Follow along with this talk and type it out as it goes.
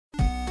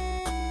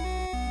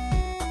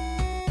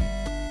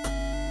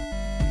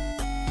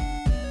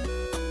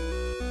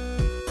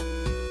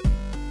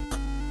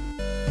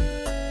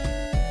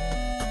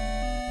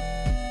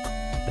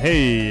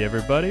Hey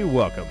everybody,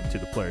 welcome to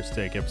the Player's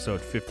Take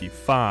episode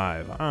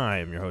 55. I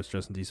am your host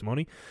Justin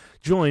DeSimone,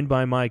 joined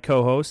by my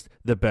co-host,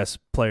 the best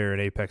player in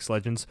Apex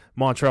Legends,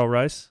 Montrell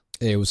Rice.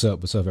 Hey, what's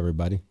up? What's up,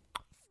 everybody?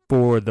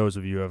 For those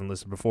of you who haven't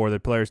listened before, the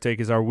Player's Take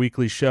is our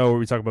weekly show where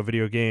we talk about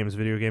video games,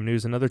 video game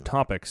news, and other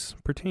topics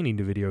pertaining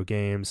to video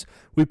games.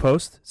 We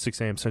post 6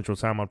 a.m. Central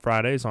Time on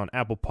Fridays on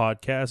Apple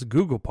Podcasts,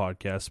 Google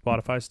Podcasts,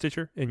 Spotify,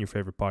 Stitcher, and your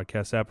favorite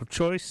podcast app of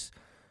choice.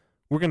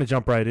 We're going to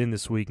jump right in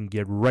this week and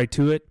get right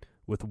to it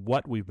with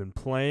what we've been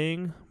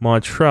playing.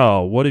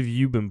 Montrell, what have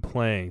you been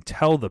playing?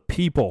 Tell the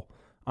people.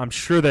 I'm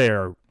sure they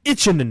are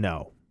itching to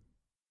know.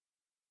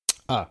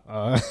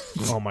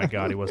 Oh my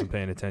God, he wasn't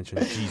paying attention.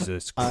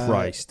 Jesus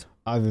Christ.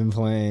 I've been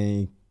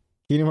playing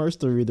Kingdom Hearts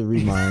 3, the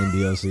Remind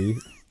DLC.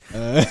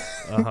 Yeah.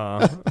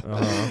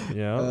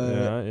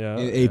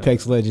 And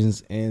Apex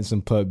Legends and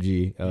some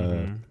PUBG,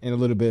 and a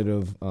little bit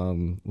of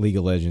League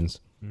of Legends.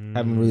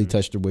 Haven't really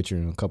touched The Witcher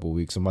in a couple of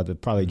weeks. I'm about to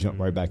probably jump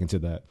right back into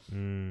that.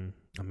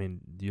 I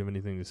mean, do you have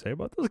anything to say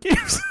about those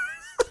games?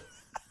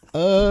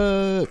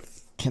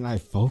 Can I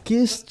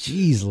focus?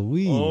 Jeez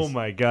Louise. Oh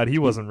my God, he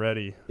wasn't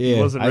ready. Yeah,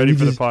 he wasn't ready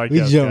for the podcast.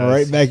 We jumped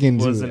right back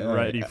into it. He wasn't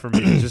ready for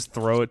me to just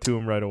throw it to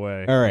him right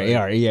away. All right.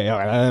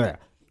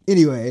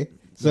 Anyway,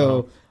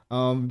 so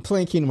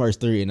playing Kingdom Hearts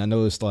 3, and I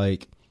know it's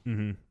like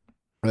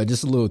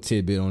just a little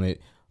tidbit on it.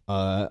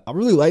 I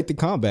really like the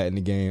combat in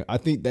the game. I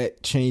think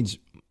that changed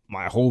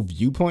my whole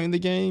viewpoint in the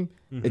game.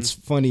 It's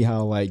funny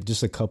how like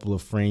just a couple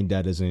of frame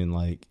datas in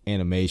like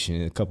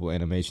animation, a couple of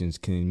animations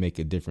can make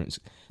a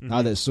difference.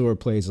 Now that Sora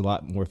plays a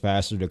lot more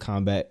faster, the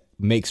combat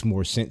makes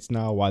more sense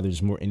now. Why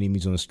there's more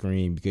enemies on the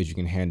screen, because you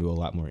can handle a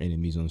lot more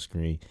enemies on the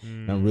screen.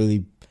 And I'm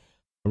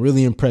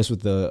really impressed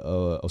with the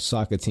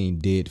Osaka team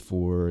did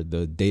for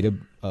the data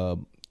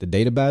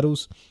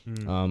battles.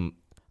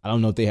 I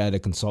don't know if they had a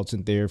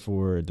consultant there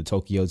for the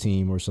Tokyo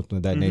team or something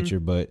of that nature,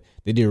 but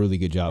they did a really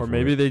good job. Or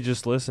maybe they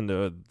just listened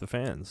to the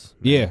fans.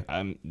 Yeah,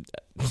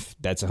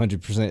 that's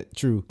 100%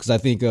 true. Because I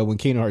think when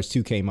Kingdom Hearts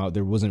 2 came out,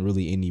 there wasn't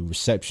really any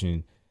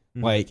reception.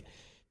 Like,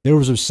 there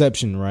was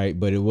reception, right?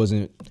 But it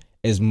wasn't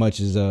as much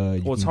as...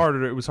 It was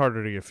harder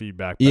to get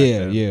feedback back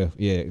then. Yeah.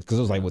 Because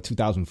it was like,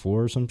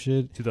 2004 or some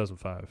shit?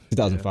 2005.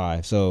 Yeah.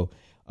 So...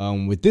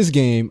 with this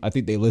game, I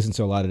think they listened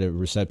to a lot of the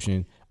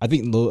reception. I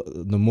think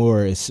the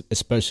more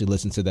especially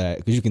listen to that,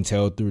 because you can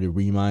tell through the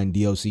Remind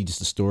DLC, just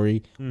the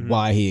story,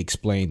 why he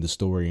explained the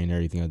story and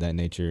everything of that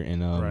nature.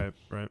 And right.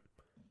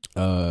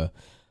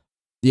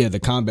 The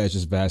combat's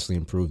just vastly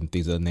improved and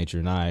things of that nature,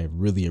 and I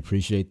really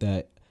appreciate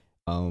that.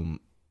 If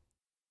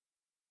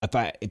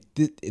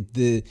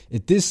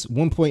this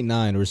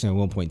 1.9, or we're saying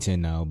 1.10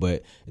 now,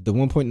 but if the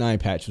 1.9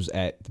 patch was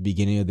at the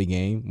beginning of the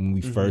game when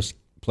we first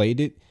played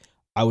it,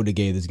 I would have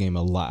gave this game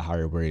a lot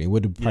higher rating. It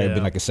would have probably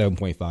been like a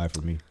 7.5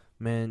 for me.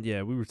 Man,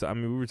 yeah, we were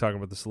talking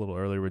about this a little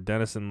earlier with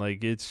Dennis, and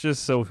like it's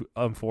just so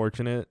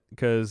unfortunate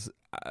because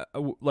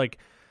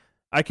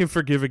I can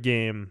forgive a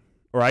game,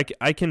 or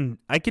I can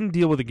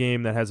deal with a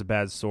game that has a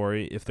bad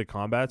story if the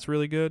combat's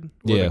really good,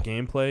 or the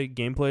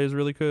gameplay is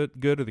really good,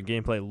 or the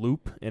gameplay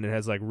loop and it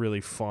has like really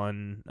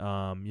fun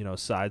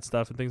side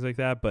stuff and things like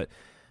that. But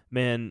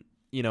man,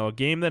 a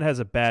game that has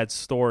a bad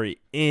story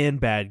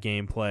and bad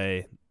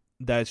gameplay,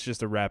 that's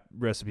just a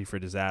recipe for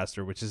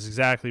disaster, which is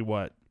exactly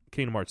what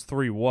Kingdom Hearts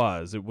 3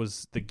 was. It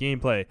was the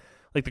gameplay,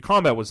 like the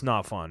combat was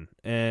not fun,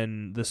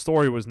 and the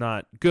story was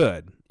not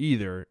good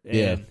either.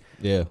 And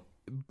yeah.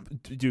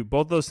 Dude,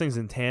 both those things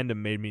in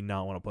tandem made me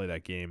not want to play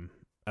that game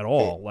at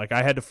all. Like,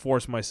 I had to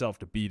force myself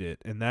to beat it,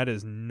 and that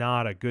is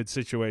not a good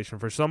situation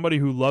for somebody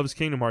who loves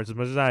Kingdom Hearts as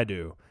much as I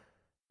do,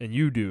 and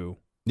you do.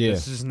 Yeah.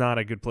 This is not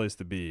a good place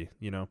to be,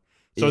 So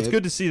it's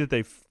good to see that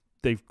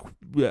they've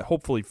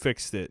hopefully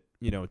fixed it,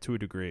 to a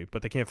degree,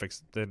 but they can't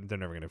fix. They're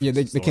never going to fix. Yeah,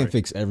 they can't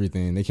fix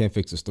everything. They can't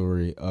fix the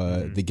story.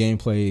 The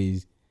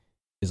gameplay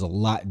is a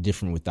lot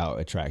different without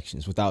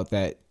attractions. Without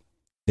that,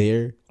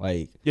 you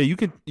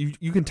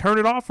can turn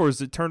it off, or is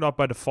it turned off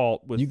by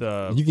default with It's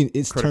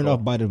critical? Turned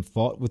off by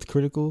default with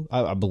critical,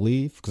 I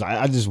believe, because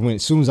I just went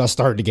as soon as I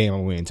started the game, I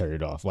went and turned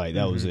it off. Like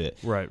that was it.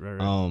 Right.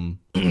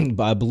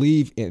 But I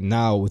believe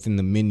now within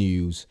the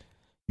menus,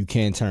 you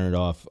can turn it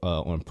off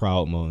on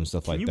proud mode and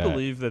stuff like that. Can you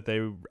believe that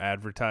they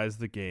advertised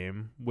the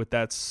game with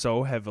that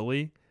so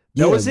heavily?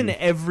 That was in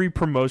every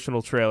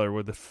promotional trailer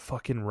with the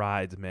fucking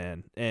rides,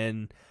 man.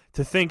 And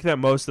to think that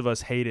most of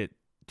us hate it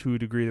to a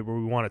degree that where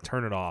we want to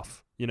turn it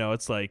off.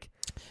 It's like...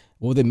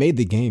 Well, they made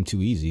the game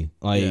too easy.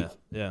 Like,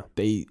 yeah.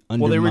 They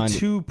were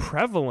too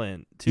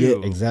prevalent, too.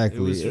 Yeah, exactly.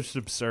 It was just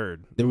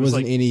absurd. There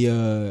wasn't any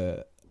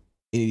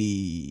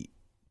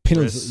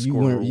penalties. You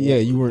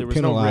weren't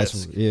penalized. No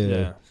risk.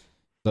 Yeah.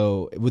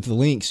 So with the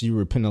links, you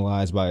were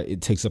penalized by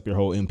it takes up your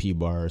whole MP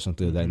bar or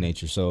something of that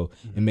nature. So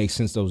it makes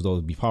sense those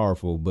would be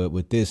powerful. But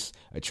with this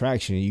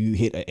attraction, you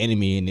hit an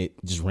enemy and it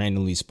just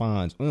randomly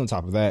spawns. And on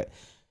top of that,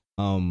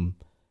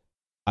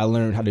 I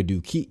learned how to do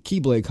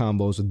keyblade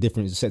combos with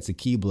different sets of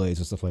keyblades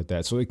and stuff like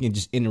that. So it can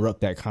just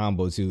interrupt that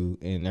combo too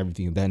and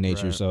everything of that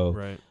nature.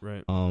 Right.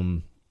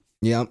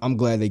 Yeah, I'm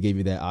glad they gave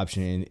you that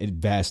option, and it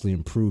vastly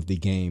improved the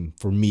game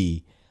for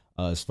me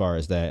as far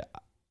as that.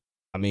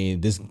 I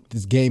mean, this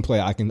gameplay,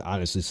 I can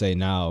honestly say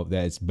now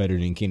that it's better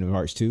than Kingdom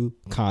Hearts 2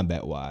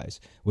 combat wise,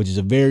 which is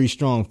a very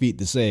strong feat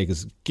to say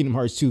because Kingdom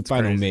Hearts 2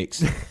 Final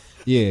Mix,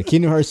 yeah,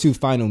 Kingdom Hearts 2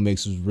 Final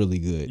Mix was really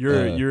good.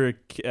 You're a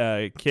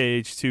KH2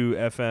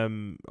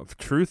 FM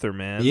truther,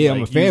 man. Yeah,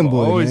 I'm a fanboy. You've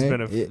always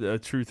been a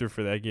truther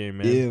for that game,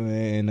 man. Yeah,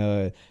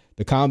 man.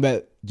 The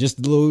combat,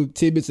 just the little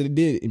tidbits that it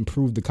did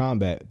improve the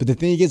combat. But the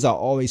thing is, I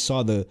always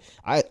saw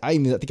I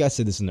think I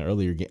said this in the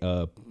earlier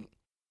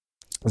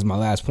was my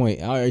last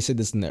point. I already said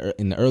this in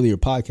the earlier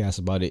podcast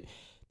about it.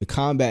 The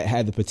combat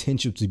had the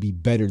potential to be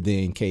better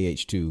than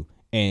KH2,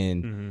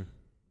 and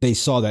they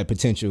saw that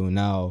potential. And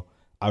now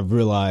I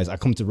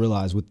come to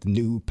realize with the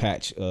new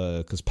patch,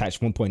 because patch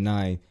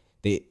 1.9,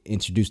 they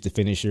introduced the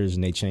finishers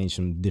and they changed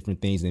some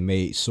different things. They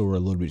made Sora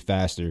a little bit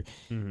faster.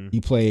 He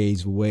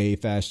plays way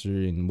faster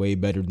and way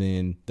better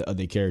than the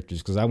other characters.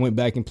 Because I went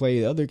back and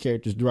played other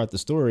characters throughout the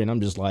story, and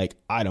I'm just like,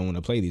 I don't want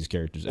to play these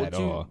characters at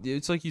all.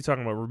 It's like you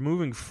talking about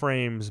removing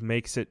frames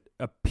makes it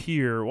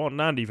appear, well,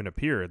 not even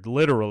appear.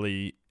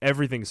 Literally,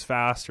 everything's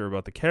faster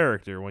about the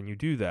character when you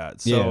do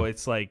that. So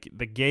it's like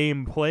the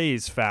game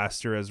plays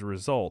faster as a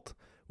result,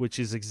 which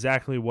is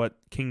exactly what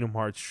Kingdom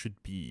Hearts should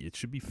be. It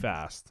should be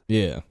fast.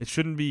 Yeah. It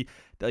shouldn't be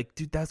like,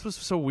 dude, that's what's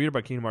so weird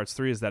about Kingdom Hearts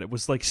 3 is that it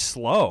was like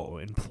slow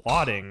and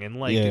plodding and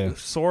like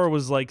Sora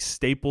was like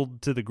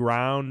stapled to the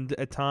ground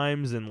at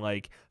times and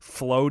like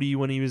floaty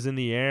when he was in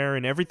the air,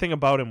 and everything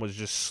about him was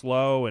just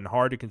slow and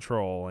hard to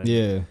control.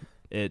 And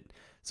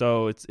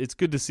so it's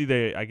good to see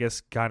they, I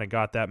guess, kind of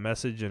got that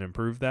message and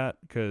improved that,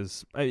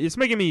 because it's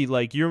making me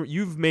like,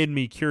 you've made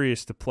me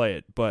curious to play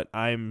it, but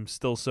I'm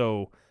still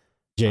so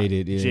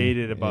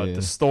jaded about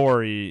the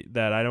story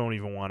that I don't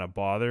even want to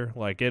bother.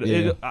 Like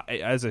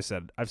as I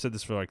said, I've said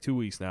this for like 2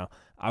 weeks now.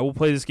 I will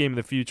play this game in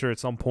the future at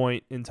some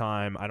point in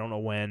time. I don't know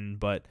when,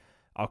 but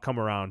I'll come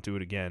around to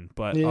it again.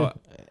 But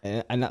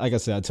and like I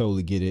said, I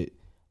totally get it.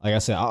 Like I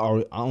said,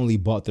 I only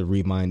bought the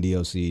Remind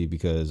DLC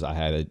because I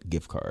had a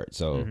gift card,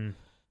 so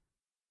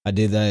I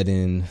did that,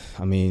 and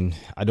I mean,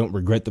 I don't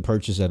regret the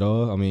purchase at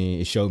all. I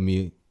mean, it showed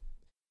me.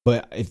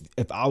 But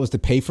if I was to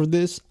pay for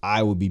this,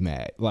 I would be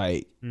mad.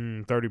 Like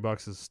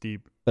 $30 is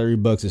steep.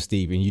 $30 is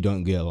steep, and you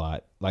don't get a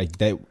lot like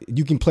that.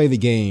 You can play the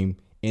game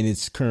in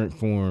its current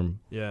form,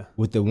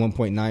 with the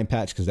 1.9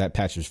 patch, because that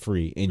patch is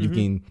free, and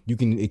you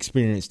can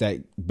experience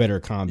that better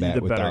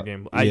combat. Better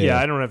game. I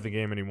don't have the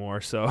game anymore,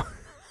 so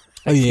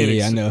I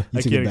know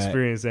I can't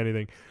experience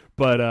anything.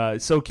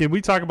 But so can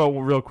we talk about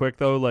real quick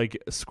though,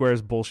 like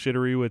Square's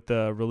bullshittery with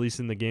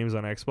releasing the games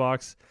on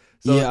Xbox?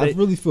 So I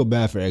really feel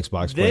bad for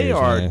Xbox players. They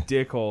are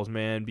dickholes,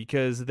 man,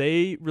 because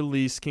they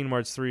released Kingdom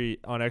Hearts 3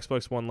 on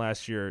Xbox One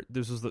last year.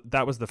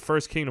 That was the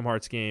first Kingdom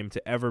Hearts game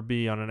to ever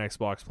be on an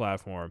Xbox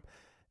platform.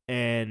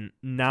 And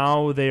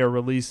now they are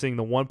releasing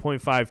the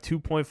 1.5,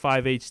 2.5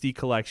 HD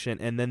collection,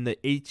 and then the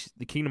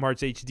Kingdom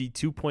Hearts HD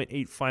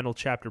 2.8 Final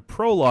Chapter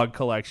Prologue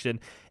collection,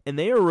 and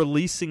they are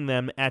releasing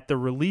them at the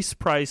release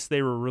price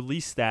they were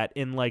released at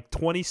in like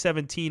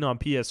 2017 on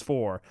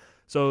PS4.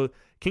 So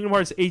Kingdom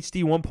Hearts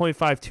HD 1.5,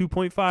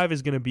 2.5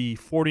 is going to be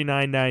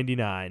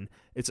 $49.99.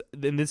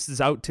 And this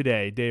is out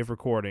today, day of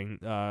recording,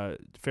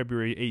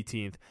 February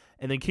 18th.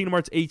 And then Kingdom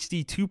Hearts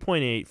HD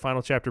 2.8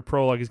 Final Chapter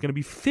Prologue is going to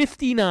be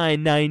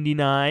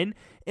 $59.99.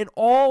 And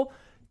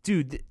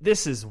dude,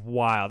 this is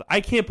wild.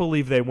 I can't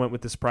believe they went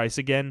with this price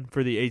again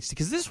for the HD,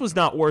 because this was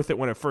not worth it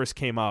when it first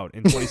came out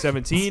in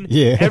 2017.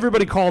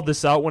 Everybody called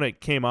this out when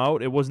it came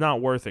out. It was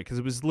not worth it because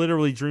it was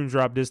literally Dream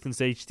Drop Distance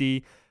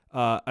HD.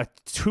 A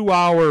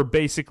 2-hour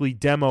basically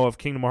demo of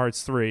Kingdom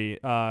Hearts 3,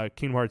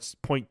 Kingdom Hearts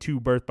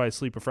 .2 Birth by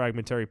Sleep, a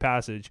Fragmentary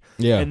Passage.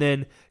 And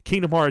then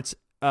Kingdom Hearts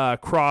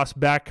Cross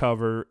back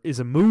cover is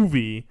a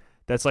movie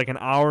that's like an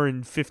hour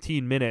and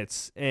 15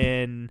 minutes,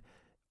 and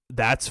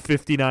that's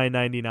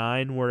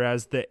 $59.99,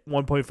 whereas the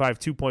 1.5,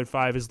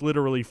 2.5 is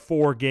literally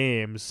 4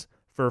 games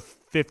for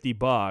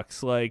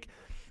 $50. Like,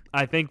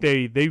 I think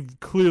they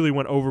clearly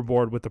went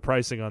overboard with the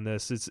pricing on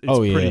this. It's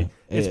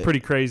pretty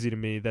crazy to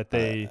me that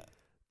they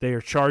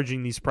are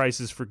charging these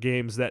prices for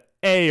games that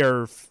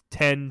are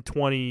 10,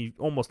 20,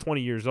 almost 20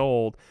 years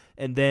old,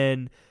 and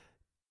then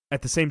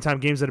at the same time,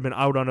 games that have been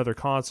out on other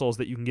consoles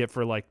that you can get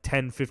for like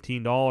 $10,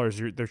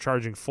 $15, they're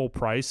charging full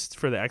price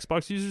for the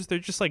Xbox users. They're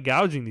just like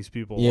gouging these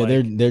people. Yeah,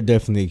 they're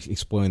definitely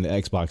exploiting the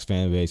Xbox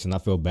fan base, and I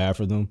feel bad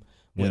for them.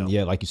 When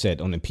like you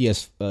said, on the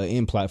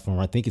PSN platform,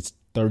 I think it's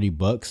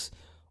 $30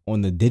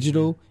 on the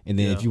digital, and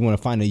then if you want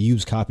to find a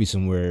used copy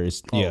somewhere,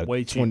 it's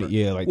way cheaper.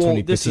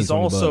 20. This is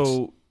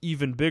also an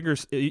even bigger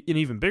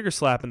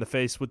slap in the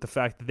face with the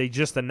fact that they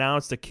just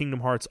announced a Kingdom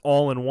Hearts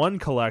all-in-one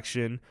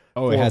collection.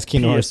 It has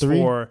Kingdom Hearts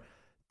 3?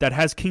 That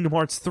has Kingdom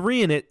Hearts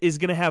 3 in it, is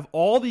going to have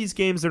all these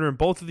games that are in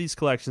both of these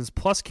collections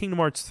plus Kingdom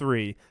Hearts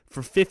 3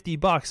 for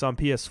 $50 on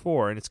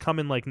PS4, and it's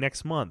coming like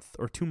next month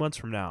or 2 months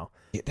from now.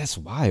 Yeah, that's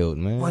wild,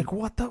 man. Like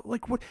what?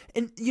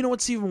 And you know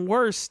what's even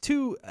worse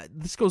too?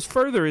 This goes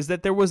further, is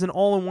that there was an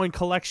all-in-one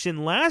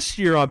collection last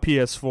year on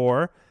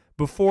PS4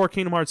 before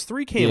Kingdom Hearts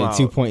 3 came out.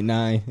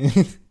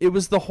 2.9. It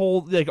was the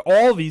whole, like,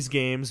 all these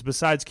games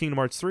besides Kingdom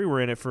Hearts 3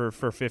 were in it for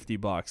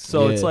 $50.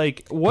 So it's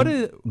like, what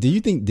is... Do you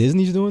think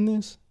Disney's doing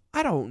this?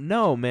 I don't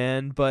know,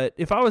 man, but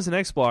if I was an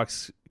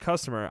Xbox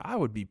customer, I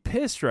would be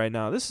pissed right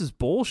now. This is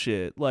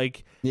bullshit.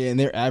 Like, yeah, and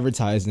they're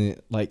advertising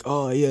it like,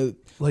 oh yeah,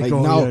 like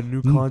oh now, yeah,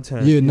 new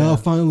content. Yeah, now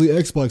finally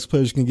Xbox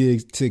players can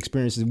get to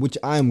experience it, which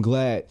I'm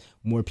glad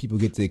more people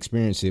get to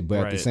experience it.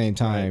 But at the same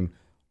time,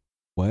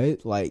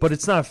 what? Like, but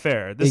it's not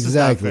fair. This is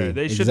not fair.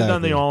 They should have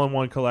done the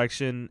all-in-one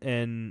collection,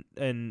 and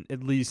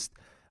at least,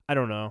 I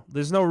don't know.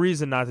 There's no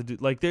reason not to do,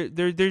 like,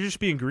 they're just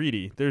being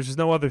greedy. There's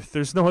no other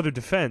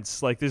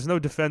defense. Like, there's no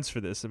defense for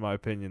this, in my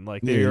opinion.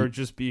 Like, they are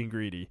just being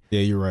greedy.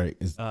 Yeah, you're right.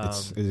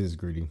 It is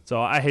greedy. So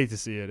I hate to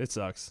see it. It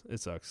sucks.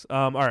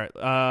 All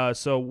right.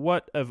 So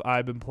what have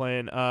I been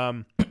playing?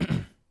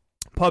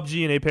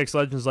 PUBG and Apex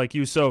Legends, like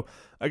you. So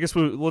I guess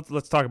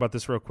let's talk about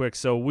this real quick.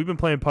 So we've been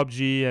playing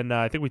PUBG, and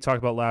I think we talked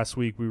about last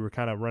week. We were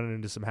kind of running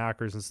into some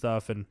hackers and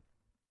stuff, and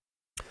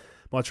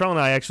Montrell and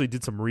I actually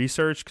did some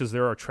research because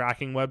there are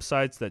tracking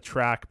websites that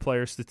track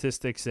player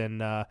statistics,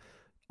 and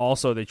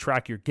also they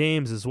track your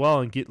games as well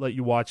and let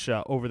you watch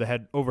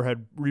overhead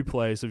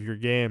replays of your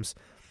games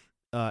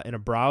in a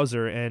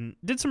browser. And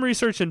did some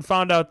research and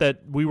found out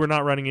that we were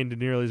not running into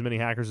nearly as many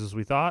hackers as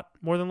we thought,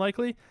 more than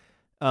likely.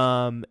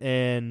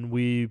 And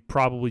we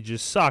probably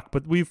just suck,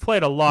 but we've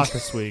played a lot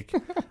this week.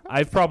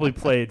 I've probably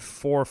played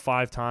 4 or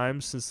 5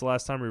 times since the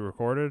last time we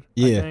recorded.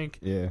 Yeah, I think.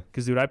 Yeah.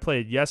 Because, dude, I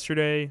played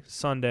yesterday,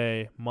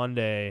 Sunday,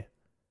 Monday,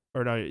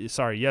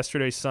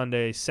 yesterday,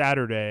 Sunday,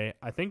 Saturday.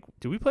 I think,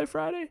 did we play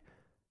Friday?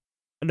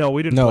 No,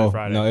 we didn't play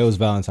Friday. No, it was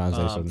Valentine's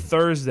Day.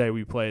 Thursday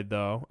we played,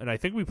 though, and I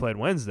think we played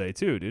Wednesday,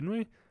 too, didn't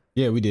we?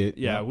 Yeah, we did.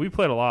 Yeah, we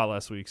played a lot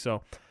last week,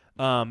 so...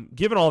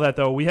 given all that,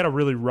 though, we had a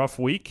really rough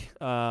week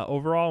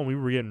overall, and we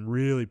were getting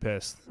really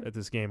pissed at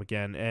this game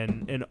again.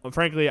 And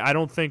frankly, I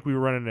don't think we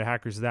were running into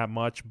hackers that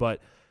much, but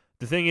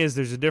the thing is,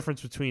 there's a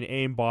difference between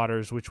aim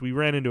botters, which we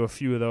ran into a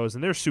few of those,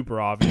 and they're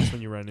super obvious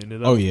when you run into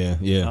them. Oh, yeah.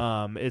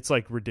 It's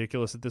like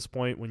ridiculous at this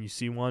point when you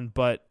see one.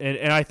 But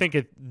and I think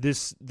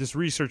this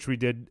research we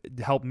did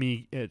helped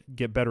me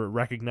get better at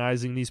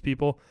recognizing these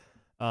people.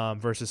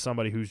 Versus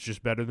somebody who's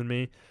just better than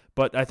me.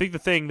 But I think the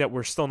thing that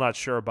we're still not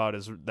sure about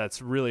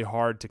that's really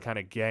hard to kind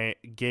of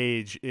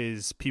gauge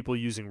is people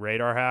using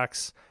radar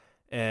hacks.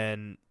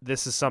 And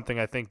this is something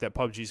I think that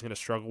PUBG is going to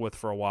struggle with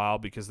for a while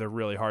because they're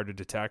really hard to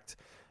detect.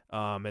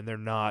 And they're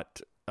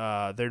not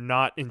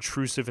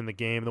intrusive in the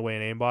game the way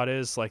an aimbot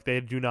is. Like, they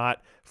do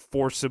not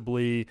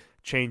forcibly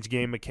change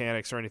game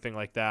mechanics or anything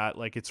like that.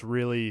 Like, it's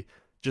really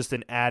just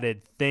an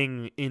added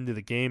thing into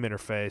the game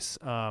interface.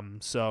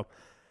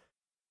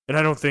 And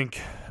I don't think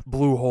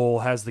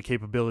Bluehole has the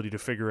capability to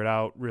figure it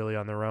out really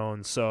on their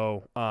own.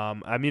 So,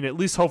 I mean, at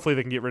least hopefully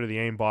they can get rid of the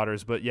aim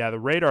botters. But yeah, the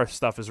radar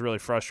stuff is really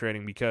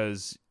frustrating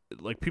because,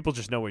 like, people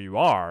just know where you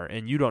are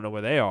and you don't know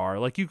where they are.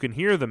 Like, you can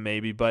hear them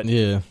maybe, but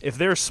if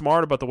they're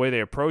smart about the way they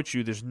approach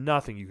you, there's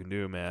nothing you can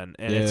do, man.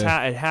 And it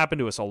happened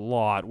to us a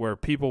lot where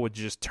people would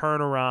just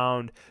turn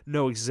around,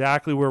 know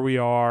exactly where we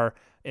are,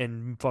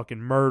 and fucking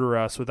murder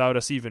us without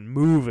us even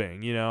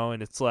moving, you know?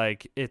 And it's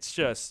like, it's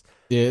just...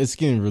 Yeah, it's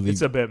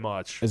a bit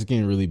much. It's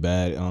getting really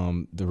bad.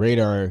 The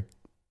radar,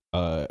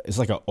 it's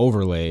like an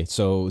overlay,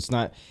 so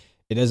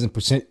it doesn't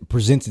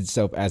present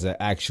itself as an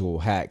actual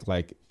hack.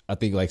 Like, I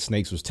think like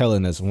Snakes was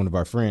telling us, one of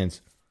our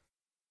friends,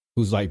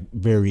 who's like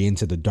very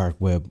into the dark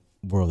web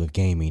world of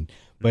gaming.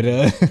 But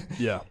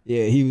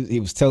he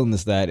was telling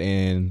us that,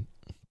 and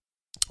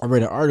I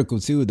read an article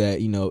too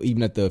that, you know,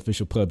 even at the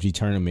official PUBG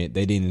tournament,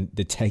 they didn't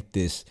detect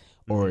this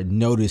or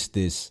notice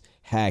this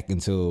hack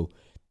until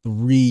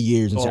 3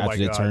 years after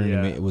the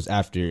tournament. It was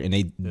after,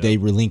 and they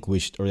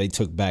relinquished, or they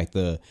took back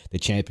the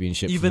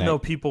championship. Even though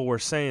people were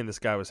saying this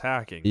guy was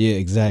hacking. Yeah,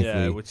 exactly.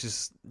 Yeah, which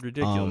is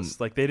ridiculous.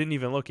 Like, they didn't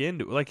even look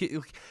into it. Like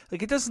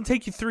it doesn't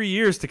take you 3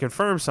 years to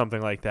confirm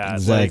something like that.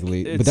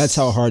 Exactly. Like, but that's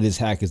how hard this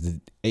hack is.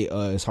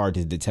 It's hard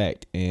to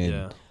detect,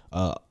 and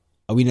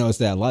we noticed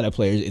that a lot of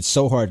players, it's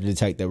so hard to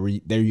detect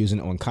that they're using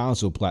it on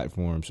console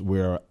platforms,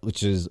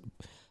 which is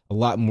a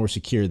lot more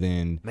secure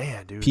than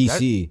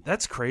PC.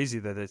 That's crazy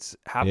that it's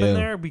happened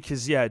there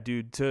because,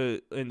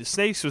 and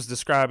Snakes was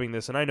describing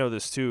this, and I know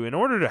this too. In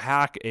order to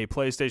hack a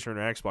PlayStation or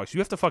an Xbox, you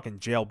have to fucking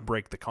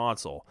jailbreak the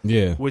console.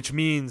 Yeah. Which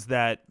means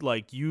that,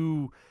 like,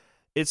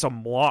 it's a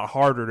lot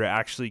harder to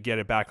actually get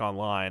it back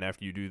online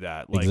after you do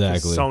that. Like,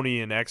 exactly.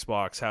 Sony and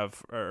Xbox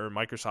or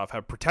Microsoft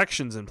have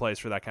protections in place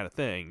for that kind of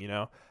thing, you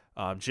know?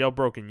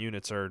 Jailbroken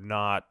units are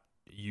not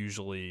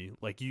usually,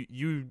 like, you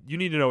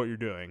need to know what you're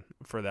doing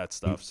for that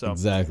stuff. So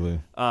exactly.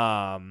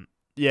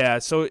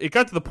 So it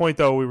got to the point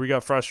though where we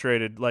got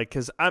frustrated, like,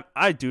 because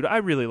I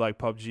really like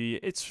PUBG.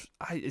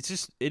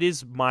 It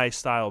is my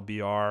style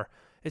BR.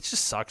 It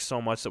just sucks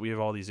so much that we have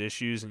all these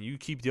issues, and you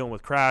keep dealing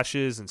with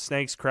crashes, and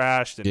Snakes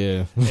crashed, and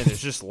and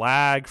there's just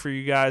lag for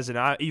you guys, and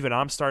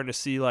I'm starting to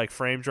see, like,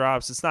 frame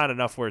drops. It's not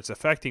enough where it's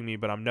affecting me,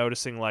 but I'm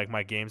noticing, like,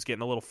 my game's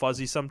getting a little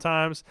fuzzy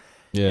sometimes.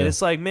 Yeah. And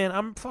it's like, man,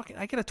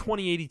 I get a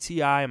 2080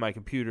 Ti on my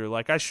computer.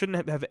 Like, I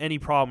shouldn't have any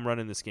problem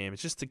running this game.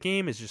 It's just the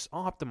game is just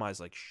optimized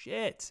like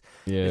shit.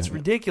 Yeah. It's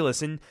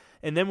ridiculous. And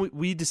then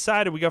we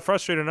decided, we got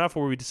frustrated enough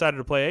where we decided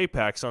to play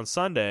Apex on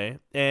Sunday,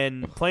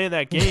 and playing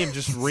that game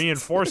just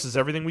reinforces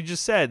everything we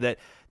just said. That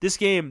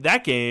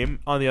that game,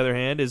 on the other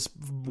hand, is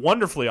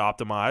wonderfully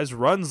optimized,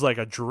 runs like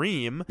a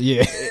dream.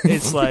 Yeah.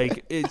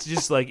 It's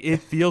just like, it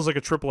feels like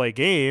a AAA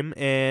game,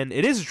 and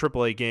it is a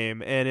AAA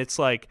game, and it's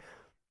like,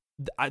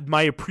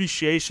 my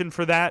appreciation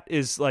for that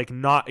is like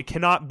it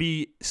cannot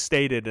be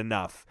stated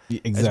enough.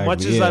 Exactly, as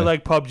much as I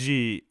like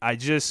PUBG, I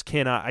just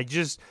cannot. I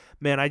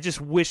just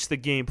wish the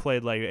game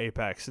played like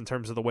Apex in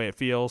terms of the way it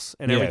feels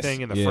and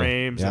everything, and the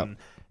frames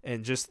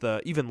and just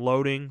the even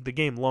loading. The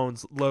game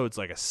loads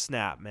like a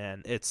snap,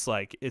 man. It's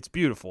like, it's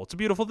beautiful. It's a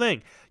beautiful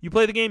thing. You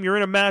play the game, you're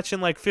in a match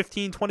in like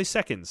 15, 20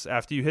 seconds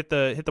after you hit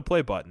the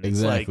play button.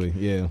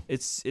 Exactly.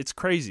 It's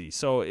crazy.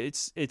 So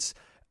it's.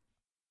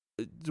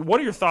 What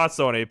are your thoughts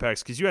though on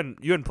Apex? Because you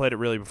hadn't played it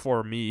really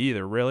before me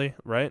either, really,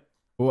 right?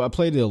 Well, I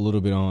played it a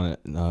little bit on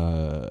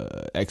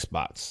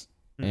Xbox,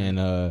 and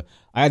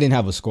I didn't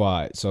have a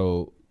squad,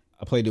 so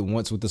I played it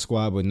once with the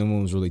squad, but no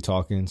one was really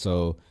talking,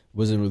 so it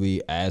wasn't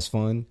really as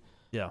fun.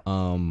 Yeah.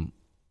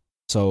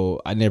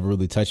 So I never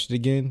really touched it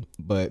again,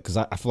 but because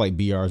I feel like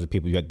BRs are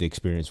people you have to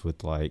experience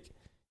with, like,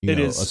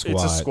 a squad.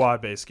 It's a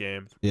squad based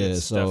game. Yeah,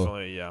 it's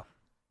definitely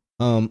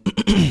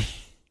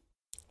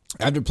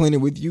After playing it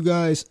with you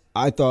guys,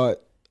 I thought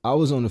I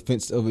was on the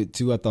fence of it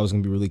too. I thought it was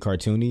gonna be really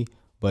cartoony,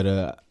 but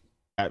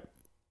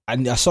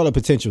I saw the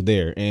potential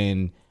there,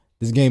 and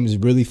this game is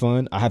really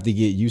fun. I have to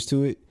get used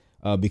to it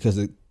because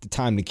the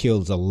time to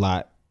kill is a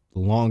lot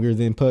longer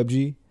than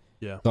PUBG.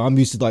 Yeah. So I'm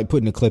used to like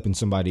putting a clip in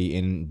somebody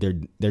and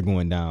they're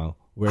going down.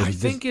 Whereas I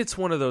think it's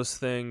one of those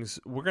things,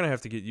 we're going to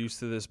have to get used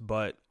to this,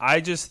 but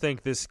I just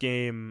think this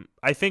game,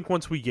 I think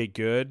once we get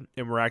good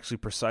and we're actually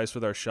precise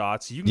with our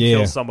shots, you can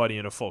kill somebody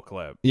in a full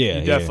clip. Yeah,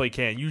 you definitely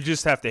can. You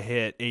just have to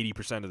hit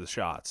 80% of the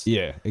shots.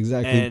 Yeah,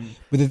 exactly.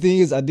 But the thing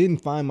is, I didn't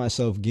find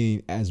myself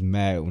getting as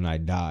mad when I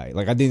died.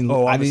 Like, I didn't.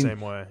 The same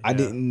way. Yeah. I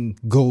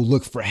didn't go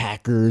look for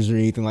hackers or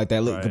anything like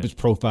that. Look up his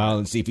profile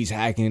and see if he's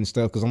hacking and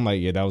stuff. Because I'm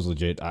like, yeah, that was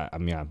legit.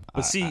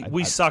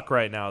 We suck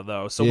right now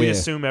though, so we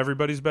assume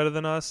everybody's better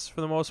than us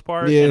for the most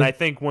part. Yeah. And I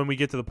think when we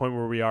get to the point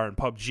where we are in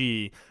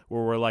PUBG,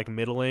 where we're like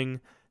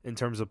middling in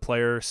terms of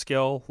player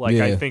skill, like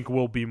I think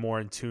we'll be more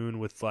in tune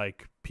with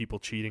like people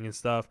cheating and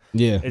stuff.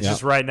 Yeah, it's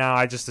just right now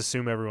I just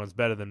assume everyone's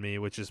better than me,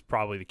 which is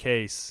probably the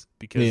case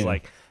because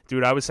like,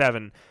 dude, I was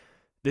having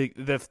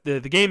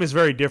the game is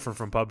very different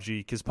from PUBG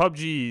because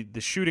PUBG,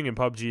 the shooting in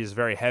PUBG is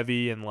very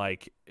heavy and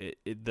like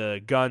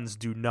the guns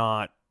do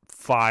not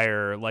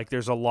fire. Like,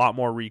 there's a lot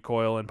more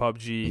recoil in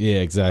PUBG. Yeah,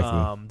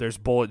 exactly. There's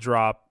bullet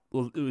drop.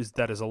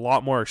 That is a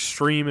lot more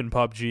extreme in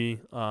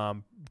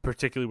PUBG,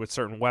 particularly with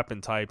certain weapon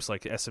types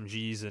like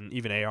SMGs and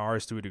even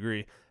ARs to a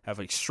degree have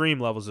extreme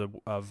levels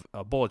of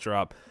bullet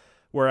drop.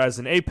 Whereas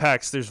in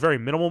Apex, there's very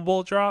minimal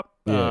bullet drop.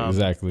 Yeah,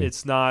 exactly.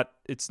 It's not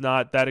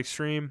that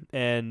extreme,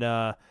 and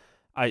the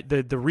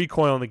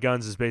recoil on the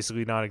guns is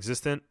basically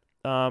non-existent.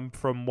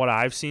 From what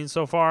I've seen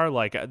so far,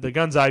 like the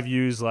guns I've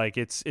used, like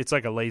it's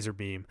like a laser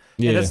beam.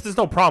 Yeah, and there's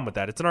no problem with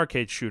that. It's an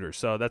arcade shooter,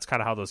 so that's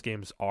kind of how those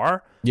games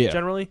are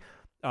generally.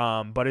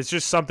 But it's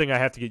just something I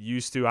have to get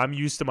used to. I'm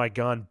used to my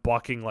gun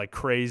bucking like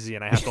crazy,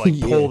 and I have to like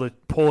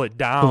pull it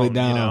down. You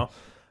know.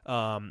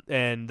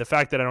 And the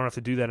fact that I don't have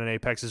to do that in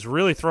Apex is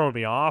really throwing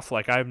me off.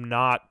 Like, I'm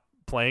not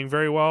playing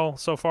very well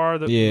so far.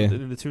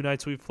 In the 2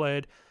 nights we've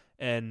played.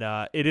 And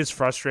it is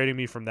frustrating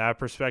me from that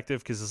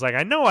perspective because it's like,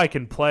 I know I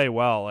can play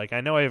well. Like,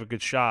 I know I have a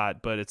good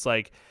shot, but it's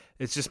like,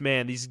 it's just,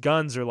 man, these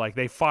guns are like,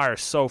 they fire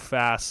so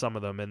fast, some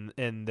of them,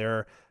 and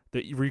the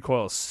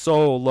recoil is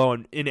so low,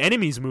 and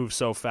enemies move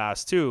so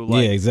fast too.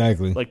 Like, yeah,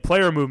 exactly. Like,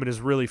 player movement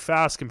is really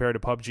fast compared to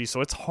PUBG,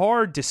 so it's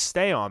hard to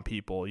stay on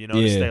people,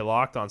 to stay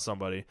locked on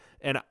somebody.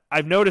 And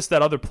I've noticed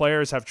that other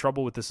players have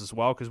trouble with this as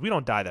well because we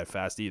don't die that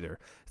fast either.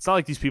 It's not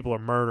like these people are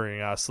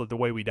murdering us like the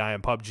way we die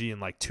in PUBG in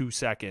like 2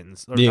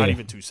 seconds, or not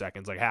even 2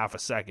 seconds, like half a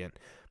second.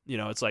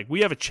 It's like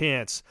we have a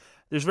chance.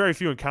 There's very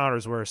few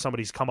encounters where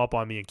somebody's come up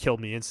on me and killed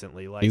me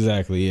instantly. Like,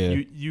 exactly,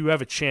 yeah. You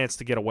have a chance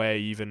to get away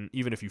even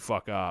if you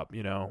fuck up,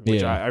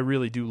 which I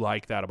really do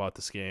like that about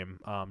this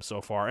game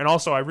so far. And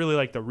also, I really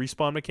like the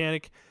respawn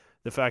mechanic.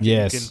 The fact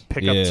that you can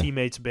pick up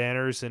teammates'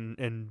 banners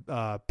and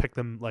pick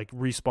them, like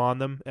respawn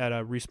them at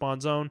a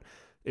respawn zone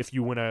if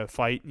you win a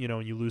fight,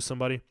 and you lose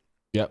somebody.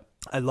 Yep.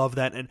 I love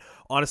that. And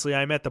honestly,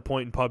 I'm at the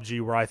point in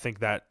PUBG where I think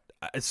that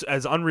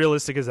as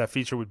unrealistic as that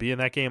feature would be in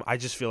that game, I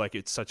just feel like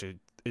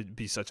it'd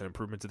be such an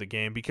improvement to the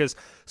game because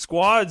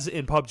squads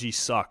in PUBG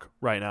suck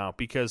right now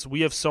because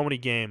we have so many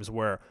games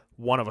where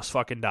one of us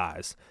fucking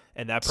dies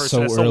and that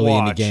person has to early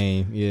watch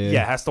in the game.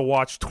 has to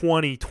watch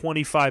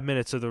 20-25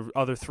 minutes of the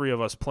other 3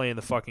 of us playing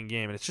the fucking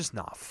game, and it's just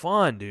not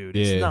fun, dude.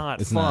 It's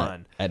not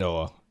fun not at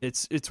all.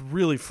 It's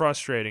really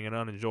frustrating and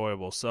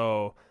unenjoyable.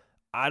 So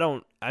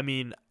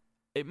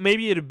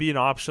maybe it'd be an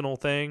optional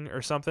thing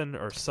or something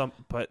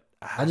but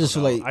I just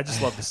feel like I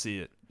just love to see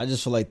it. I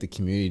just feel like the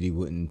community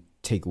wouldn't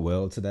take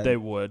well to that. They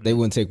would. They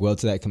wouldn't take well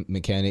to that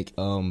mechanic.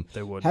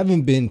 They would.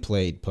 Having been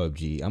played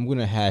PUBG, I'm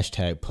gonna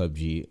hashtag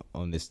PUBG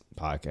on this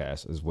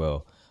podcast as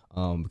well,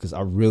 because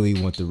I really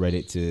want the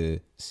Reddit to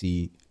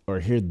see or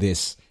hear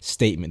this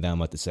statement that I'm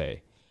about to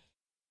say.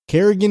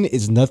 Kerrigan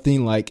is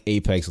nothing like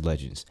Apex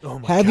Legends. Oh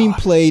my Having God.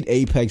 played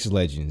Apex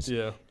Legends,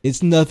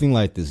 it's nothing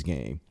like this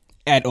game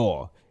at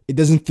all. It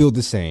doesn't feel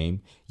the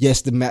same.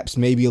 Yes, the maps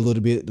may be a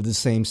little bit the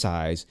same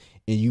size,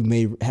 and you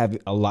may have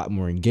a lot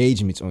more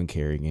engagements on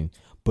Kerrigan,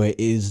 but it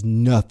is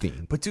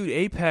nothing. But dude,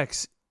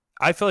 Apex,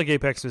 I feel like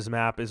Apex's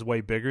map is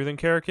way bigger than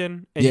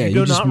Kerrigan, and Yeah, you you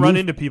do just not run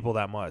into people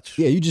that much.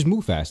 Yeah, you just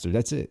move faster.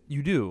 That's it.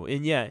 You do,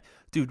 and yeah,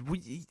 dude,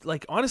 we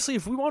like honestly,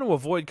 if we want to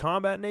avoid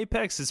combat in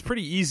Apex, it's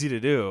pretty easy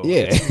to do.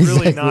 Yeah, it's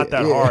really exactly. not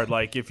that Yeah. hard.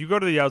 Like if you go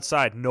to the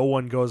outside, no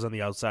one goes on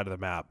the outside of the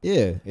map.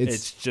 Yeah,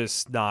 It's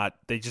just not.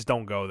 They just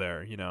don't go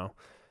there.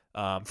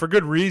 For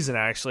good reason.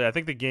 Actually, I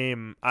think the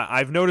game.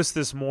 I've noticed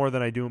this more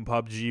than I do in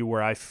PUBG,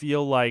 where I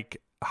feel like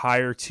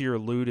higher tier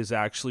loot is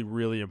actually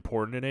really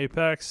important in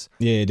Apex.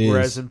 Yeah, it is.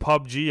 Whereas in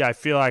PUBG, I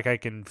feel like I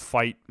can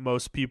fight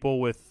most people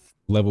with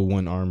level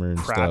 1 armor and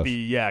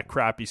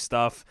crappy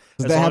stuff.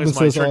 As that long happens as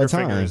to my us all trigger the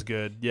time. finger is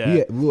good.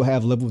 Yeah. We'll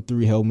have level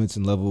 3 helmets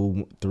and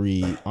level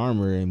 3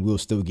 armor, and we'll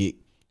still get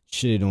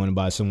shitted on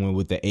by someone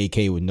with the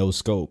AK with no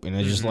scope. And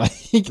it's just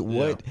like,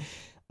 what? Yeah.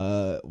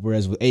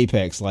 Whereas with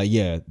Apex,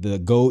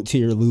 the gold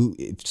tier loot,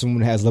 if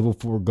someone has level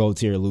 4 gold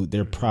tier loot,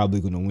 they're probably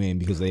going to win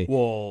because they...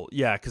 Well,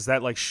 yeah, because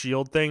that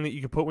shield thing that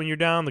you can put when you're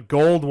down, the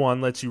gold one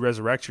lets you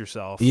resurrect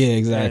yourself. Yeah,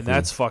 exactly. And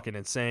that's fucking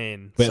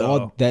insane. But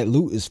all that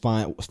loot is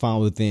found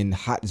within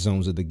hot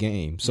zones of the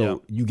game.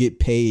 So you get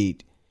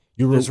paid.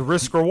 There's a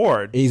risk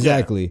reward.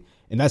 Exactly. Yeah.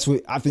 And that's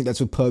what I think that's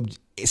what PUBG,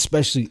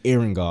 especially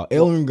Erangel.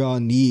 Erangel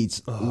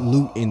needs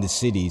loot in the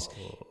cities.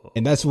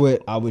 And that's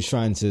what I was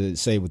trying to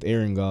say with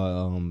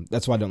Erangel.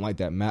 That's why I don't like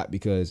that map,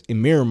 because in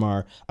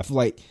Miramar, I feel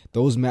like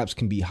those maps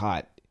can be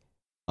hot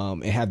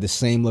and have the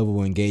same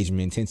level of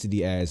engagement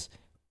intensity as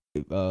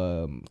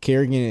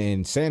Kerrigan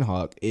and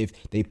Sandhawk if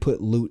they put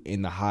loot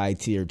in the high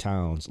tier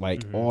towns,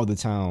 like all the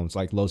towns,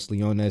 like Los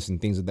Leones and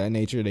things of that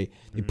nature. They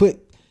put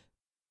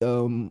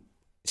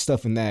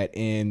stuff in that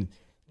and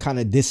kind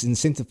of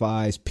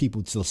disincentivize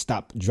people to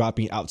stop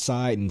dropping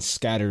outside and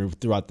scatter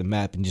throughout the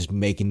map and just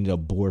making it a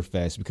bore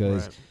fest.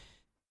 Because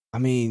I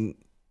mean,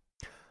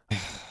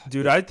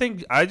 dude, I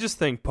just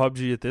think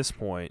PUBG at this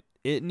point,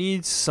 it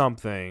needs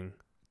something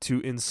to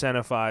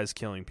incentivize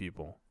killing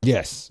people.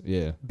 Yes,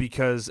 yeah.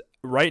 Because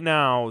right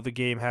now the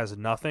game has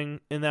nothing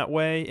in that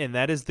way, and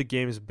that is the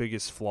game's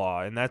biggest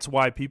flaw, and that's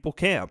why people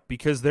camp,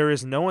 because there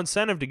is no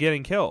incentive to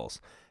getting kills.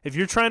 If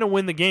you're trying to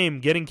win the game,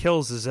 getting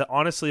kills is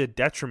honestly a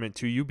detriment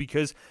to you,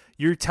 because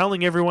you're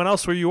telling everyone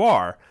else where you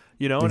are.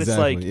 And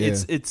exactly,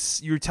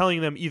 it's you're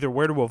telling them either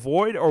where to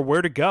avoid or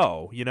where to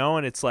go,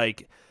 and it's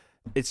like,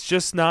 it's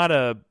just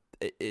not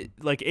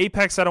like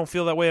Apex. I don't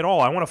feel that way at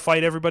all. I want to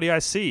fight everybody I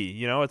see,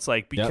 it's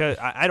like, because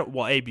I don't,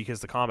 well, A,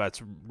 because the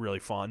combat's really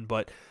fun,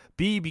 but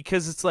B,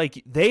 because it's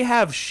like they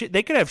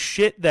could have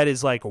shit that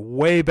is like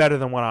way better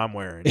than what I'm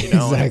wearing,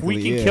 Exactly, if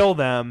we can kill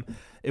them,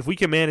 if we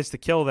can manage to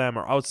kill them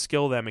or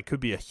outskill them, it could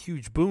be a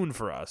huge boon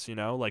for us,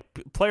 like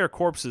player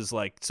corpses,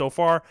 like so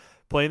far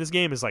playing this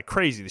game is like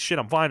crazy. The shit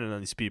I'm finding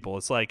on these people.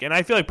 It's like, and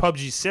I feel like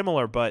PUBG's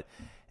similar, but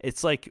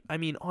it's like, I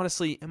mean,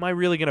 honestly, am I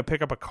really going to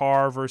pick up a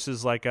car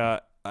versus like an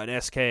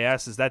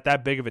SKS? Is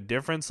that big of a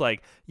difference?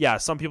 Like, yeah,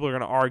 some people are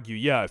going to argue,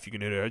 yeah, if you can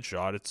hit a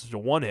headshot, it's a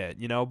one hit,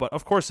 but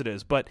of course it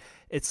is. But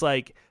it's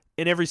like,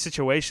 in every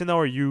situation, though,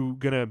 are you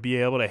going to be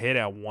able to hit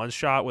a one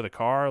shot with a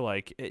car?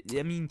 Like,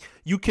 I mean,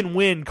 you can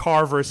win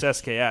car versus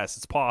SKS.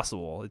 It's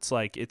possible. It's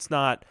like, it's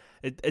not,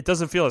 it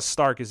doesn't feel as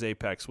stark as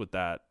Apex with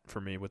that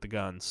for me, with the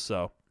guns.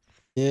 So,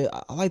 yeah,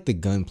 I like the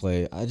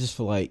gunplay. I just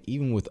feel like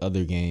even with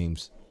other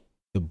games,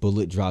 the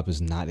bullet drop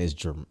is not as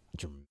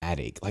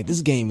dramatic. Like,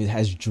 this game, it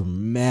has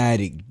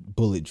dramatic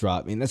bullet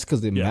drop, and that's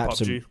because the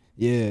maps PUBG. are.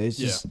 Yeah, it's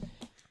just.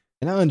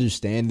 And I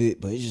understand it,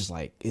 but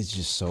it's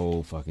just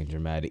so fucking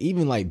dramatic.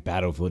 Even like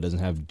Battlefield doesn't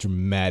have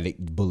dramatic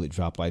bullet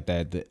drop like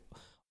that. The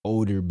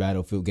older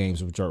Battlefield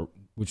games,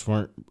 which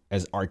weren't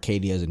as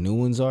arcadey as the new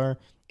ones are,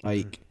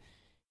 like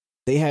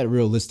they had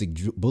realistic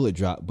bullet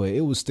drop, but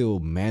it was still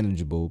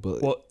manageable.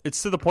 But well,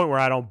 it's to the point where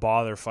I don't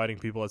bother fighting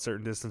people at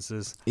certain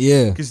distances.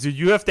 Yeah, because dude,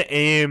 you have to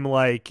aim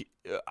like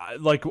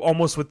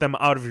almost with them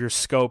out of your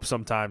scope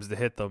sometimes to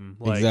hit them.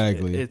 Like,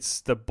 exactly. It's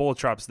the bullet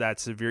drop's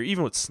that severe.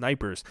 Even with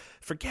snipers,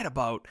 forget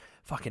about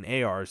fucking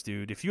ARs,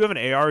 dude. If you have an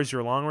AR as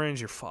your long range,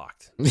 you're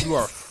fucked. You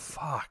are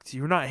fucked.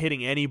 You're not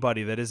hitting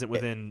anybody that isn't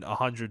within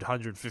 100,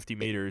 150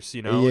 meters,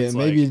 Yeah, it's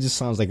maybe like, it just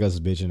sounds like us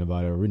bitching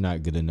about it. Or we're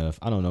not good enough.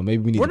 I don't know.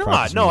 Maybe we need to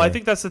practice No, more. I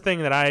think that's the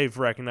thing that I've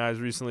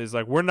recognized recently is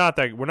like we're not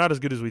as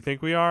good as we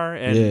think we are.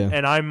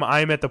 And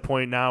I'm at the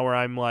point now where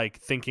I'm like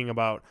thinking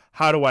about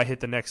how do I hit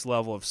the next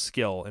level of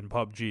skill in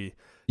PUBG.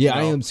 Yeah,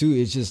 I am too.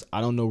 It's just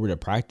I don't know where to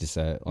practice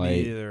at. Like,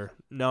 me either.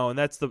 No, and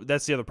that's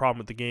the other problem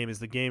with the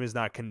game is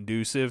not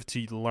conducive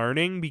to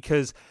learning,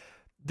 because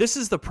this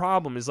is the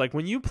problem, is like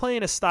when you play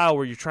in a style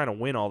where you're trying to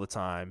win all the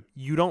time,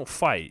 you don't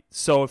fight.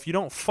 So if you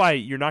don't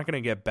fight, you're not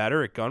going to get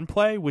better at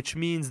gunplay, which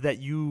means that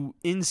you,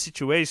 in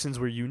situations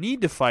where you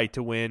need to fight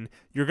to win,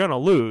 you're going to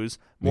lose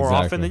more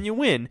often than you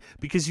win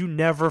because you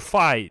never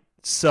fight.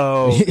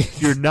 So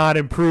you're not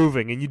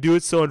improving, and you do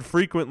it so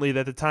infrequently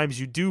that the times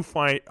you do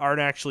fight aren't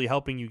actually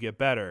helping you get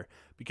better,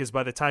 because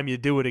by the time you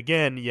do it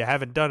again, you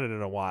haven't done it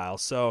in a while.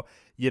 So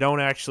you don't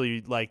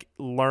actually like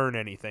learn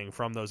anything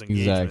from those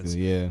engagements.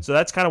 Exactly, yeah. So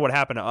that's kind of what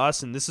happened to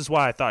us, and this is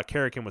why I thought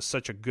Karrakin was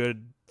such a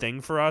good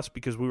thing for us,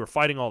 because we were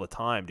fighting all the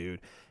time,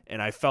 dude.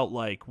 And I felt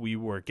like we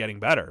were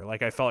getting better.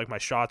 Like I felt like my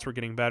shots were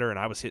getting better, and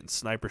I was hitting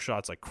sniper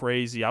shots like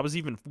crazy. I was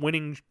even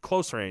winning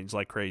close range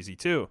like crazy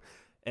too.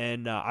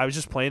 And I was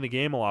just playing the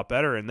game a lot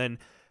better. And then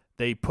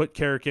they put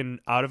Karrakin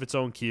out of its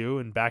own queue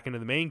and back into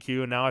the main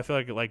queue, and now I feel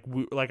like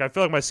I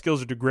feel like my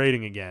skills are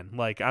degrading again.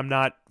 Like I'm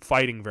not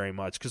fighting very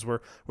much because we're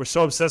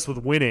so obsessed with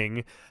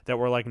winning that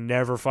we're like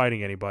never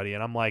fighting anybody.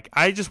 And I'm like,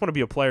 I just want to be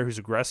a player who's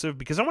aggressive,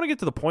 because I want to get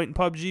to the point in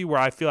PUBG where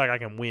I feel like I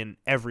can win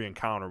every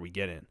encounter we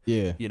get in.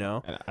 Yeah, you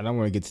know. And I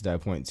want to get to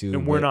that point too.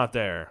 And we're not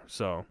there.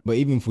 So, but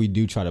even if we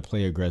do try to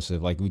play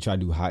aggressive, like we try to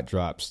do hot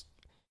drops,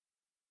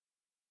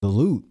 the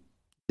loot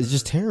is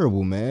just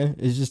terrible, man.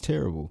 It's just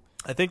terrible.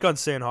 I think on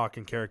Sandhawk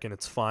and Karrakin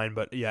it's fine,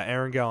 but yeah,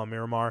 Erangel and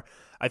Miramar,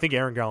 I think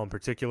Erangel in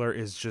particular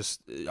is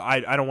just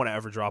I don't want to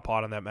ever drop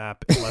hot on that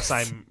map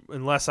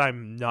unless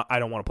I'm not, I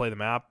don't want to play the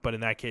map, but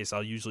in that case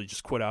I'll usually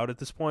just quit out at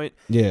this point.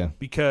 Yeah.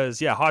 Because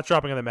yeah, hot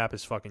dropping on the map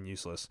is fucking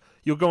useless.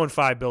 You'll go in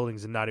 5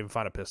 buildings and not even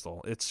find a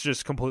pistol. It's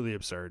just completely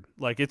absurd.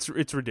 Like it's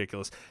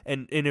ridiculous.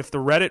 And if the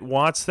Reddit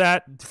wants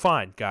that,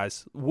 fine,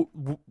 guys.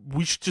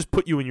 We should just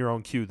put you in your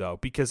own queue though,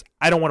 because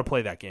I don't want to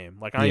play that game.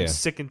 Like I am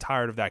sick and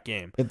tired of that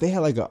game. If they had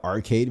like an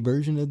arcade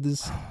version of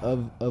this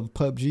of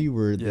PUBG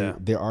where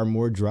there are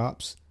more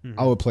drops,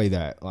 I would play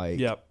that. Like,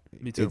 yep,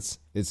 me too.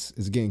 It's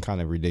getting kind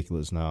of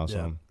ridiculous now.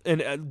 So,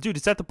 and dude,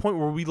 it's at the point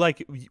where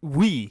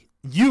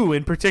you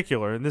in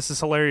particular, and this is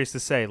hilarious to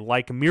say,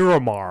 like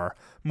Miramar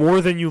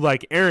more than you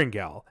like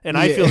Erangel, and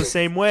I feel the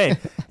same way.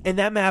 And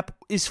that map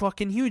is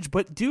fucking huge.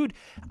 But dude,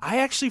 I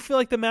actually feel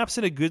like the map's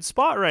in a good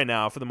spot right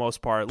now for the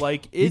most part.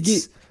 Like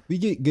we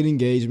get good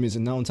engagements,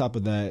 and on top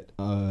of that,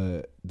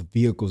 the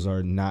vehicles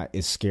are not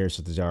as scarce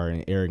as they are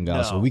in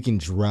Erangel, so we can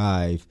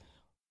drive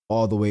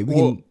all the way.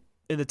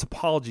 And the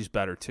topology's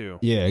better too.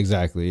 Yeah,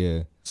 exactly.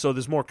 Yeah. So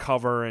there's more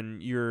cover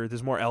and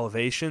there's more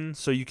elevation,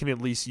 so you can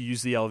at least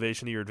use the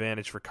elevation to your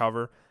advantage for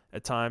cover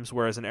at times.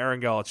 Whereas in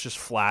Erangel, it's just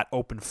flat,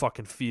 open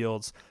fucking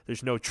fields.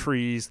 There's no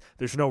trees.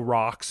 There's no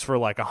rocks for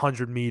like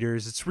 100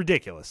 meters. It's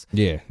ridiculous.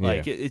 Yeah.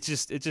 Like it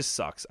just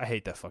sucks. I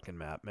hate that fucking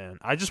map, man.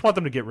 I just want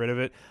them to get rid of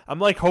it. I'm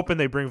like hoping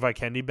they bring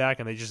Vikendi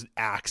back and they just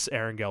axe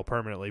Erangel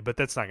permanently, but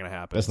that's not gonna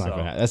happen. That's not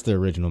gonna happen. That's the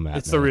original map.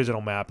 It's the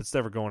original map. It's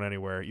never going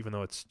anywhere, even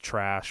though it's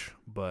trash.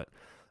 But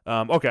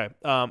okay.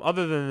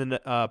 Other than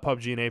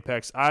PUBG and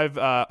Apex,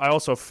 I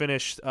also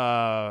finished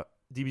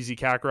DBZ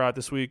Kakarot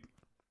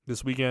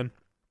this weekend.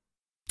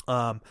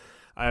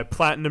 I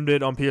platinumed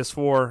it on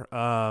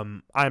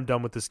PS4. I am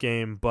done with this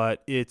game,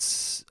 but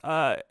it's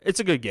a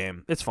good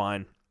game. It's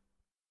fine.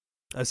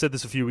 I said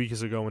this a few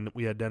weeks ago when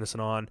we had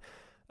Dennison on,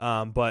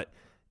 but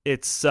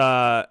it's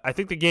I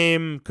think the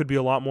game could be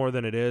a lot more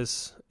than it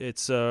is.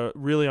 It's a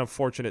really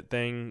unfortunate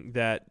thing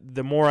that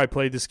the more I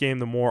played this game,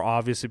 the more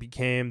obvious it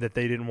became that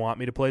they didn't want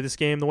me to play this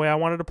game the way I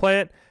wanted to play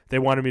it. They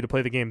wanted me to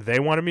play the game they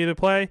wanted me to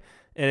play,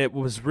 and it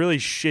was really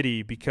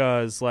shitty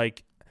because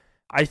like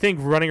I think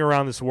running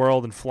around this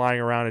world and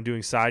flying around and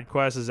doing side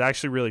quests is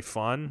actually really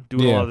fun.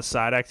 Doing a lot of the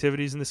side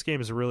activities in this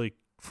game is really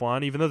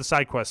fun, even though the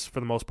side quests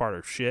for the most part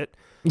are shit.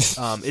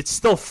 It's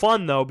still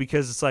fun though,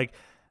 because it's like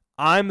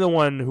I'm the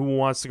one who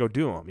wants to go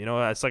do them. You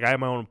know, it's like I have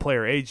my own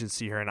player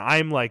agency here, and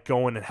I'm like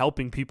going and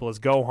helping people as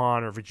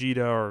Gohan or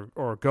Vegeta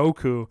or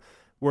Goku.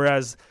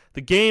 Whereas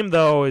the game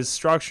though is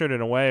structured in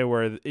a way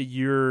where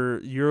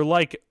you're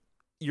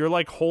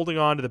like holding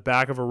on to the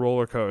back of a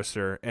roller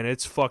coaster, and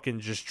it's fucking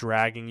just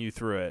dragging you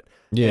through it.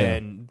 Yeah.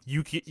 And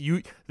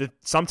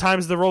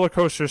sometimes the roller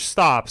coaster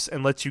stops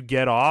and lets you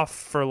get off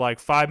for like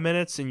 5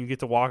 minutes, and you get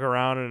to walk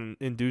around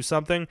and do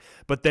something.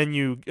 But then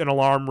an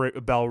alarm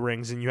bell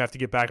rings, and you have to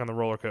get back on the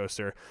roller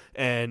coaster,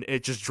 and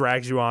it just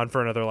drags you on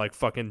for another like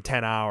fucking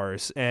 10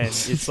 hours. And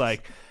it's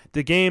like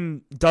the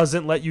game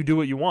doesn't let you do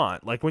what you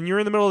want. Like when you're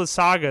in the middle of the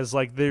sagas,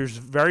 like there's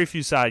very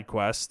few side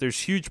quests. There's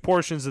huge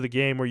portions of the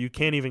game where you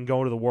can't even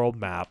go to the world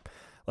map.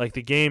 Like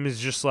the game is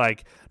just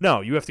like,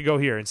 no, you have to go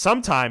here. And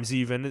sometimes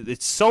even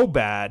it's so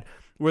bad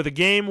where the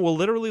game will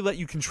literally let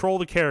you control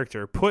the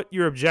character, put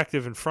your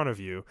objective in front of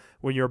you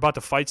when you're about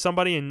to fight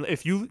somebody, and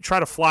if you try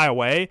to fly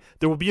away,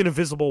 there will be an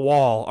invisible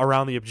wall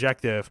around the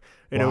objective,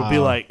 and it will be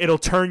like, it'll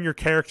turn your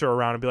character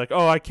around and be like,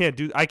 oh,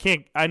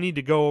 I need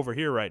to go over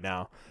here right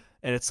now.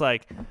 And it's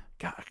like,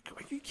 God,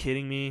 are you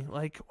kidding me?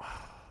 Like,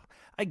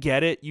 I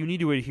get it. You need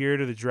to adhere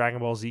to the Dragon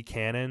Ball Z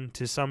canon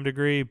to some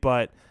degree,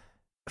 but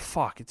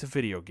fuck, it's a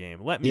video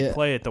game. Let me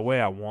play it the way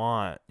I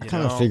want. I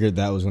kind of figured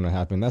that was going to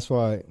happen. That's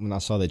why when I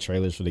saw the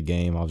trailers for the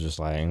game, I was just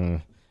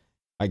like,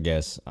 I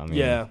guess. I mean,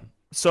 yeah.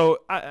 So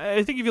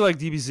I think if you like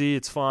DBZ,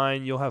 it's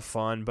fine. You'll have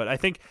fun. But I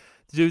think,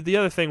 dude, the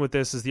other thing with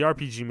this is the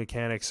RPG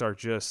mechanics are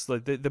just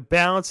like the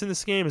balance in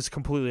this game is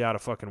completely out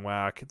of fucking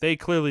whack. They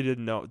clearly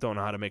don't know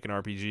how to make an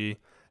RPG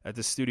at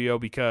the studio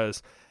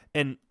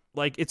and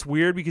like it's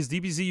weird because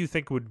DBZ you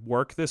think would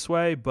work this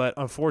way, but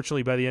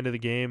unfortunately by the end of the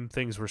game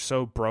things were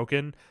so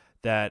broken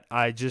that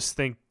I just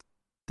think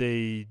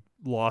they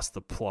lost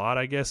the plot,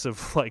 I guess,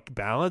 of like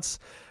balance,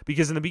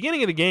 because in the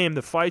beginning of the game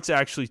the fights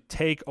actually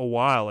take a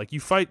while. Like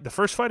the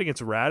first fight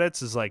against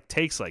Raditz is like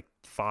takes like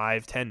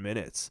 5-10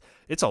 minutes.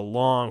 It's a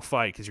long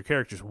fight because your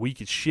character's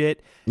weak as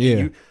shit.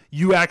 Yeah,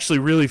 you actually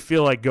really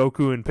feel like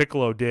Goku and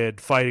Piccolo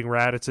did fighting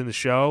Raditz in the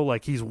show.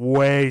 Like he's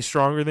way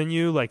stronger than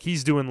you. Like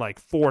he's doing like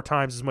 4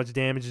 times as much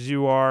damage as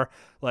you are.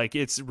 Like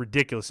it's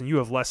ridiculous, and you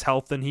have less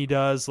health than he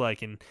does.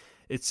 Like, and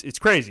it's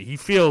crazy. He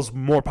feels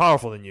more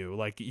powerful than you.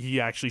 Like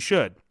he actually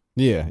should.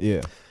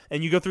 Yeah.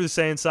 And you go through the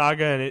Saiyan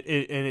saga, and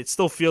it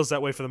still feels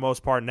that way for the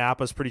most part.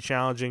 Nappa's pretty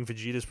challenging,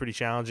 Vegeta's pretty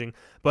challenging,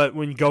 but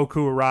when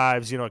Goku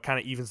arrives, it kind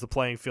of evens the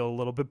playing field a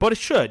little bit. But it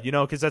should,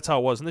 because that's how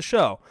it was in the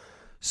show.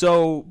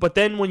 So, but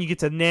then when you get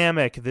to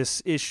Namek,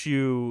 this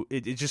issue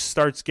it just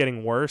starts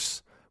getting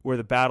worse, where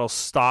the battles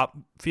stop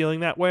feeling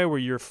that way, where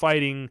you're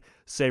fighting,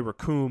 say,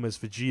 Raccoon as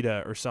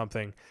Vegeta or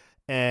something,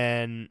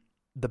 and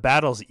the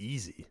battle's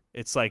easy.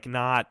 It's like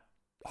not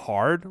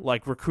hard.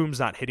 Like Raccoon's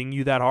not hitting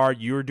you that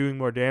hard. You're doing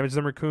more damage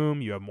than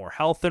Raccoon. You have more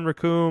health than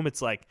Raccoon.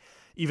 It's like,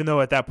 even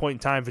though at that point in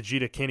time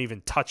Vegeta can't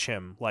even touch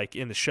him, like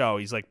in the show,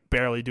 he's like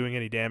barely doing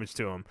any damage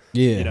to him.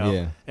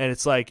 Yeah. And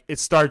it's like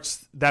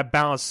that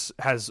balance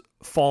has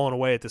fallen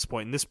away at this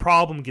point, and this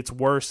problem gets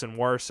worse and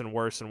worse and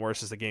worse and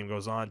worse as the game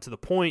goes on, to the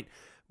point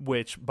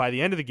which by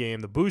the end of the game,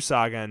 the Buu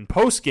Saga and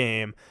post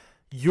game,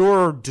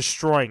 you're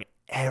destroying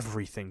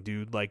everything,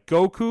 dude. Like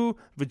Goku,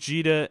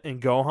 Vegeta, and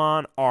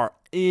Gohan are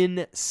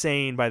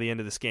insane by the end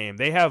of this game.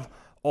 They have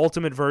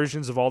ultimate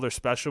versions of all their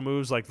special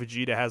moves. Like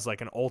Vegeta has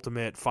like an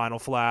ultimate Final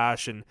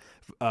Flash, and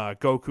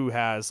Goku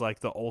has like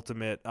the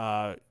ultimate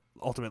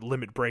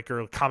limit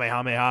breaker,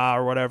 Kamehameha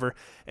or whatever.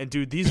 And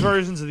dude, these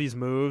versions of these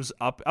moves,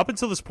 up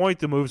until this point,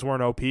 the moves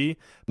weren't OP,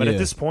 but at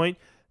this point,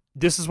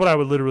 this is what I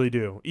would literally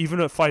do.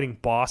 Even at fighting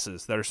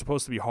bosses that are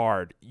supposed to be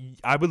hard,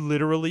 I would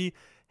literally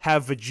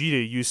have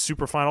Vegeta use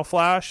Super Final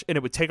Flash, and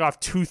it would take off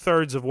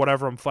 2/3 of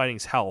whatever I'm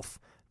fighting's health,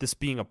 this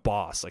being a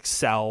boss, like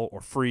Cell or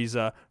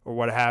Frieza or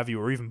what have you,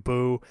 or even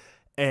Buu,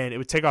 and it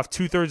would take off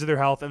 2/3 of their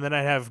health, and then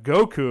I'd have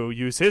Goku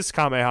use his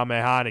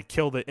Kamehameha, and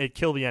it'd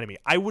kill the enemy.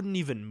 I wouldn't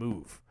even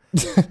move.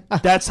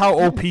 That's how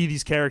OP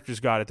these characters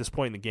got at this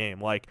point in the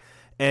game. Like,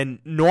 and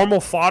normal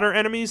fodder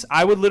enemies,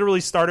 I would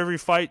literally start every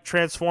fight,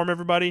 transform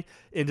everybody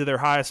into their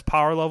highest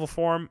power level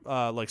form,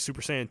 like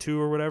Super Saiyan 2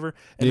 or whatever,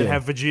 and then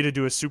have Vegeta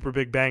do a super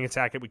big bang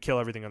attack. It would kill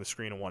everything on the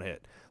screen in one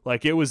hit.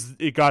 Like,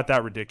 it got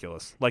that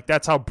ridiculous. Like,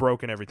 that's how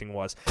broken everything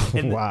was.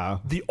 And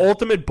wow. The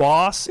ultimate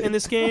boss in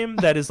this game,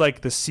 that is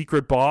like the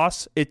secret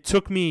boss, it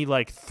took me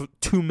like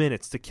 2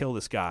 minutes to kill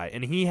this guy,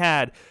 and he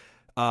had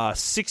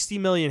 60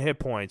 million hit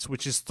points,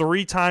 which is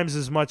 3 times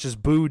as much as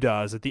Buu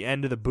does at the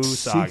end of the Buu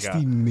Saga.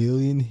 60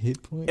 million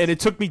hit points? And it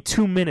took me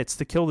 2 minutes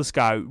to kill this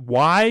guy.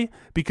 Why?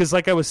 Because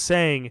like I was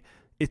saying,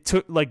 it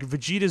took, like,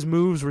 Vegeta's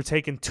moves were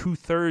taking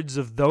 2/3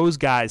 of those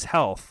guys'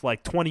 health,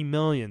 like 20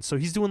 million. So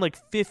he's doing like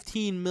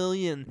 15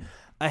 million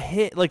a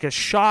hit, like a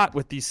shot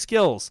with these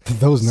skills.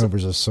 Those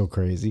numbers are so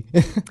crazy.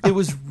 It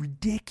was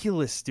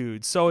ridiculous,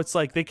 dude. So it's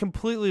like they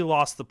completely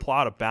lost the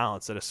plot of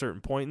balance at a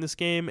certain point in this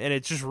game, and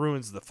it just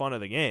ruins the fun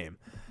of the game.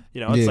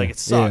 It's like, it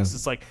sucks.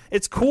 It's like,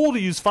 it's cool to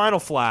use Final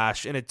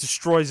Flash and it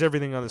destroys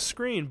everything on the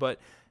screen,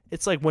 but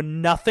it's like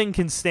when nothing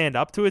can stand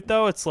up to it,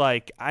 though, it's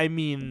like, I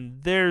mean,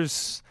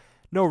 there's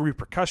no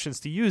repercussions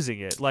to using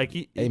it. Like,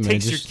 it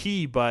takes your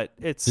key, but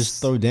it's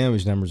just throw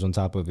damage numbers on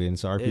top of it.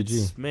 It's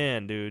RPG.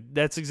 Man, dude,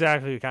 that's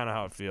exactly kind of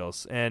how it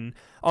feels. And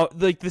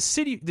like the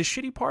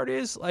shitty part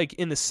is, like,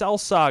 in the Cell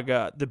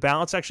Saga, the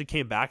balance actually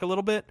came back a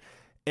little bit,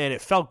 and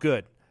it felt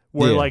good.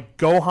 Where like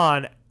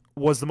Gohan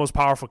was the most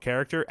powerful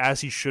character, as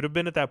he should have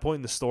been at that point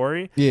in the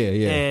story.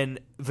 Yeah. And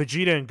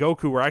Vegeta and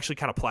Goku were actually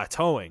kind of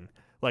plateauing,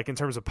 like, in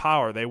terms of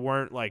power. They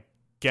weren't like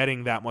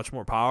getting that much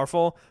more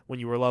powerful when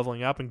you were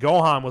leveling up, and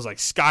Gohan was like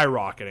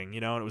skyrocketing,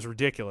 and it was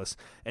ridiculous.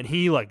 And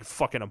he like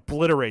fucking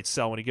obliterates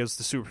Cell when he goes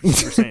to Super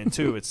Saiyan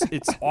 2.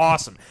 It's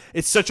awesome.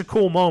 It's such a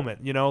cool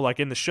moment, like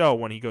in the show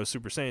when he goes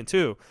Super Saiyan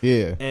 2.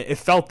 Yeah. And it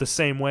felt the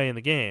same way in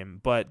the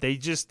game, but they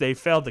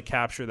failed to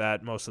capture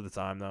that most of the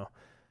time, though.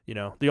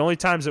 The only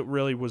times it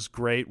really was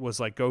great was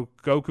like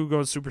Goku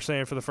going Super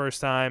Saiyan for the first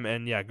time,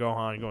 and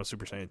Gohan going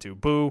Super Saiyan 2.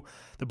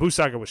 The Buu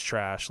Saga was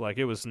trash. Like,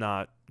 it was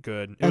not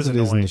good. It was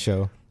annoying. Is in the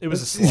show. It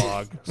was a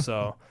slog.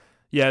 So,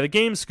 the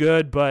game's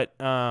good, but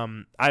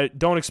I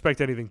don't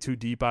expect anything too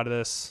deep out of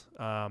this.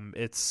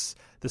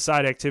 The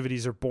side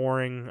activities are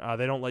boring.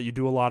 They don't let you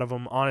do a lot of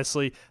them.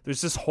 Honestly,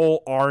 there's this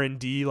whole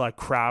R&D, like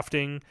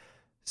crafting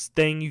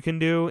thing you can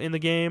do in the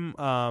game,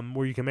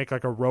 where you can make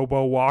like a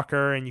robo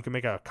walker and you can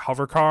make a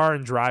hover car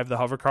and drive the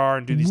hover car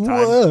and do these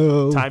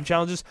time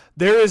challenges.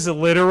 There is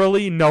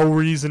literally no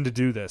reason to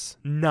do this.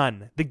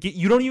 None.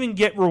 You don't even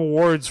get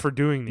rewards for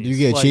doing these. Do you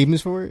get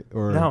achievements for it,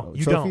 or no?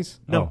 You trophies?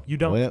 don't. No, you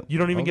don't. Well, you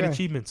don't even get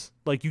achievements.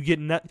 Like you get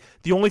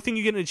the only thing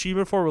you get an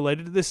achievement for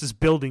related to this is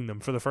building them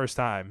for the first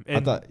time.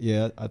 And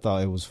I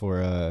thought it was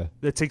for.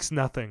 That takes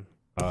nothing.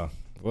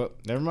 Well,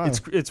 never mind.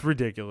 It's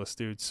ridiculous,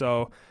 dude.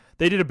 So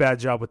they did a bad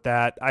job with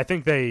that. I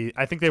think they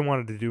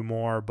wanted to do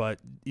more, but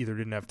either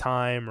didn't have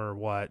time or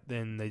what.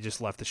 Then they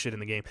just left the shit in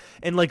the game.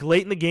 And like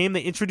late in the game,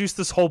 they introduced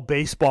this whole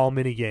baseball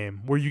mini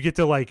game where you get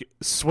to like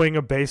swing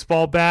a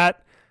baseball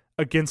bat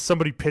against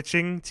somebody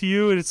pitching to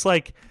you, and it's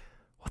like,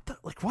 what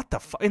the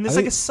fuck? And there's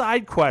like a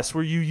side quest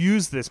where you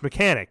use this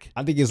mechanic.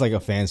 I think it's like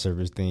a fan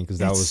service thing because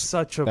that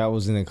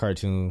was in a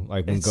cartoon,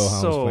 like when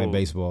Gohan was playing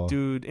baseball,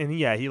 dude. And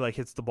yeah, he like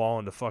hits the ball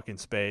into fucking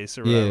space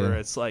or whatever.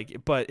 It's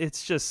like, but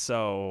it's just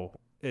so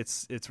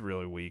it's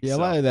really weak. Yeah, so.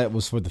 A lot of that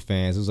was for the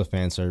fans. It was a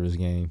fan service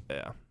game.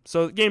 Yeah,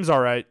 so the game's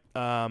all right.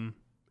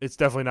 It's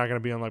definitely not going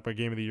to be on like my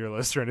game of the year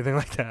list or anything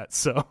like that.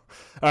 So, all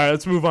right,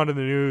 let's move on to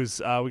the news.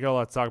 We got a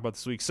lot to talk about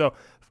this week. So.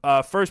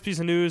 First piece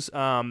of news.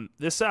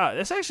 This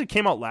actually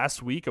came out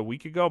a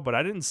week ago, but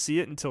I didn't see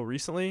it until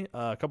recently,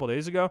 a couple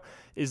days ago.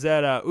 Is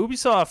that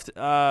Ubisoft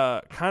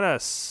kind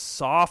of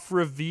soft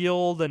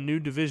revealed a new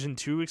Division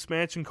 2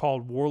 expansion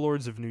called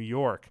Warlords of New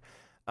York.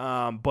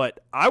 But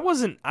I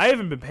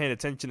haven't been paying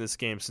attention to this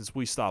game since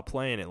we stopped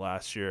playing it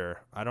last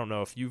year. I don't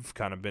know if you've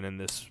kind of been in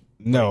this.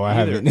 No, I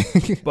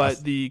haven't.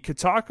 But the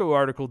Kotaku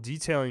article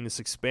detailing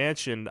this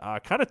expansion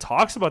kind of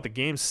talks about the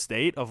game's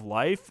state of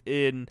life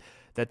in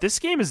that this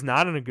game is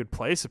not in a good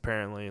place,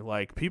 apparently.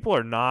 Like, people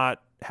are not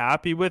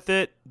happy with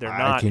it.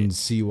 I can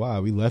see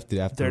why. We left it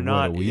after they're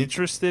not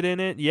interested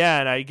in it. Yeah,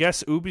 and I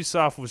guess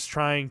Ubisoft was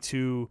trying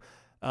to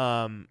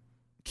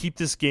keep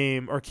this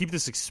game or keep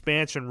this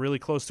expansion really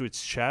close to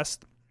its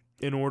chest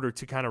in order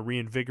to kind of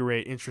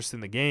reinvigorate interest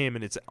in the game,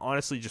 and it's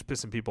honestly just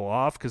pissing people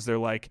off because they're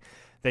like,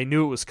 they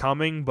knew it was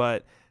coming,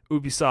 but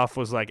Ubisoft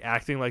was like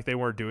acting like they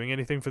weren't doing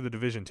anything for the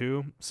Division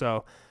 2.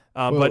 So...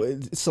 but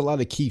it's a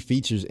lot of key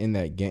features in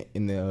that game,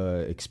 in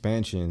the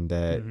expansion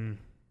that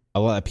a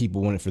lot of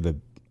people wanted for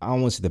I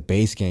don't want to say the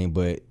base game,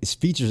 but it's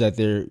features that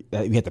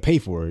you have to pay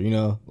for,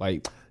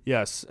 like.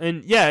 Yes.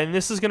 And yeah, and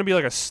this is going to be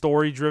like a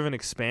story-driven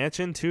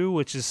expansion too,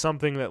 which is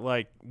something that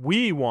like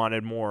we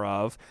wanted more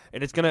of,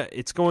 and it's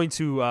going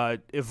to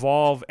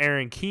evolve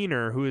Aaron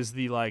Keener, who is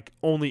the like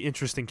only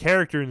interesting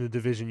character in the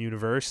Division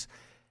universe.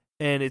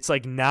 And it's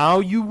like, now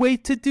you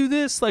wait to do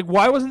this? Like,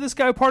 why wasn't this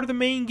guy part of the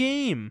main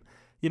game?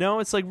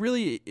 It's like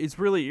it's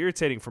really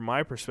irritating from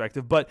my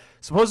perspective. But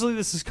supposedly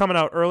this is coming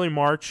out early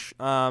March.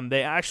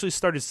 They actually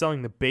started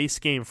selling the base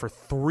game for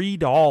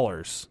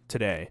 $3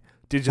 today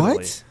digitally.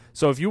 What?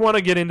 So if you want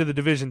to get into the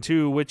Division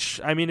 2,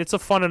 which I mean, it's a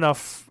fun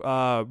enough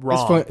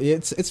ROM.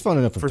 It's fun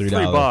enough for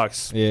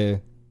 $3. Yeah,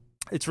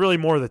 it's really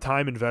more the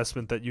time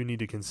investment that you need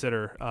to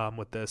consider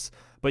with this.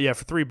 But yeah,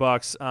 for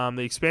 $3,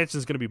 the expansion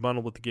is going to be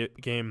bundled with the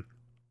game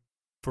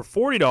for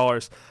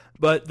 $40.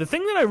 But the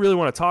thing that I really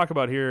want to talk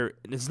about here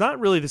is not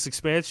really this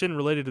expansion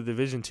related to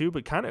Division 2,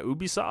 but kind of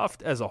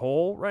Ubisoft as a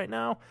whole right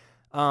now,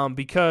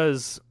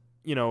 because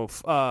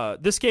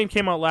this game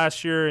came out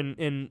last year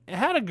and it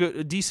had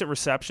a decent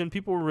reception.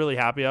 People were really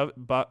happy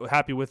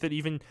with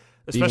it,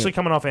 especially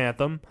coming off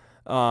Anthem.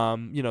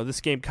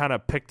 This game kind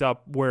of picked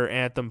up where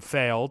Anthem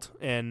failed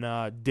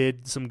and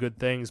did some good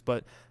things,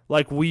 but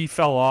like we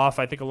fell off.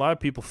 I think a lot of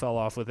people fell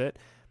off with it,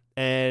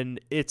 and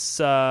it's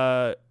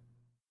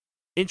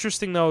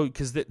interesting though,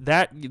 because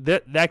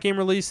that game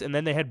released, and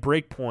then they had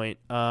Breakpoint,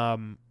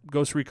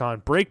 Ghost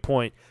Recon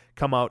Breakpoint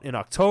come out in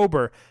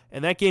October,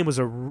 and that game was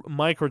a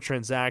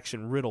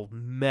microtransaction riddled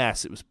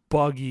mess. It was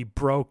buggy,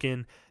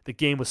 broken. The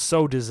game was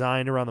so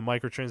designed around the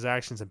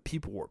microtransactions, and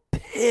people were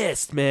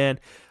pissed, man.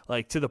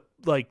 Like to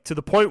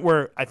the point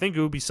where I think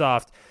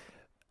Ubisoft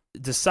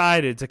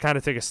decided to kind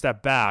of take a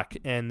step back,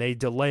 and they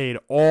delayed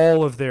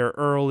all of their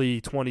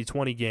early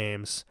 2020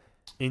 games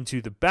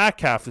into the back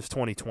half of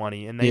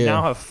 2020, and they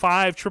now have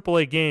 5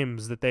 AAA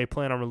games that they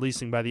plan on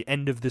releasing by the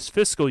end of this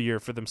fiscal year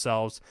for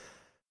themselves,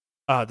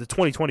 the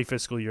 2020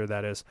 fiscal year,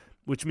 that is,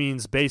 which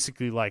means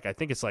basically, like, I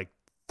think it's like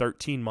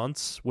 13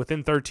 months.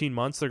 Within 13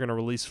 months, they're going to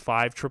release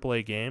 5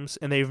 AAA games,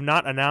 and they've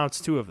not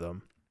announced 2 of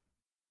them,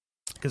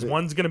 because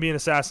one's going to be an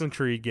Assassin's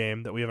Creed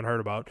game that we haven't heard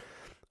about.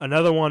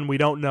 Another one, we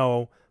don't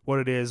know what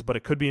it is, but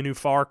it could be a new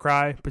Far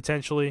Cry,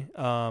 potentially.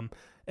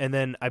 And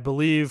then I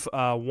believe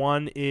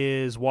one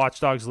is Watch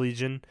Dogs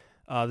Legion.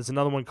 There's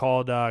another one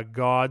called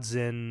Gods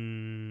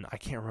in, I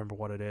can't remember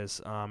what it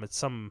is. It's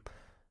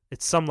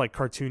some like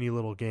cartoony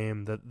little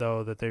game that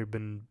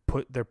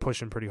they're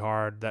pushing pretty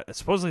hard. That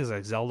supposedly is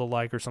like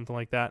Zelda-like or something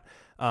like that.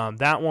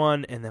 That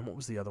one, and then what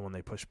was the other one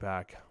they pushed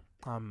back?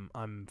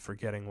 I'm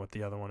forgetting what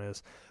the other one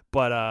is.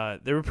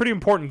 But they were pretty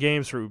important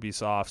games for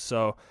Ubisoft.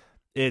 So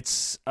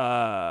it's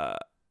I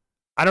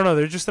don't know.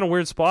 They're just in a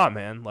weird spot,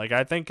 man. Like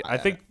I think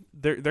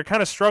they're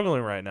kind of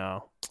struggling right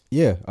now.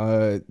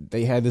 Yeah,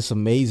 they had this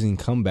amazing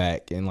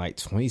comeback in like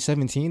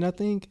 2017, I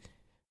think.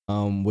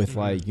 With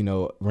like, you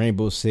know,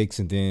 Rainbow Six,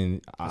 and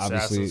then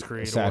obviously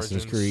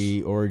Assassin's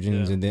Creed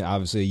Origins, and then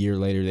obviously a year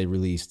later they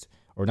released,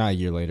 or not a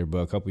year later, but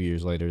a couple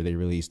years later they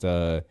released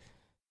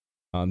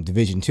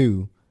Division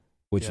 2,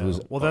 which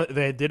was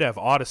they did have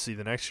Odyssey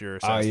the next year,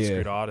 Assassin's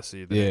Creed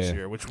Odyssey the next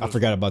year, which was, I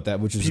forgot about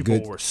that, which was people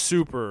good. Were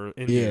super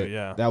into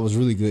it, that was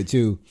really good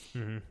too.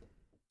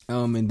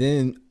 And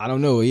then I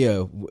don't know,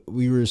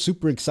 we were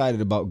super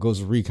excited about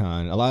Ghost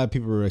Recon. A lot of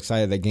people were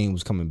excited that game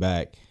was coming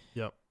back.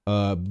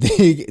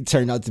 It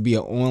turned out to be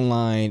an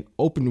online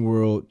open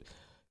world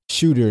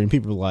shooter, and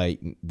people were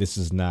like, "This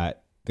is not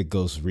the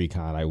Ghost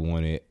Recon I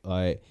wanted."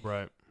 Like,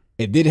 right.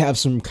 It did have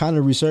some kind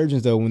of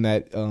resurgence though when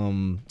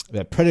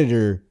that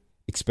Predator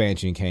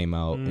expansion came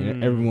out,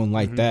 and everyone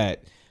liked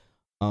that.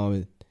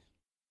 But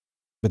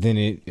then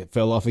it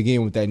fell off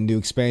again with that new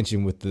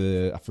expansion with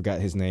I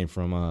forgot his name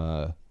from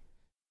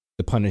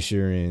the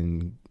Punisher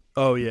and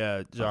Jon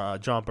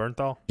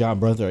Bernthal. Jon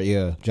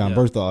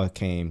Bernthal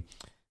came.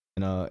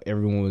 And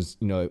everyone was,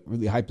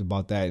 really hyped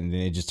about that, and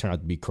then it just turned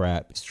out to be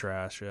crap. It's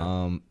trash,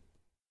 yeah.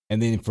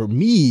 And then for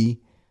me,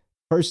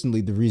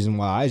 personally, the reason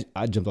why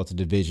I jumped off to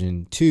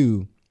Division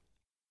 2,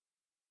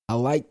 I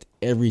liked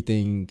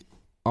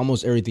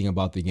almost everything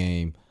about the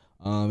game.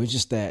 It's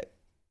just that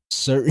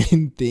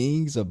certain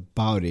things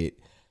about it,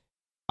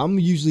 I'm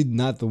usually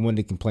not the one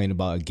to complain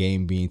about a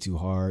game being too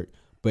hard,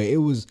 but it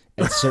was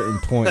at certain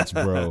points,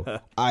 bro.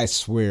 I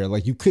swear,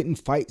 like, you couldn't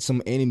fight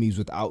some enemies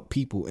without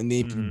people, and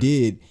then if you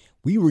did,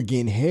 we were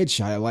getting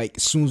headshot like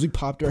as soon as we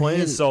popped our Playing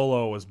head.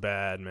 solo was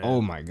bad, man.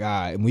 Oh my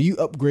god! And when you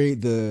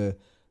upgrade the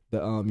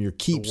your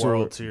keeps, the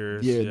world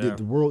tiers,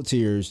 the world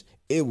tiers,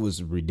 it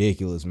was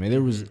ridiculous, man.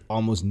 There was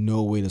almost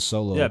no way to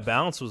solo. Yeah,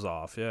 balance was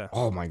off. Yeah.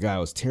 Oh my god, it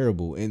was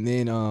terrible. And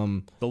then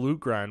the loot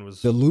grind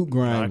was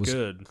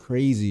good.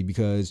 Crazy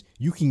because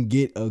you can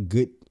get a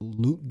good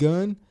loot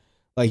gun,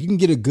 like you can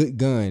get a good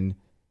gun,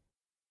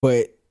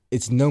 but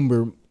its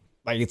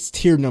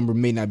tier number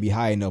may not be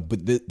high enough,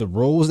 but the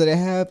rolls that I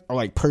have are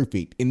like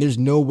perfect, and there's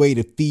no way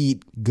to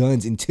feed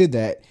guns into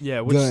that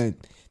gun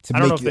to I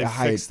don't make know if it they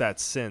high. fixed that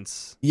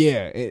since.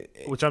 Yeah,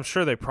 which I'm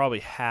sure they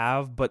probably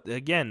have, but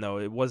again, though,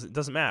 it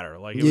doesn't matter.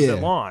 Like it was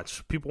at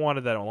launch, people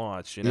wanted that at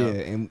launch. Yeah,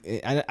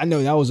 and I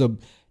know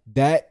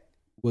that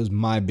was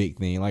my big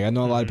thing. Like I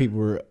know a lot of people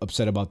were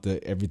upset about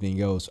the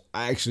everything else.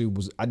 I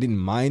didn't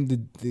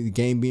mind the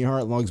game being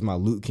hard as long as my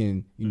loot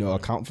can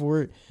account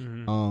for it.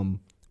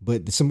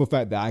 But the simple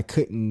fact that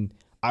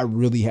I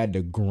really had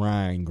to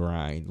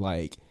grind,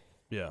 like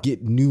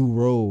get new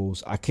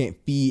rolls. I can't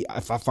feed,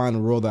 if I find a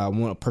roll that I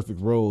want, a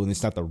perfect roll, and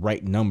it's not the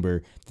right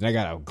number, then I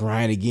gotta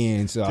grind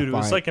again. So dude, it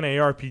was like an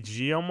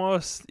ARPG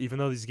almost, even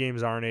though these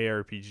games aren't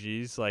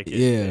ARPGs. Like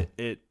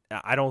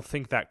I don't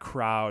think that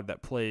crowd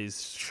that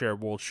plays shared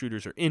world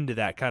shooters are into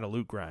that kind of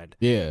loot grind.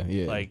 Yeah.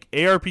 Like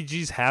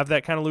ARPGs have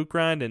that kind of loot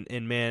grind,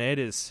 and man,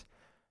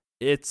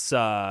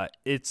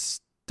 it's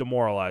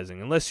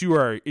demoralizing unless you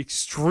are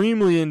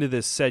extremely into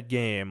this said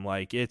game.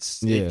 Like it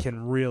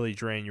can really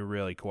drain you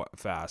really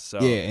fast. So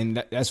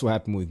and that's what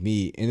happened with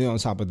me. And then on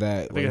top of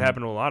that, I think it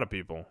happened to a lot of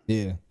people.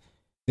 Yeah.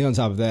 Then on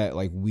top of that,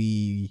 like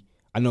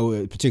I know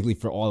particularly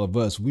for all of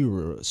us, we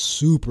were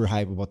super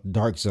hype about the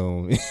Dark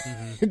Zone.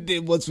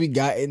 Then once we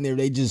got in there,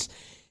 they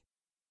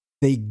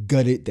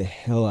gutted the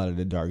hell out of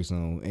the Dark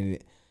Zone, and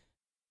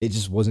it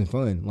just wasn't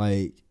fun.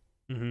 Like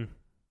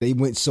they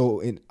went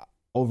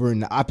over in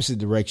the opposite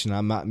direction.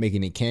 I'm not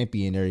making it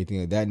campy and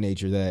everything of that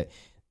nature, that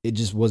it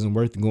just wasn't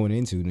worth going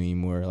into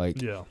anymore.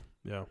 Like yeah.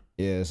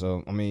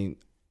 So I mean,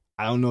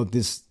 I don't know if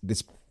this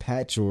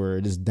patch or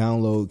this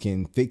download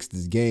can fix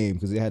this game,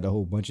 because it had a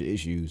whole bunch of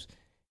issues,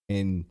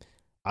 and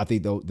I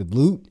think the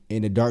loot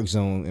and the Dark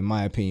Zone, in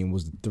my opinion,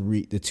 was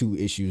the two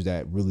issues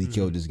that really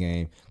killed this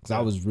game. Because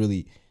I was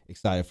really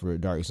excited for a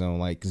Dark Zone,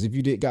 like, because if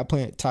you got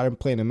tired of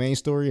playing the main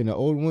story in the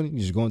old one, you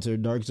just go into the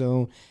Dark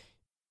Zone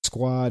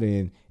squad,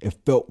 and it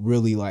felt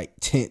really like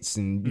tense,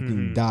 and you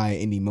can die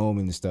at any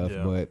moment and stuff.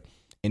 But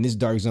in this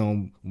Dark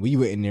Zone, when you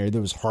went in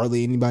there was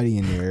hardly anybody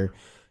in there.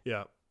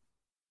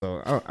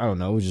 So I don't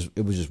know,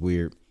 it was just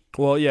weird.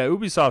 Well, yeah,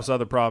 Ubisoft's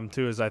other problem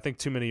too is I think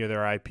too many of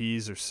their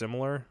IPs are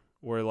similar,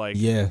 where like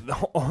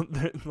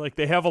like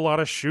they have a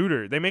lot of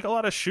shooters. They make a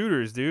lot of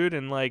shooters, dude,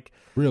 and like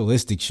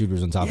realistic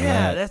shooters on top of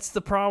that. Yeah, that's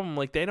the problem.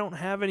 Like they don't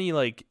have any,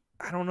 like,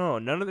 I don't know.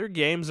 None of their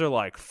games are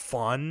like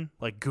fun,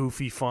 like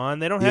goofy fun.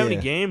 They don't have any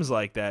games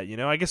like that.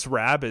 I guess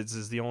Rabbids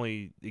is the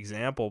only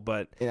example,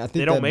 but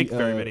they don't make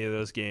very many of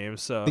those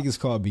games. So I think it's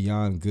called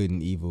Beyond Good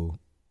and Evil.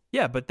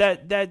 Yeah, but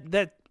that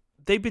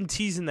they've been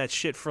teasing that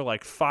shit for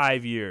like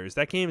 5 years.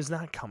 That game is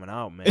not coming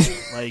out, man.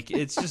 Like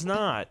it's just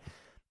not.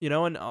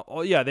 And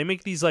they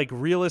make these like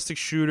realistic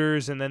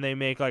shooters, and then they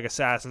make like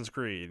Assassin's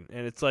Creed,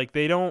 and it's like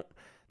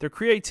their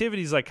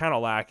creativity is like kind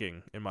of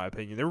lacking, in my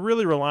opinion. They're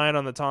really relying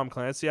on the Tom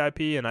Clancy IP,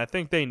 and I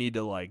think they need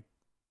to like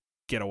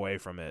get away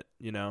from it.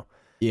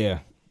 Yeah,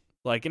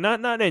 Like,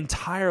 not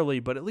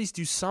entirely, but at least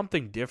do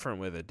something different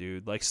with it,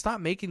 dude. Like,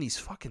 stop making these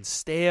fucking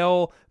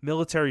stale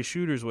military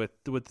shooters with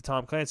the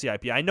Tom Clancy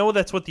IP. I know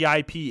that's what the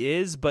IP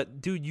is,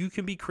 but, dude, you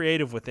can be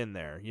creative within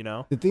there, you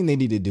know? The thing they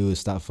need to do is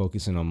stop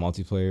focusing on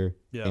multiplayer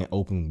and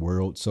open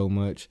world so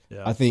much.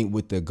 Yeah. I think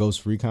with the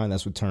Ghost Recon,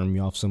 that's what turned me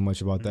off so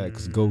much about that,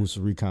 because Ghost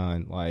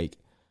Recon, like,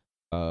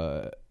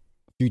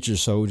 Future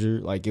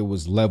Soldier, like, it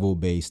was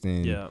level-based,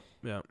 and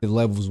the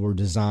levels were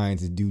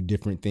designed to do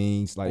different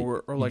things. Like,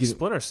 or like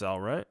Splinter Cell,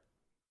 right?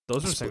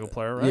 Those are single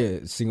player, right? Yeah,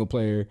 single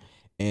player,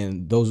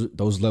 and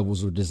those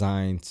levels were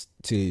designed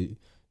to,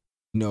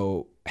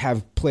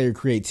 have player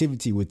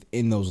creativity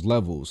within those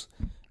levels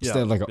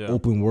instead of like an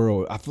open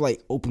world. I feel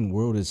like open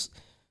world is,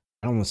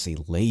 I don't want to say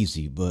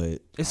lazy,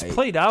 but it's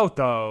played out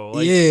though.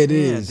 Like, it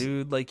is,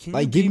 dude. Like, can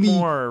you be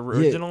more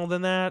original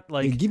than that?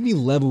 Like, give me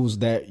levels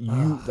that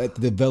that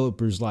the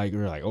developers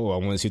are like, oh, I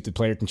want to see if the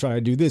player can try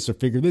to do this or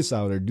figure this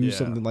out or do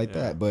something like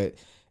that, but.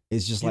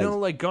 It's just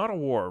like God of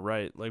War,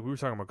 right? Like, we were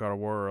talking about God of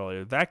War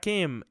earlier. That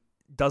game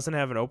doesn't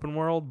have an open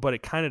world, but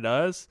it kind of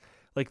does.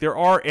 Like, there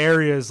are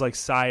areas, like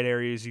side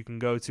areas you can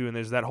go to, and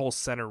there's that whole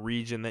center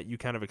region that you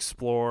kind of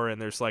explore,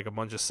 and there's like a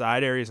bunch of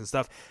side areas and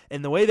stuff.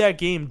 And the way that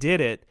game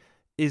did it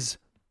is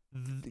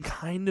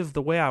kind of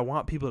the way I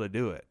want people to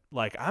do it.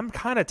 Like, I'm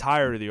kind of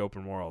tired of the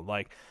open world.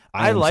 Like,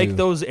 I like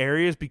those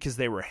areas because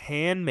they were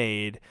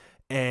handmade,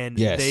 and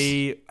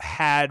they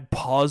had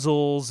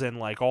puzzles and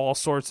like all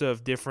sorts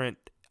of different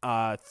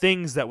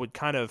things that would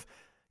kind of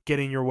get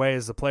in your way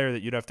as the player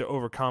that you'd have to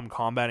overcome,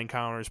 combat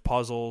encounters,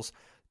 puzzles,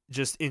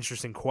 just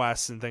interesting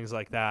quests and things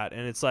like that.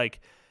 And it's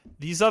like,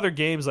 these other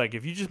games, like,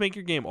 if you just make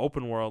your game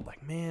open world,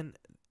 like, man,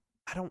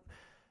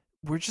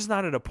 we're just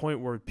not at a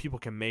point where people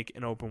can make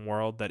an open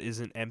world that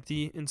isn't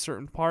empty in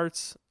certain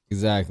parts.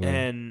 Exactly.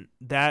 And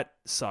that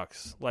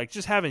sucks. Like,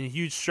 just having a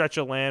huge stretch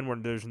of land where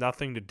there's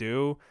nothing to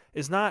do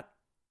is not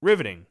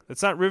riveting.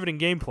 It's not riveting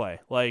gameplay.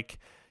 Like,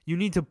 you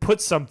need to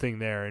put something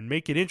there and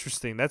make it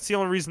interesting. That's the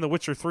only reason The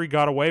Witcher 3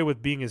 got away with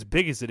being as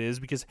big as it is,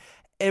 because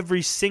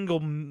every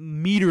single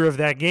meter of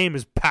that game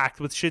is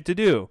packed with shit to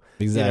do.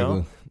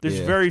 Exactly. There's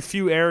very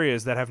few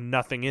areas that have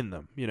nothing in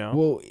them,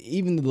 Well,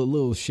 even the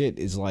little shit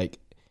is like,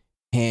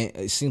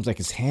 it seems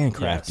like it's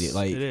handcrafted. Yes,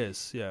 like, it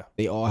is, yeah.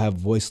 They all have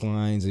voice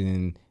lines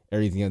and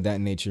everything of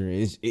that nature.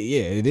 It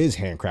is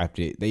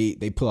handcrafted.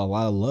 They put a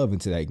lot of love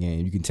into that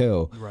game. You can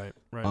tell. Right.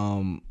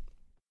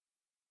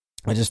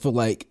 I just feel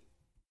like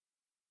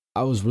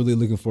I was really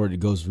looking forward to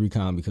Ghost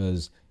Recon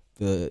because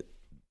the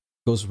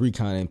Ghost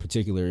Recon in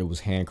particular, it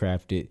was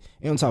handcrafted.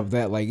 And on top of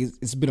that, like,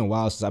 it's been a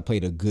while since I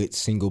played a good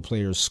single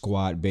player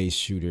squad based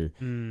shooter.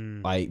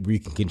 Like, where you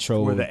can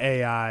control where the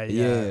AI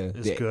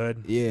is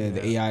good. Yeah,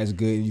 the AI is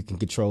good. You can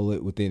control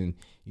it within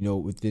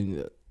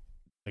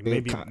like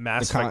maybe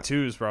Mass Effect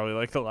 2 is probably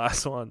like the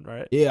last one,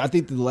 right? Yeah, I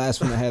think the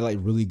last one that had like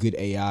really good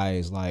AI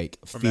is like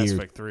Fear. Or Mass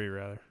Effect 3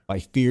 rather.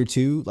 Like Fear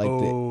 2, like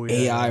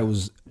the AI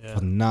was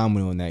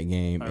phenomenal in that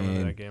game. I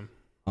remember that game.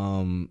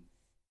 And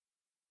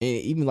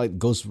even like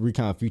Ghost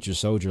Recon Future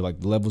Soldier, like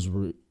the levels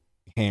were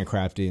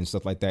handcrafted and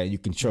stuff like that. You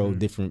control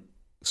different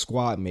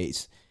squad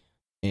mates,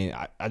 and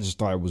I just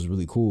thought it was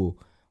really cool.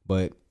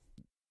 But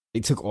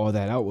they took all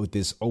that out with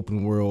this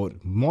open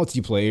world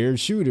multiplayer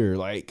shooter.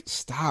 Like,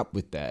 stop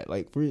with that.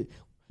 Like,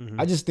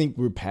 I just think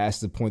we're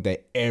past the point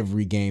that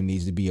every game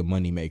needs to be a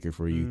moneymaker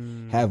for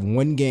you. Have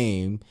one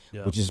game,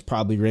 which is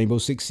probably Rainbow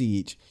Six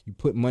Siege. You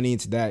put money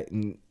into that,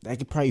 and that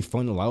could probably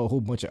fund a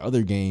whole bunch of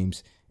other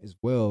games as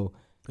well.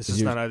 This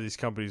is not how these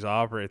companies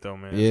operate, though,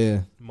 man.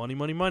 Yeah. Money,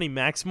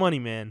 max money,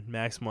 man.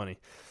 Max money.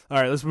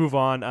 All right, let's move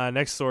on.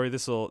 Next story.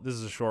 This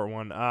is a short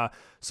one. We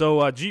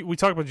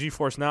talked about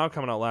GeForce Now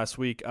coming out last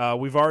week.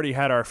 We've already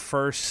had our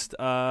first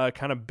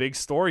kind of big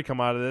story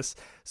come out of this.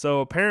 So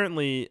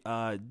apparently,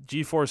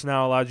 GeForce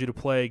Now allowed you to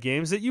play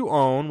games that you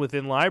own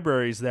within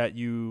libraries that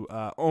you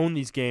own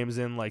these games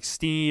in, like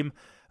Steam,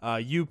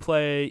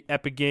 Uplay,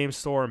 Epic Games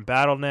Store, and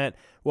Battle.net.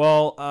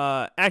 Well,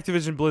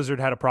 Activision Blizzard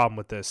had a problem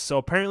with this. So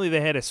apparently they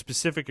had a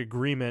specific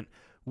agreement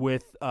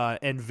with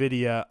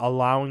NVIDIA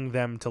allowing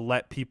them to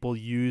let people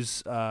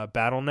use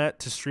Battle.net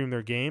to stream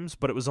their games,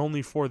 but it was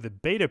only for the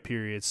beta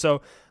period.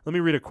 So let me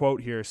read a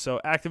quote here.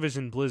 So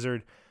Activision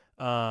Blizzard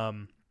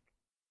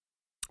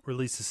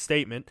released a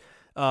statement.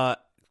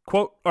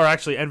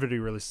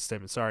 NVIDIA released a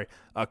statement, sorry.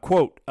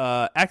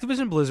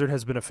 Activision Blizzard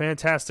has been a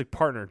fantastic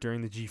partner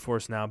during the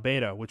GeForce Now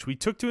beta, which we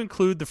took to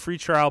include the free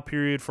trial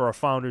period for our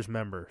founders'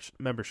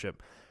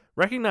 membership.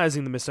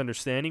 Recognizing the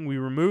misunderstanding, we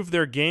removed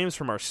their games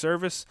from our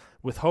service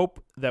with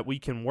hope that we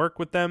can work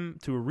with them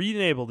to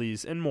re-enable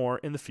these and more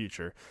in the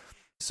future.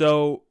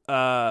 So,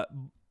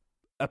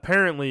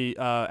 apparently,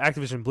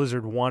 Activision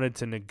Blizzard wanted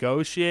to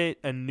negotiate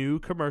a new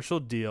commercial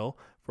deal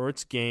for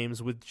its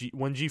games when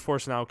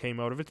GeForce Now came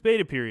out of its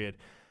beta period.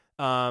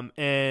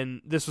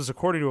 And this was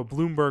according to a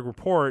Bloomberg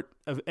report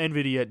of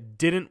NVIDIA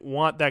didn't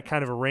want that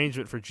kind of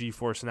arrangement for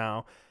GeForce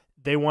Now.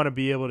 They want to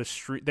be able to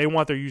stream. They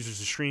want their users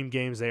to stream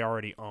games they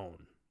already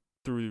own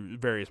through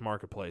various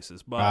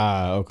marketplaces.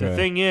 But the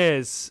thing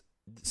is,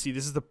 see,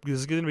 this is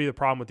going to be the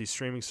problem with these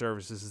streaming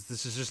services.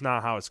 This is just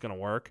not how it's going to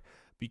work.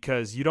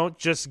 because you don't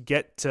just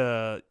get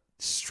to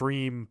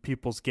stream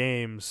people's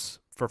games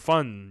for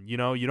fun. You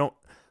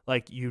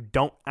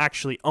don't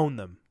actually own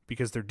them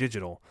because they're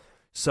digital.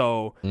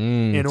 So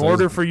in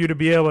order for you to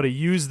be able to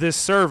use this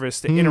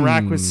service to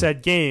interact with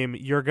said game,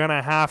 you're going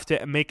to have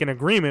to make an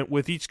agreement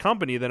with each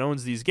company that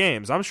owns these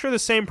games. I'm sure the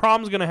same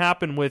problem is going to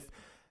happen with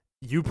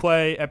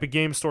Uplay, Epic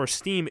Games Store,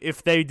 Steam,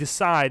 if they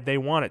decide they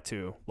want it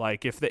to.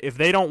 Like if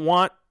they don't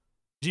want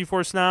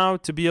GeForce Now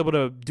to be able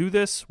to do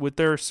this with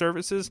their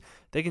services,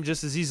 they can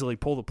just as easily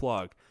pull the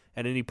plug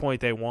at any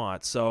point they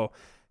want. So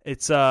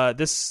it's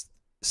this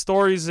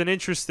story is an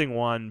interesting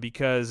one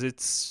because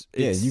it's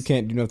you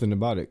can't do nothing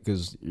about it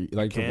because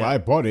well, I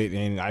bought it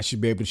and I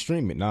should be able to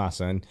stream it. Nah,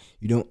 son,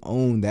 you don't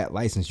own that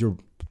license.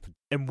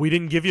 And we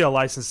didn't give you a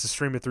license to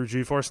stream it through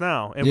GeForce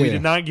Now, and we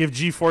did not give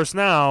GeForce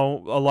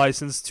Now a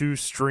license to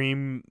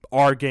stream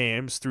our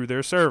games through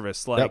their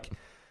service.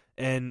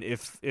 And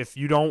if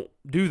you don't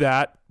do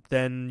that,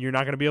 then you're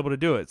not going to be able to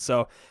do it.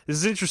 So this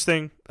is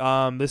interesting.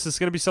 This is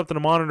going to be something to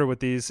monitor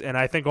with these, and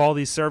I think all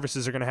these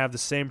services are going to have the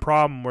same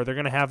problem where they're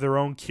going to have their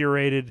own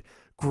curated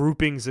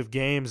groupings of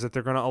games that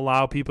they're going to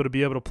allow people to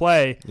be able to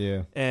play.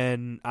 Yeah.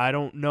 And I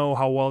don't know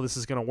how well this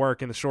is going to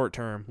work in the short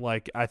term.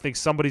 Like, I think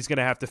somebody's going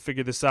to have to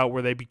figure this out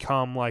where they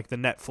become like the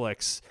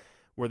Netflix,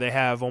 where they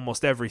have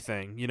almost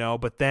everything,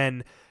 but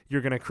then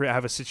you're going to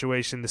have a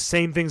situation. The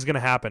same thing's going to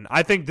happen.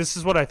 I think this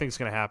is what I think is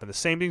going to happen. The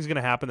same thing's going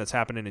to happen that's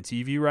happening in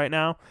TV right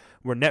now,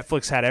 where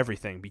Netflix had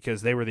everything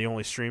because they were the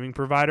only streaming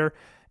provider.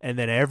 And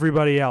then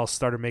everybody else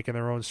started making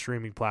their own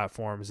streaming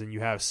platforms, and you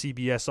have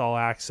CBS All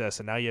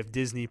Access, and now you have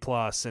Disney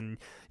Plus, and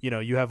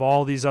you have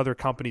all these other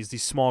companies,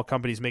 these small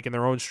companies making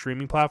their own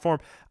streaming platform.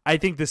 I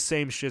think the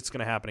same shit's going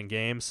to happen in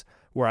games,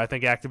 where I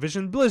think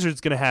Activision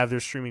Blizzard's going to have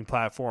their streaming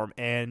platform,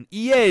 and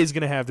EA is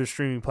going to have their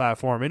streaming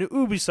platform, and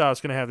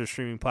Ubisoft's going to have their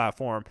streaming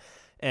platform,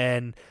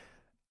 and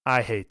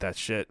I hate that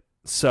shit.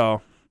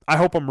 So I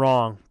hope I'm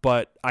wrong,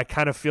 but I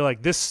kind of feel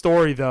like this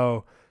story,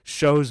 though,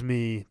 shows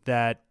me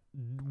that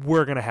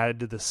we're going to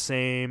head to the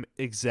same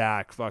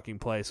exact fucking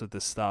place with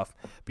this stuff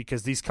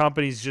because these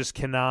companies just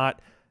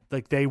cannot,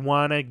 they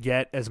want to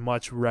get as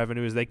much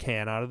revenue as they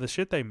can out of the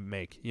shit they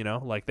make,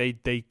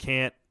 they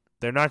can't,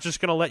 they're not just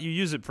going to let you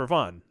use it for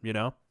fun,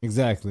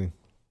 Exactly.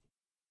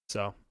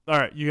 So, all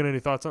right, you got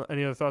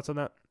any other thoughts on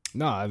that?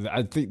 No,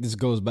 I think this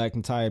goes back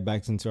and tie it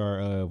back into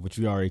our, which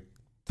we already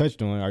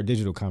touched on, our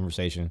digital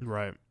conversation.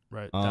 Right.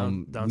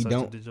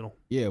 Downsides of digital.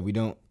 Yeah, we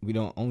don't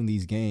own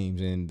these games,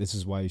 and this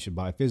is why you should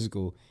buy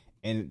physical.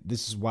 And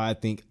this is why I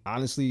think,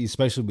 honestly,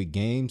 especially with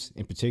games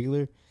in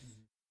particular,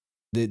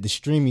 the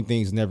streaming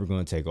thing is never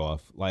going to take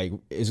off. Like,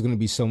 it's going to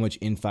be so much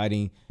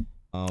infighting.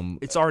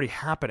 It's already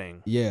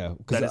happening. Yeah,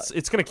 because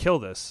it's going to kill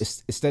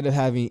this. Instead of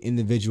having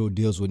individual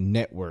deals with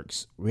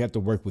networks, we have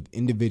to work with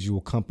individual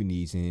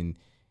companies and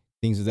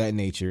things of that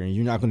nature. And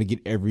you're not going to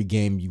get every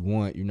game you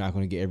want. You're not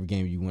going to get every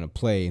game you want to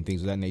play and things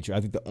of that nature.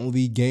 I think the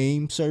only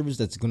game service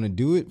that's going to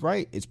do it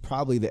right is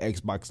probably the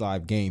Xbox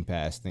Live Game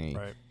Pass thing.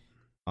 Right.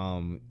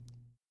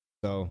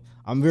 So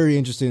I'm very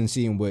interested in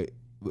seeing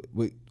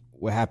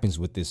what happens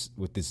with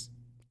this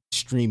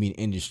streaming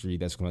industry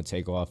that's going to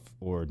take off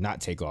or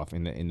not take off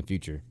in the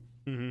future.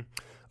 Mm-hmm.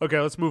 Okay,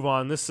 let's move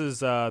on. This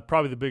is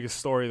probably the biggest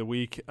story of the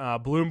week.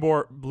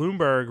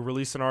 Bloomberg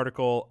released an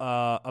article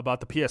about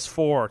the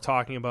PS4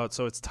 talking about,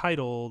 so it's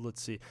titled,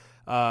 let's see,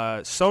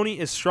 Sony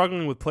is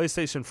struggling with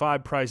PlayStation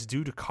 5 price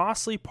due to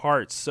costly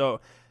parts.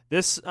 So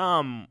this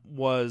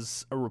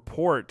was a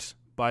report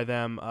by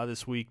them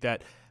this week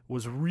that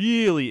was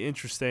really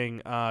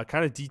interesting,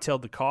 kind of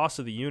detailed the cost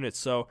of the units.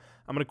 So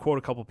I'm going to quote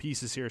a couple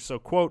pieces here. So,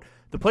 quote,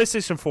 the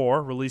PlayStation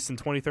 4, released in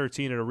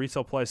 2013 at a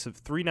retail price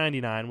of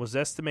 $399, was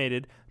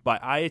estimated by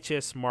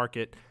IHS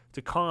Markit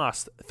to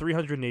cost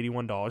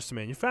 $381 to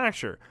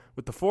manufacture.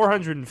 With the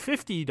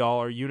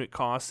 $450 unit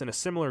cost and a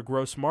similar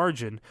gross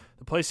margin,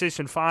 the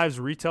PlayStation 5's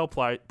retail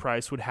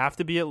price would have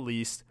to be at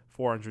least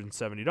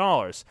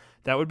 $470.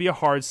 That would be a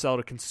hard sell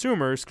to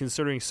consumers,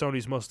 considering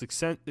Sony's most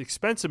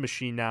expensive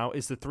machine now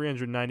is the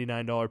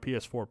 $399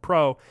 PS4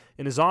 Pro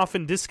and is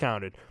often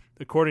discounted,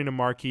 according to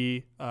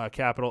marquee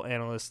capital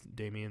analyst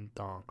Damien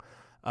Dong.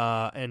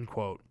 End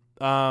quote.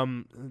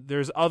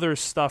 There's other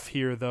stuff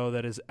here, though,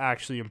 that is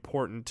actually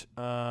important.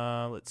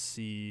 Let's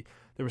see.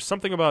 There was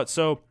something about,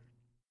 so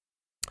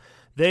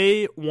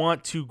they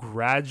want to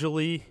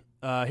gradually,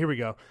 here we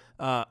go.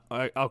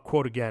 I'll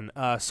quote again.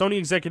 Sony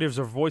executives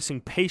are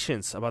voicing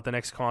patience about the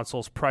next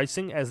console's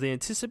pricing as they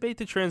anticipate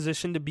the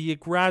transition to be a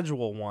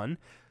gradual one,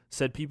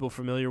 said people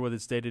familiar with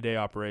its day-to-day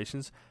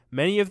operations.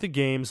 Many of the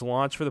games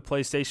launched for the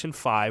PlayStation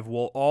 5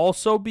 will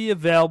also be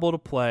available to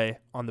play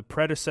on the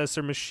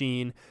predecessor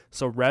machine,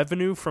 so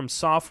revenue from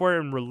software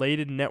and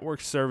related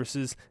network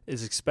services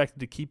is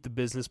expected to keep the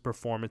business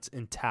performance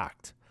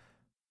intact.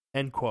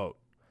 End quote.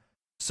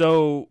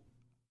 So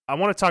I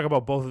want to talk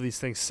about both of these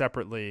things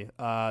separately.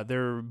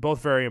 They're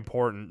both very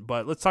important,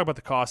 but let's talk about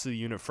the cost of the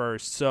unit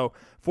first. So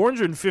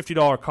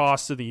 $450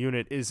 cost of the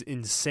unit is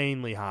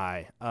insanely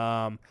high.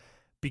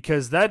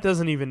 because that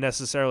doesn't even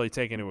necessarily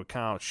take into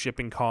account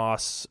shipping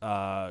costs,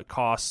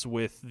 costs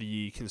with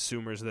the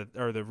consumers that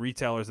or the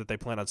retailers that they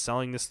plan on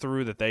selling this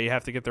through, that they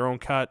have to get their own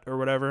cut or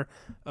whatever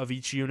of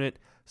each unit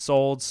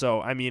sold.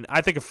 So, I mean,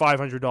 I think a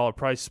 $500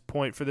 price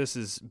point for this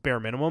is bare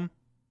minimum.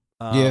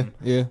 Yeah.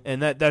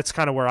 And that's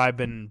kind of where I've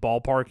been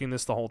ballparking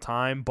this the whole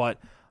time,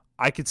 but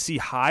I could see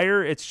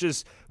higher. It's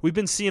just we've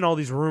been seeing all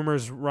these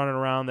rumors running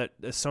around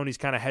that Sony's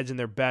kind of hedging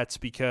their bets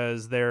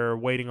because they're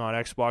waiting on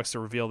Xbox to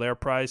reveal their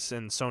price,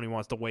 and Sony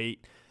wants to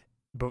wait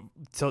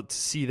to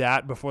see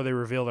that before they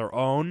reveal their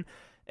own.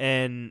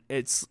 And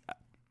it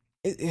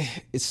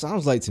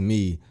sounds like to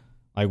me,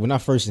 like when I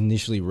first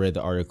initially read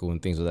the article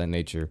and things of that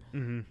nature,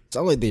 it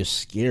sounds like they're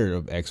scared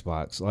of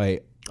Xbox.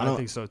 Like I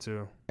think so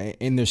too.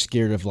 And they're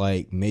scared of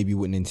like maybe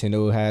what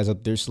Nintendo has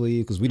up their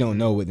sleeve, because we don't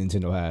know what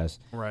Nintendo has.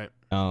 Right.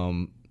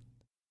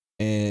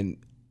 And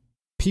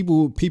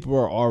people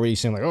are already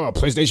saying like, oh,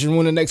 PlayStation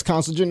won the next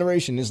console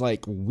generation. It's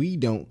like we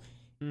don't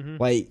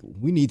like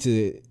we need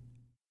to.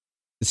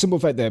 The simple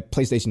fact that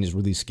PlayStation is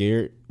really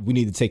scared, we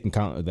need to take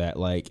account of that.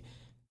 Like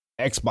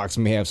Xbox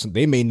may have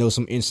they may know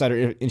some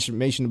insider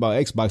information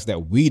about Xbox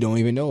that we don't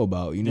even know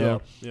about. You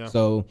know. Yeah.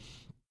 So,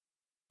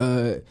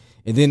 and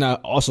then I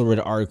also read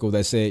an article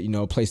that said,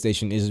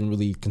 PlayStation isn't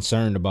really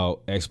concerned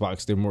about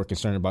Xbox. They're more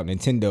concerned about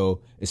Nintendo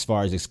as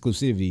far as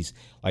exclusivities.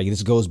 Like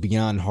this goes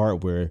beyond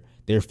hardware.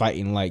 They're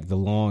fighting like the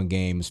long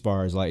game as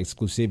far as like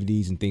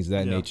exclusivities and things of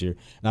that nature.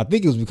 And I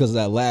think it was because of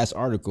that last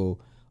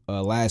article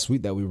last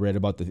week that we read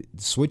about the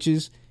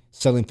Switches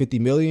selling 50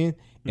 million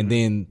and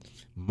then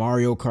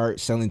Mario Kart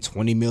selling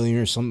 20 million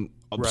or some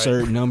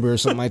absurd number or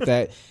something like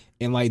that.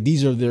 And like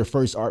these are their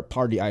first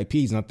party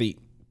IPs. And I think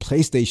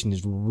PlayStation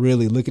is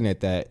really looking at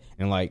that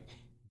and like,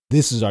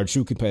 this is our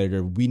true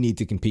competitor. We need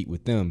to compete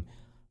with them.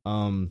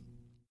 I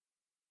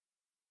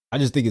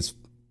just think it's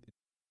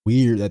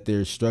weird that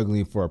they're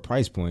struggling for a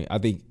price point. I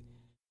think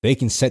they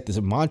can set this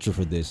mantra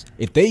for this.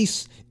 If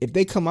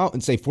they come out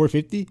and say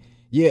 450,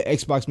 yeah,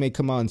 Xbox may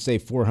come out and say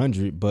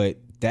 400, but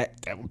that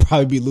would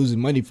probably be losing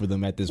money for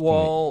them at this point.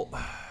 Well,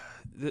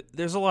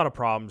 there's a lot of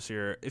problems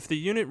here. If the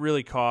unit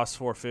really costs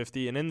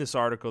 450, and in this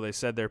article they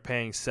said they're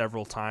paying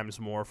several times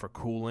more for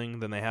cooling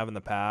than they have in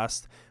the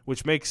past,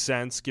 which makes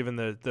sense given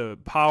the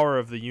power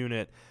of the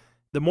unit.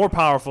 The more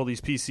powerful these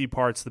PC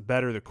parts, the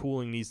better the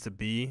cooling needs to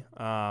be.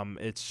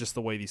 It's just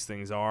the way these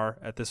things are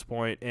at this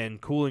point,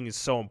 and cooling is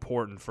so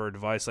important for a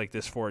device like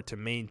this for it to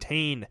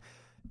maintain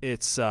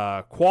its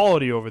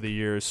quality over the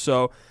years.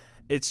 So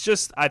it's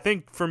just, I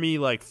think for me,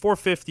 like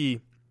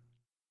 450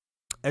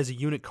 as a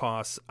unit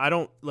cost, I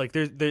don't like.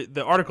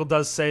 The article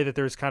does say that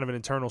there's kind of an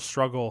internal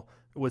struggle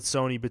with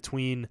Sony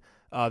between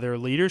their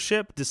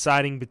leadership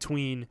deciding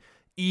between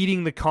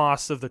eating the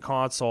cost of the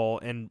console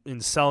and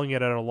selling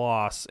it at a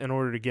loss in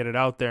order to get it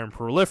out there and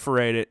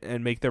proliferate it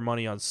and make their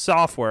money on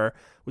software,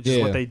 which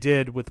is what they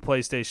did with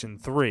PlayStation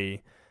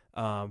 3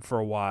 for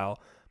a while.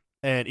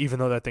 And even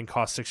though that thing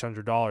cost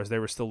 $600, they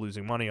were still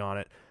losing money on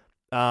it.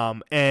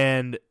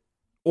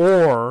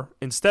 Or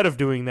instead of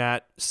doing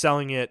that,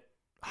 selling it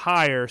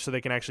higher so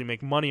they can actually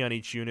make money on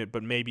each unit,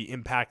 but maybe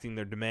impacting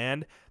their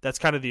demand. That's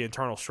kind of the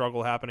internal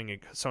struggle happening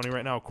at Sony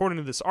right now, according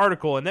to this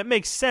article. And that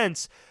makes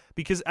sense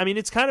because, I mean,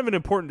 it's kind of an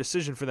important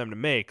decision for them to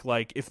make.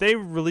 Like, if they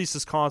release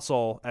this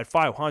console at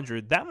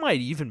 500, that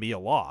might even be a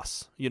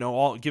loss,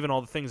 given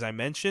all the things I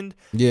mentioned.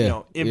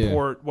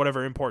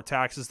 Whatever import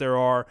taxes there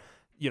are,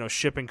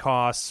 shipping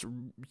costs,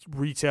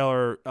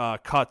 retailer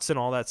cuts and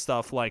all that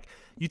stuff. Like,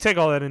 you take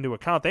all that into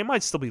account, they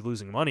might still be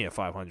losing money at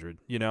 500,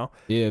 Yeah,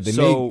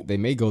 they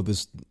may go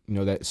this,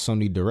 that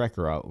Sony Direct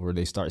route where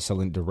they start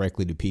selling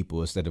directly to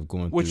people instead of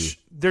going which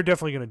they're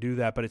definitely going to do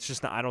that, but it's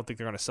just not, I don't think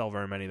they're going to sell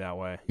very many that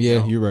way.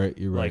 Yeah, you're right.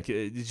 Like,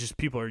 it's just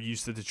people are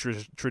used to the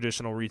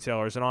traditional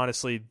retailers, and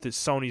honestly,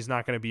 Sony's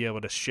not going to be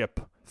able to ship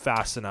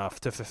fast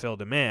enough to fulfill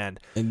demand.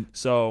 And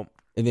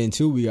then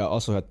too, we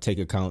also have to take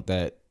account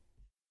that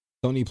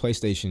Sony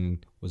PlayStation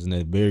was in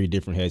a very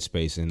different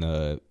headspace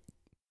in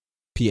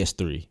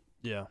PS3.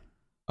 Yeah.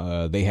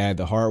 They had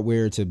the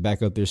hardware to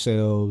back up their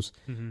sales.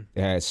 Mm-hmm.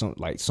 They had some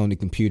like Sony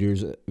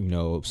computers,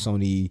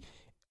 Sony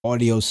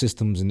audio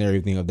systems and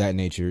everything of that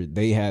nature.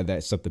 They had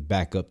that stuff to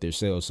back up their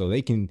sales, so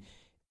they can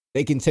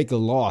take a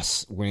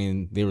loss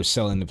when they were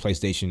selling the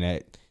PlayStation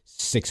at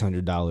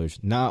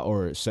 $600 now,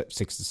 or $600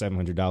 to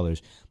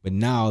 $700, but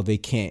now they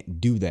can't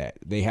do that.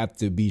 They have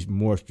to be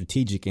more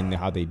strategic in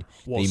how they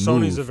Sony's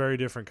move. a very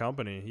different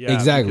company. Yeah,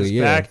 exactly. Because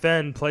yeah. Back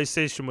then,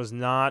 PlayStation was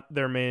not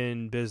their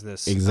main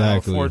business.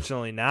 Exactly.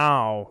 Unfortunately,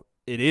 now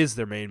it is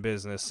their main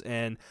business,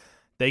 and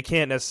they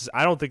can't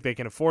necessarily. I don't think they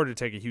can afford to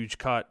take a huge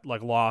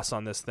loss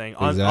on this thing.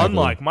 Exactly.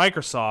 Unlike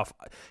Microsoft,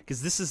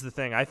 because this is the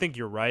thing. I think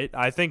you're right.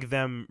 I think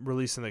them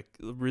releasing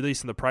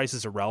the price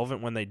is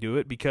irrelevant when they do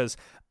it, because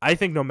I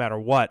think no matter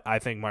what, I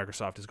think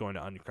Microsoft is going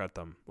to undercut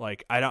them.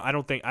 Like, I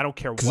don't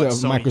care what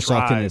Sony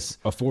Microsoft tries.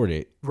 can afford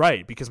it.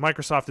 Right, because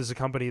Microsoft is a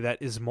company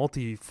that is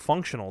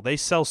multifunctional. They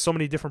sell so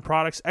many different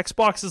products.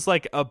 Xbox is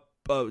like a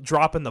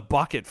drop in the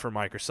bucket for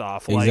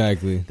Microsoft.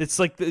 Exactly. It's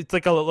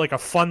like a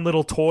fun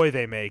little toy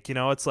they make.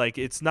 It's like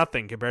it's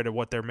nothing compared to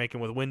what they're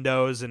making with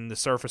Windows and the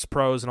Surface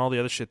Pros and all the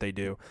other shit they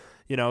do.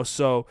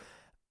 So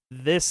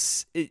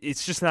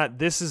it's just not.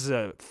 This is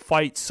a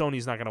fight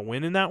Sony's not going to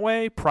win in that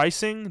way.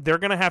 Pricing, they're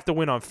going to have to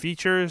win on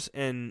features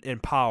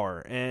and power.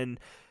 And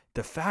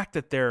the fact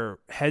that they're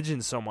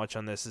hedging so much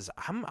on this is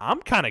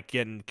I'm kind of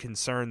getting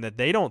concerned that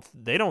they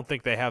don't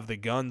think they have the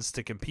guns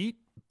to compete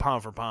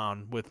pound for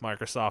pound with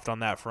Microsoft on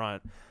that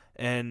front.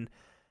 And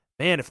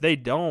man, if they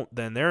don't,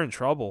 then they're in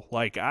trouble.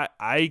 Like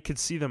I could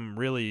see them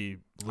really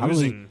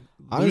losing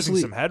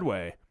some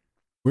headway.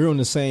 We're on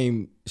the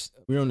same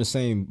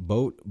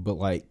boat, but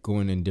like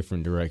going in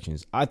different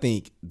directions. I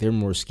think they're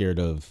more scared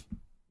of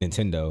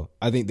Nintendo.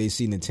 I think they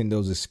see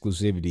Nintendo's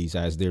exclusivities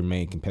as their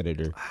main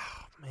competitor.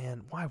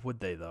 Man, why would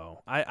they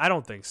though? I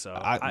don't think so.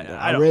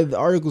 I read the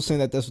article saying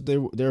that that's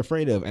what they're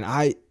afraid of, and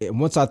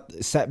once I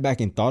sat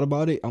back and thought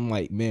about it, I'm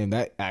like, man,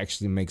 that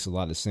actually makes a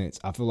lot of sense.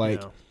 I feel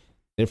like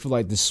they feel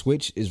like the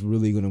Switch is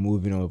really going to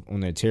move in on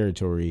their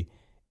territory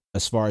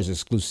as far as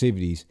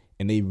exclusivities,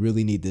 and they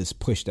really need to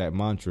push that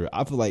mantra.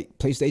 I feel like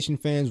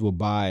PlayStation fans will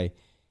buy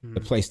the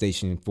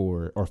PlayStation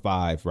 4 or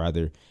 5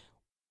 rather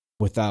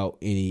without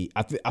any.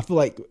 I feel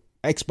like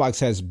Xbox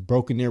has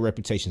broken their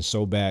reputation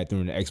so bad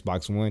during the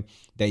Xbox One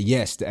that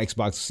yes, the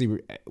Xbox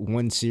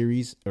One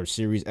Series or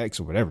Series X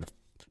or whatever the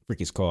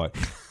frick it's called.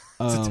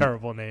 It's a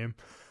terrible name.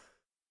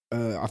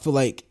 I feel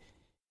like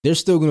they're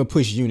still going to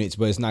push units,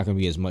 but it's not going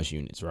to be as much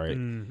units, right?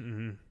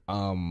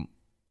 Mm-hmm.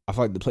 I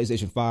feel like the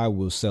PlayStation 5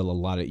 will sell a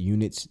lot of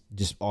units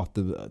just off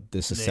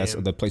the success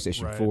of the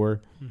PlayStation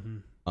 4.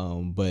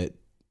 Mm-hmm. But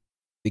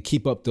to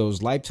keep up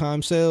those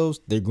lifetime sales,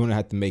 they're going to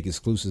have to make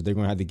exclusives. They're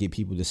going to have to get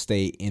people to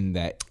stay in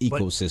that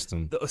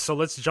ecosystem. So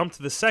let's jump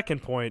to the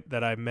second point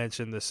that I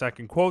mentioned. The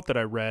second quote that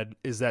I read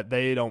is that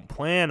they don't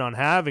plan on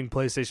having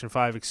PlayStation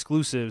 5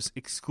 exclusives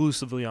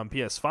exclusively on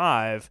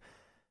PS5.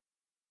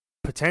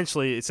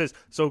 Potentially, it says,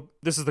 so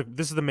this is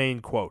the main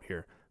quote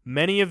here.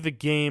 Many of the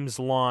games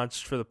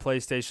launched for the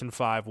PlayStation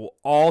 5 will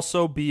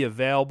also be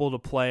available to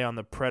play on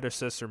the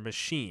predecessor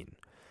machine.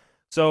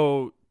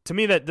 So to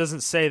me, that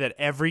doesn't say that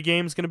every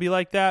game is going to be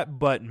like that,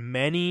 but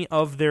many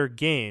of their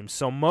games.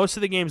 So most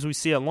of the games we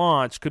see at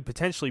launch could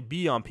potentially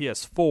be on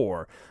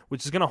PS4,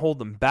 which is going to hold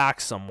them back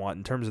somewhat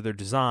in terms of their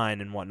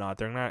design and whatnot.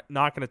 They're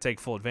not going to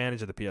take full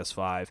advantage of the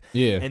PS5.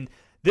 Yeah. And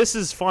this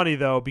is funny,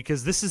 though,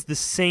 because this is the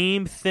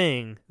same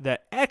thing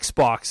that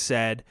Xbox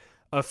said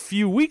a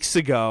few weeks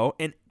ago,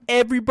 and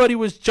everybody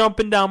was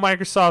jumping down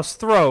Microsoft's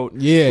throat.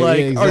 Yeah, like,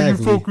 exactly. Are you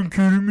fucking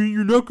kidding me?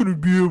 You're not going to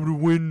be able to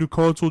win the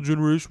console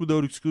generation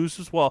without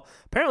exclusives. Well,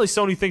 apparently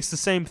Sony thinks the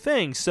same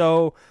thing.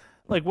 So,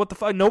 like, what the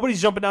fuck?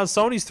 Nobody's jumping down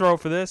Sony's throat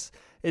for this.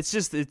 It's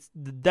just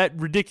that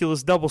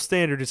ridiculous double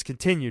standard is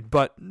continued.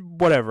 But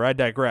whatever, I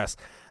digress.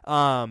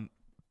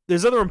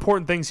 There's other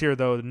important things here,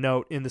 though, to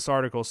note in this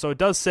article. So it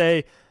does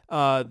say,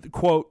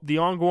 quote, the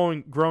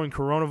growing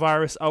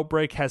coronavirus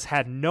outbreak has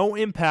had no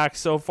impact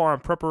so far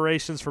on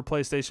preparations for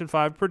PlayStation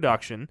 5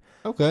 production.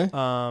 Okay.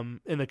 And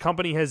the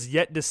company has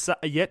yet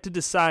to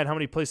decide how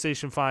many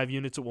PlayStation 5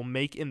 units it will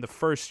make in the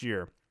first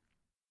year.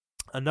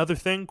 Another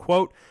thing,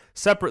 quote,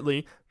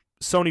 separately,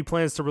 Sony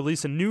plans to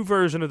release a new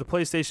version of the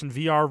PlayStation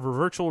VR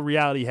virtual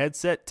reality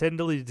headset,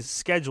 tentatively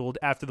scheduled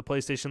after the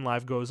PlayStation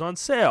Live goes on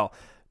sale.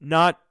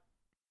 Not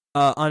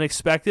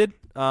unexpected,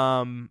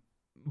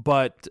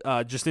 but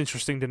just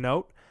interesting to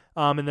note.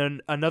 And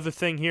then another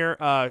thing here,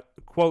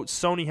 quote,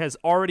 Sony has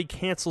already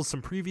canceled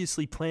some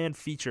previously planned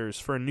features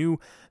for a new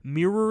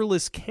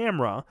mirrorless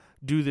camera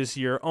due this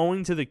year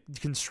owing to the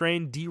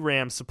constrained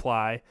DRAM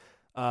supply,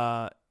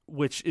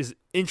 which is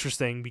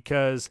interesting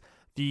because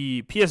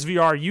the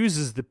PSVR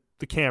uses the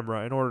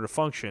camera in order to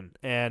function.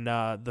 And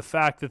the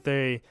fact that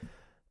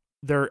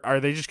are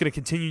they just going to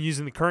continue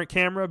using the current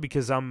camera?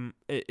 Because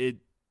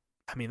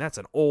that's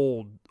an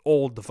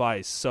old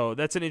device. So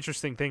that's an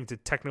interesting thing to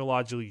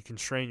technologically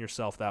constrain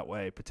yourself that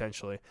way,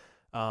 potentially.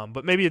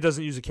 But maybe it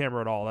doesn't use a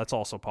camera at all. That's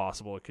also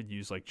possible. It could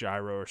use like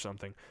gyro or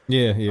something.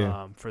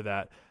 Yeah. For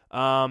that.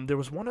 There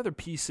was one other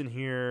piece in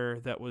here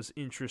that was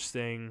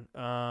interesting.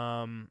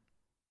 The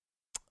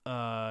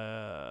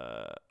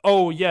other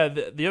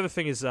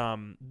thing is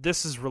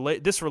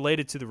this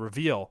related to the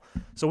reveal.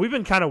 So we've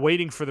been kind of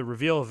waiting for the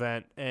reveal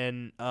event,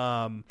 and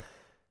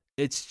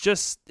it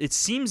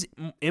seems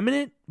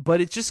imminent, but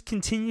it just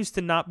continues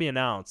to not be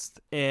announced.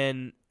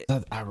 And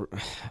I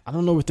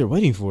don't know what they're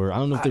waiting for. I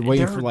don't know if they're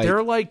waiting for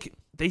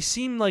they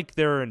seem like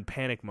they're in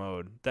panic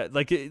mode. That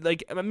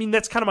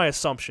that's kind of my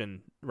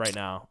assumption right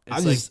now. I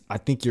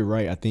think you're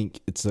right. I think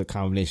it's a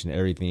combination of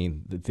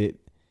everything.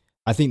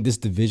 I think this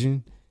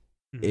division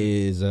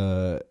is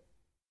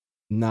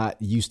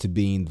not used to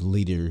being the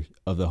leader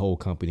of the whole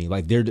company.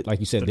 Like they're like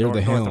you said, they're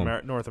the helm.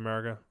 North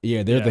America.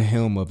 Yeah, they're the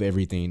helm of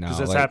everything now. Because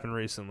that's happened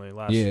recently,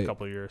 last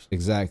couple of years.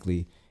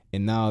 Exactly.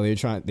 And now they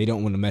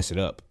don't want to mess it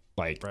up.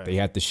 Like they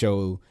have to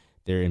show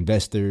their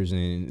investors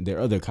and their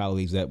other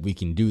colleagues that we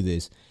can do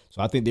this.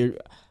 So I think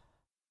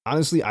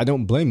honestly, I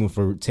don't blame them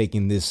for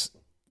taking this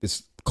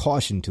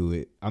caution to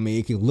it. I mean,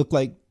 it can look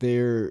like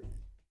they're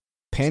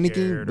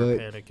panicking,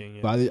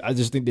 panicking. but I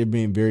just think they're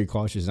being very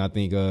cautious, and I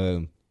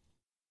think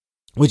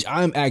which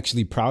I'm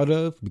actually proud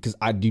of, because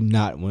I do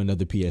not want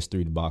another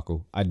PS3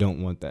 debacle. I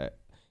don't want that,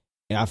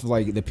 and I feel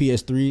like the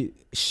PS3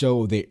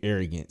 show their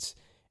arrogance,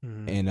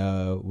 and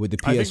with the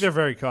PS, I think they're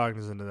very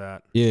cognizant of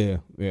that.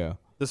 Yeah.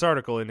 This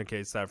article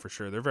indicates that for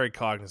sure. They're very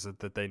cognizant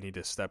that they need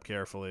to step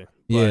carefully.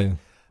 But Yeah.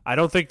 I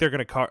don't think they're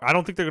gonna. I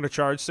don't think they're gonna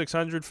charge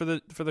 $600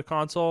 for the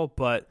console.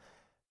 But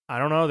I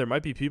don't know. There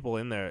might be people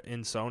in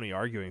Sony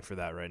arguing for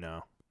that right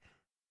now.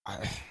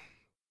 I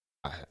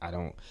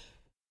don't.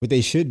 What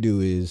they should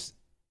do is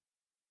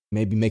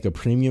maybe make a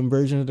premium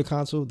version of the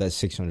console that's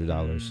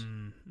 $600.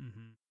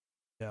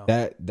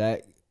 Yeah.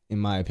 That in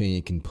my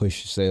opinion can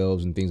push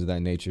sales and things of that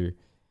nature.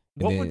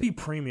 What would be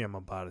premium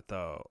about it,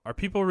 though? Are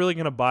people really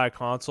going to buy a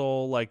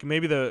console? Like,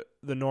 maybe the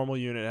normal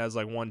unit has,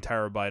 like, 1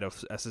 terabyte of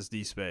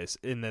SSD space,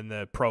 and then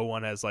the Pro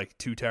one has, like,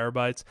 2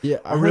 terabytes? Yeah.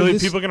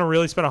 People going to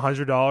really spend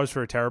 $100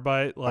 for a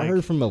terabyte? Like, I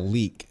heard from a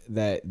leak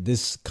that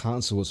this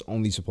console is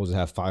only supposed to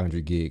have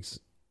 500 gigs.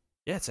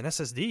 Yeah, it's an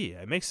SSD.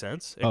 It makes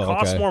sense. It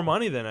costs more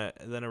money than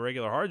a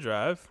regular hard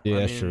drive. Yeah,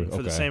 that's true.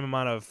 For the same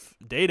amount of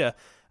data.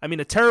 I mean,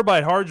 a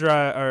terabyte hard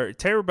drive or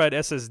terabyte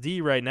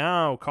SSD right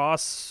now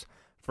costs,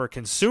 for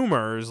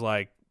consumers,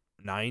 like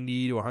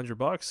 $90 to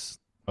 $100.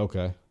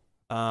 Okay.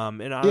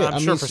 And I'm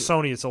sure for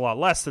Sony it's a lot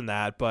less than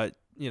that, but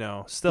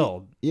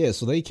still. Yeah,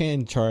 so they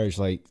can charge,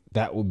 like,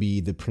 that will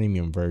be the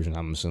premium version,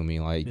 I'm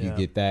assuming. Like, you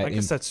get that. I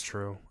guess that's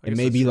true. And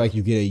maybe like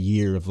you get a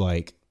year of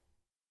like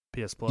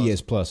PS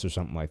Plus or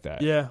something like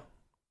that. Yeah.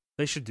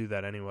 They should do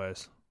that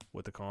anyways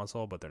with the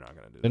console, but they're not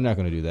going to do that. They're not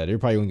going to do that. They're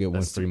probably going to get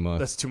 1 free month.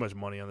 That's too much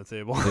money on the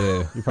table.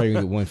 Yeah, you're probably going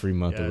to get 1 free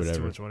month or whatever. That's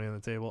too much money on the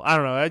table. I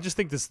don't know. I just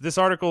think this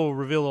article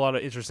revealed a lot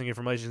of interesting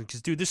information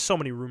because, dude, there's so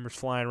many rumors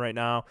flying right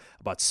now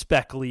about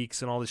spec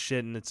leaks and all this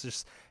shit, and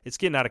it's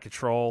getting out of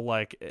control.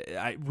 Like,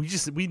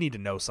 we need to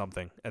know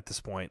something at this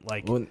point.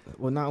 Like, well,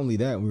 not only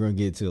that, we're going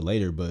to get to it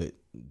later, but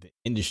the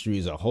industry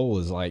as a whole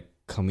is like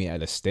coming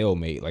at a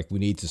stalemate. Like, we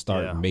need to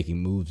start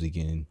making moves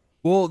again.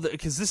 Well,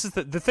 because this is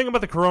the thing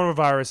about the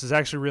coronavirus is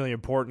actually really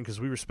important,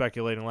 because we were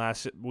speculating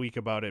last week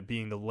about it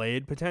being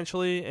delayed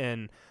potentially,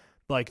 and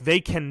like they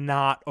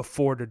cannot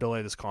afford to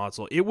delay this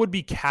console. It would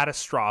be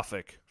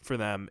catastrophic for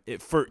them,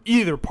 for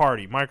either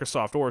party,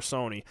 Microsoft or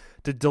Sony,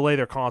 to delay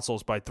their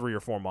consoles by 3 or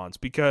 4 months,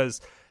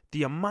 because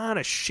the amount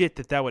of shit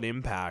that would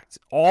impact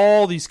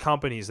all these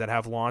companies that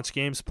have launch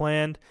games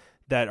planned,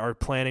 that are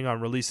planning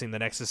on releasing the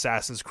next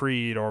Assassin's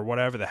Creed or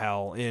whatever the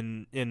hell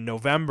in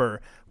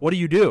November. What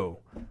do?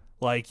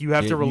 Like, you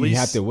have to release... You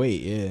have to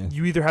wait, yeah.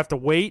 You either have to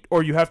wait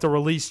or you have to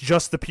release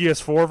just the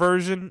PS4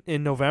 version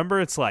in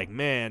November. It's like,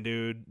 man,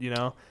 dude,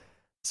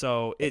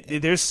 So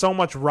there's so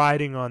much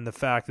riding on the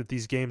fact that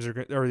these games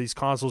these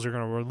consoles are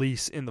going to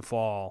release in the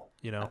fall,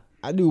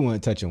 I do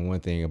want to touch on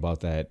one thing about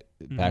that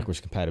backwards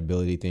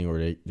compatibility thing, or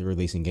they're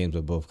releasing games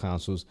with both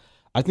consoles.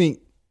 I think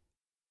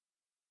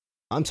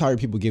I'm tired of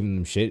people giving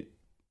them shit,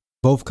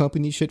 both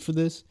companies shit for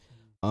this.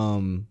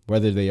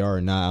 Whether they are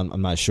or not,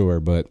 I'm not sure,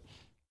 but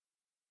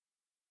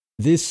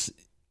this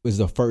was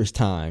the first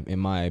time, in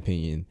my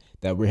opinion,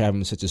 that we're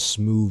having such a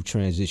smooth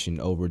transition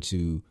over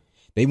to.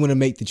 They want to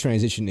make the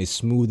transition as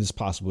smooth as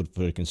possible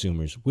for the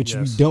consumers, which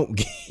we don't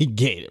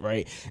get it,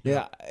 right?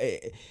 Yeah,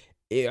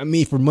 I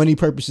mean, for money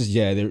purposes,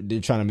 they're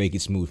trying to make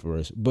it smooth for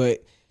us,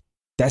 but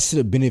that's to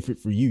the benefit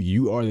for you.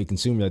 You are the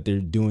consumer that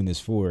they're doing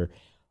this for.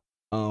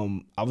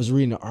 I was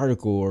reading an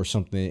article or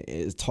something,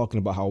 it's talking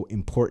about how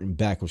important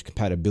backwards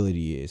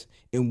compatibility is,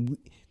 and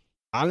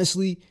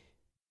honestly,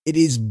 it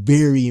is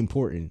very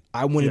important.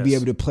 I want to be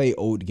able to play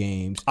old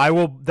games. I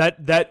will.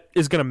 That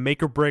is going to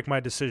make or break my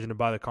decision to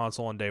buy the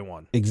console on day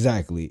one.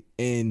 Exactly.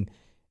 And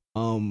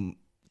the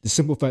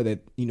simple fact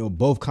that,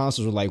 both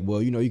consoles are like, well,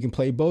 you can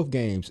play both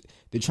games.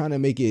 They're trying to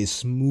make it as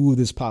smooth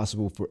as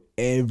possible for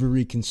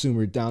every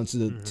consumer, down to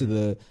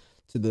the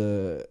to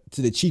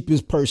the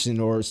cheapest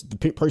person, or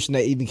the person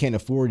that even can't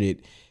afford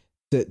it,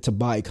 to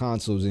buy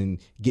consoles and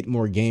get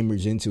more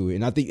gamers into it.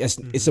 And I think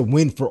it's a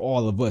win for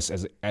all of us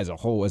as a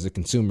whole, as a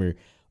consumer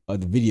of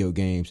the video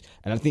games.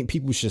 And I think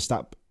people should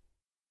stop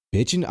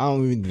bitching. I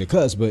don't even think to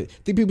cuss, but I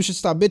think people should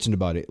stop bitching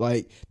about it.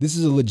 Like, this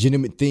is a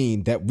legitimate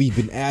thing that we've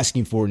been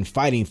asking for and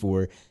fighting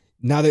for.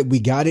 Now that we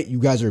got it, you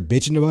guys are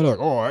bitching about it.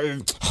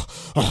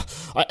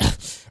 Like,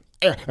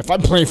 if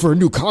I'm playing for a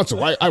new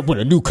console, I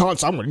want a new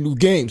console. I want new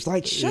games.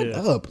 Like, shut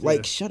up.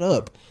 Like, shut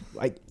up.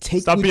 Like,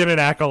 stop being an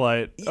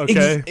acolyte.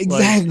 Okay,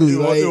 exactly.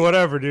 Like,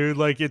 whatever, dude.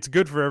 Like, it's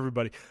good for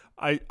everybody.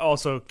 I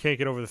also can't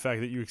get over the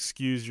fact that you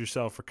excused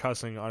yourself for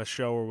cussing on a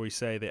show where we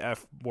say the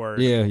F word.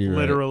 Yeah, you're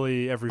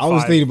literally right. Every. I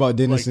was thinking about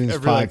Dennison's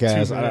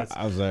podcast.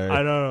 I was there.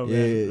 I don't know,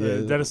 man.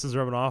 Yeah. Dennison's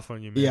rubbing off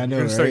on you, man. Yeah, I know.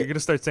 You're gonna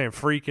start saying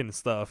freak and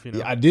stuff.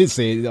 Yeah, I did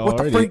say it already.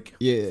 What the freak?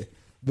 Yeah,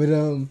 but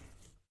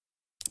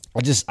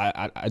I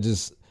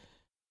just,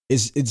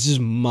 it's just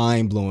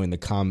mind blowing, the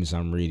comments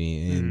I'm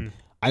reading, and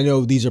I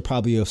know these are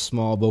probably a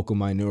small vocal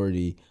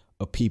minority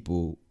of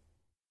people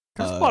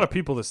There's a lot of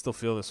people that still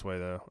feel this way,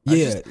 though.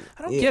 Yeah,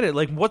 I don't get it.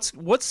 Like,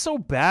 what's so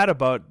bad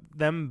about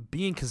them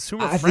being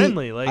consumer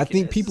friendly? I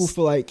think people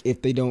feel like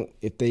if they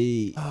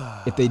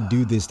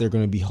do this, they're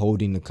going to be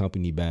holding the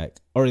company back,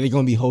 or they're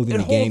going to be holding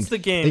the games. They're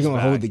going to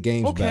hold the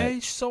games back. Okay,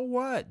 so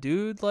what,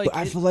 dude? Like, but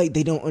I feel like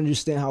they don't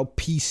understand how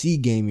PC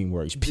gaming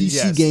works.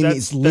 PC gaming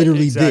is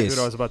literally exactly this.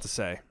 What I was about to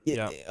say.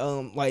 Yeah.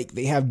 Like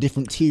they have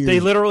different tiers. They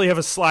literally have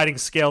a sliding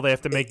scale they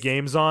have to make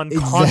games on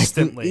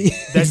constantly.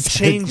 That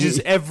changes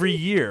every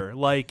year.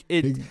 Like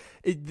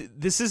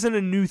this isn't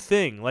a new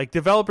thing. Like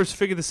developers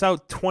figured this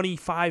out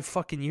 25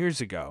 fucking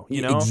years ago.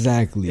 You know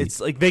exactly.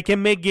 It's like they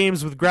can make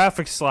games with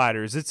graphics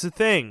sliders. It's a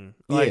thing.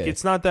 Like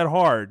it's not that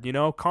hard. You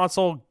know,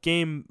 console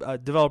game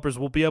developers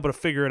will be able to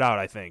figure it out.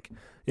 I think.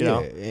 You know,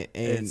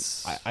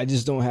 and I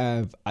just don't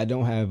have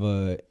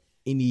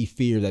any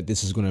fear that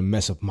this is going to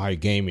mess up my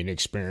gaming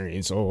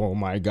experience. Oh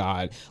my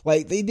God.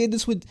 Like they did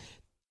this with,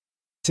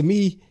 to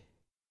me,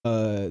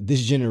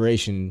 this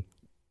generation,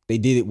 they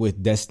did it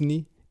with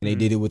Destiny and they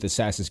did it with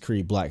Assassin's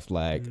Creed Black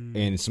Flag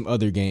and some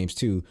other games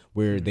too,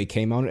 where they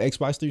came out on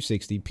Xbox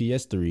 360,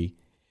 PS3,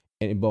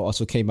 and it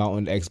also came out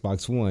on the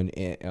Xbox One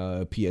and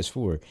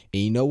PS4.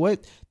 And you know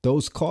what?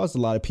 Those caused a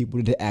lot of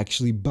people to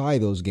actually buy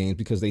those games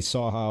because they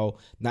saw how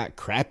not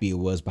crappy it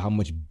was, but how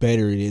much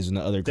better it is in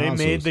the other consoles.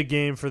 They made the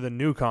game for the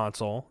new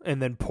console and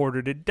then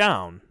ported it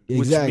down,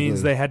 which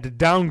means they had to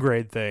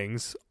downgrade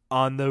things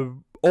on the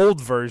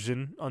old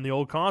version on the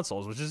old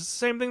consoles, which is the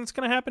same thing that's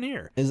going to happen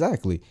here.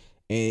 Exactly.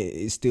 And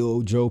it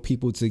still drove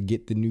people to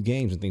get the new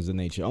games and things of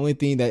that nature. Only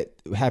thing that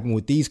happened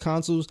with these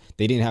consoles,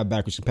 they didn't have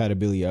backwards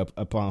compatibility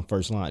upon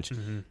first launch.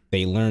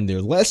 They learned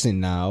their lesson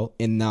now,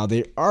 and now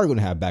they are going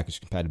to have backwards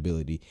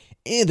compatibility.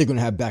 And they're going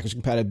to have backwards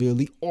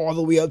compatibility all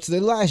the way up to the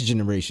last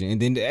generation.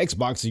 And then the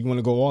Xbox, if you want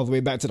to go all the way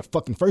back to the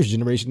fucking first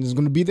generation, is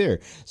going to be there.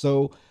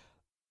 So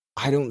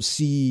I don't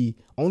see,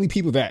 only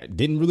people that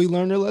didn't really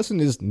learn their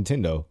lesson is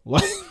Nintendo.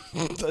 Like,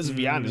 let's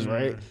be honest,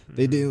 right?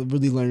 They didn't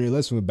really learn their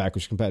lesson with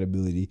backwards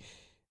compatibility.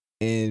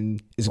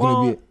 And it's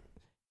going to be.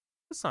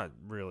 That's not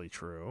really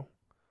true.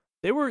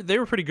 They were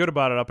pretty good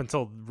about it up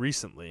until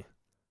recently.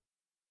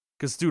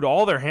 Because, dude,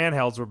 all their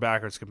handhelds were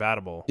backwards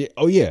compatible.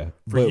 For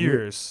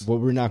years.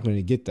 We're not going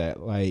to get that.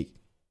 Like,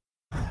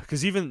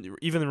 because even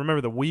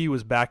remember the Wii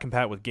was back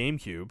compat with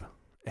GameCube.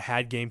 It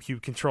had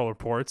GameCube controller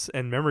ports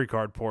and memory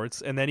card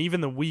ports, and then even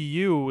the Wii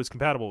U was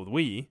compatible with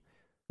Wii.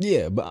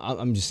 Yeah, but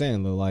I'm just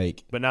saying though,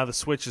 like. But now the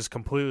Switch is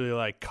completely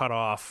like cut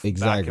off.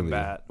 Exactly.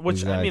 Back compat,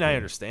 which I mean I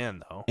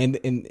understand though. And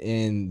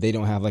they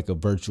don't have like a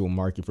virtual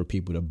market for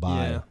people to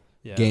buy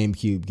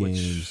GameCube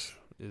games.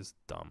 Which is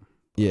dumb.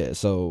 Yeah,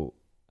 so.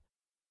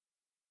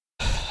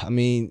 I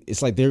mean,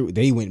 it's like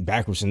they went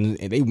backwards and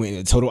they went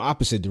in a total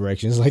opposite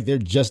direction. It's like they're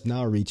just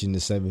now reaching the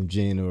 7th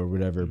gen or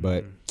whatever.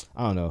 But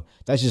I don't know.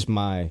 That's just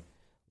my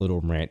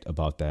little rant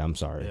about that. I'm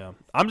sorry. Yeah,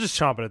 I'm just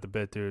chomping at the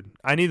bit, dude.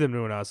 I need them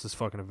to announce this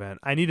fucking event.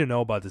 I need to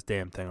know about this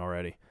damn thing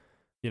already.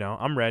 You know,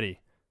 I'm ready.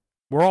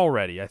 We're all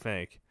ready, I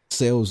think.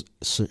 Sales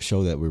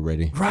show that we're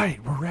ready.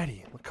 Right, we're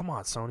ready. Come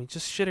on, Sony.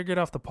 Just shit or get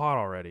off the pot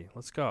already.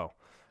 Let's go.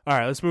 All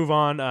right, let's move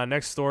on.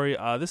 Next story.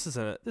 This is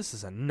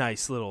a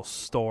nice little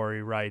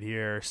story right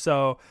here.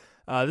 So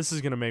this is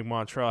gonna make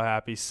Montrell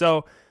happy.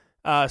 So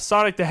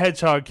Sonic the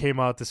Hedgehog came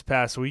out this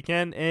past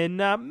weekend, and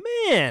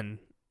man,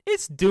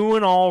 it's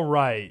doing all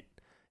right.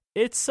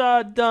 It's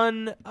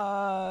done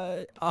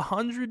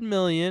 100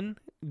 million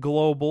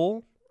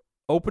global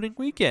opening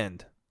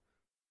weekend.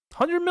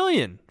 100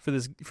 million for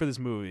this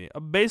movie,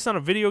 based on a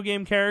video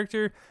game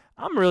character.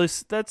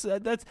 That's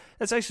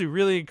actually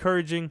really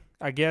encouraging,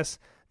 I guess.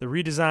 The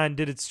redesign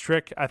did its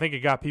trick. I think it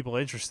got people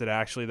interested,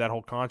 actually, that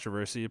whole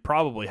controversy. It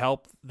probably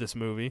helped this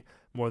movie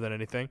more than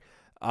anything.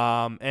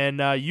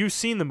 And you've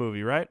seen the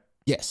movie, right?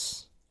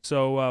 Yes.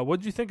 So what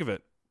did you think of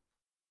it?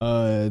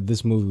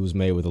 This movie was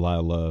made with a lot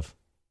of love.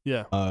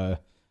 Yeah.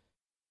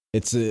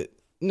 It's a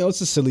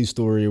silly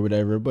story or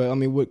whatever, but I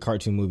mean, what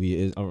cartoon movie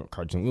is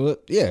cartoon? Well,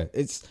 yeah,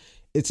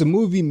 it's a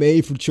movie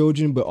made for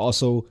children, but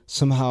also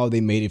somehow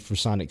they made it for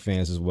Sonic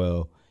fans as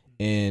well.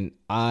 And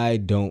I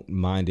don't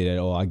mind it at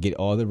all. I get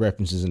all the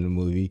references in the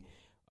movie.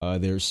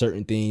 There are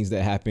certain things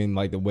that happen,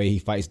 like the way he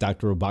fights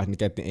Dr.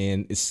 Robotnik at the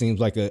end. It seems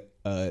like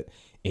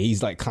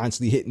he's like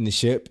constantly hitting the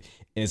ship,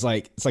 and it's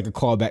like a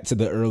callback to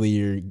the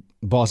earlier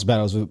boss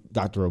battles with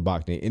Dr.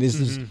 Robotnik, and it's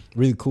just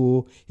really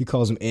cool. He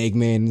calls him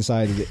Eggman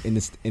inside of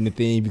in the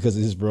thing because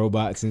of his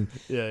robots and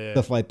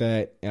stuff like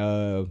that.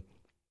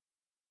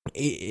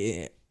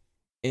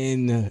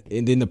 And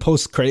then the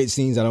post credit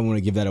scenes, I don't want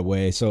to give that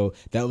away. So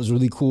that was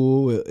really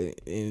cool.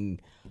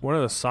 And one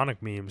of the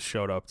Sonic memes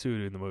showed up too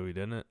in the movie,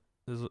 didn't it?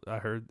 I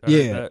heard that.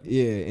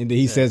 Yeah. And then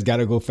he says,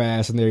 "Gotta go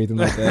fast" and everything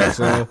like that.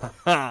 So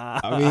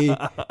I mean,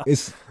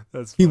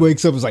 he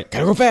wakes up, it's like,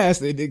 "Gotta go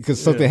fast,"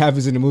 because something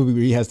happens in the movie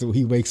where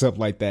he wakes up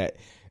like that.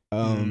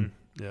 And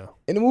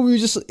the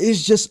movie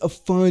is just a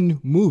fun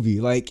movie.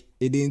 Like,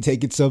 it didn't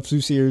take itself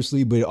too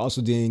seriously, but it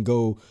also didn't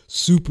go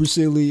super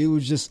silly. It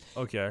was just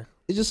okay.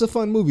 It's just a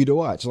fun movie to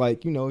watch.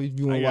 Like, you know, if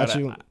you want to watch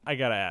it. I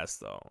gotta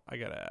ask.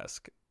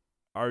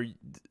 are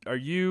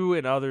you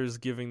and others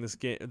giving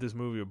this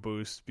movie a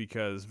boost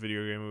because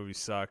video game movies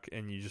suck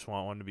and you just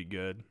want one to be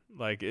good?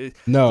 Like I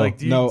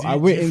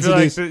went into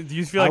this. Do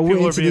you feel like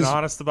people are being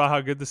honest about how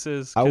good this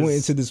is? I went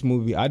into this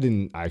movie. I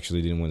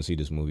actually didn't want to see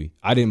this movie.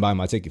 I didn't buy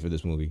my ticket for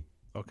this movie.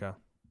 Okay.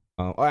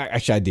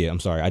 Actually, I did.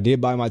 I'm sorry. I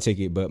did buy my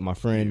ticket, but my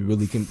friend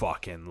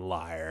fucking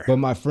liar. But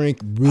my friend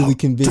really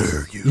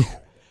convinced you.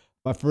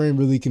 My friend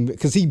really convinced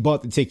because he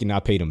bought the ticket and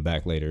I paid him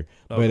back later.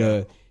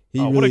 Okay.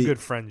 But what a good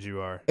friend you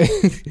are.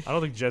 I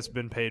don't think Jet's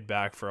been paid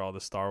back for all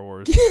the Star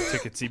Wars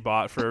tickets he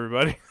bought for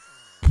everybody.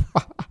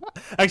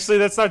 Actually,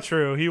 that's not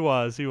true. He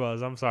was.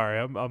 I'm sorry.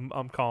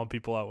 I'm calling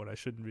people out when I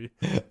shouldn't be.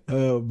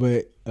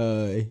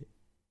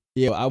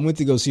 Yeah, I went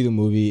to go see the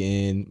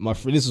movie, and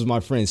this was my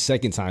friend's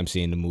second time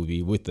seeing the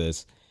movie with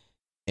us,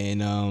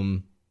 and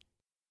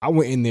I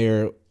went in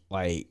there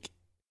like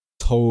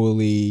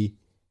totally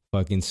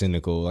fucking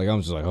cynical. Like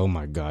I'm just like, oh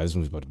my god, this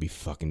movie's about to be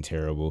fucking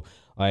terrible.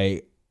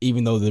 Like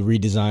even though the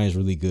redesign is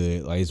really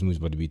good, like this movie's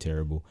about to be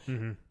terrible.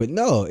 Mm-hmm. But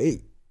no,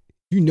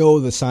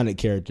 the Sonic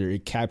character,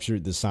 it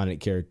captured the Sonic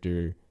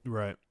character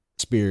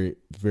spirit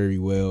very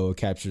well. It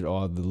captured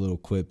all the little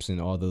quips and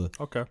all the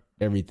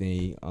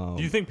everything.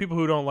 Do you think people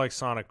who don't like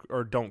Sonic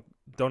or don't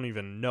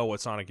even know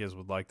what Sonic is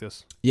would like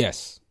this?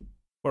 Yes.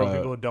 What are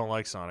people who don't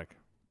like Sonic?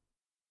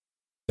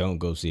 Don't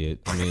go see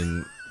it. I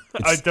mean,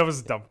 that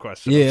was a dumb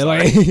question. Yeah,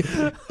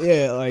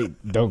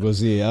 don't go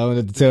see it. I don't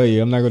have to tell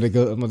you. I'm not going to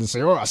go. I'm going to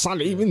say, oh,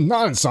 Sonic. Even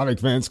non-Sonic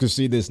fans could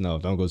see this. No,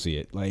 don't go see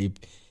it.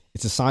 Like,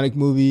 it's a Sonic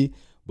movie.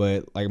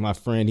 But like my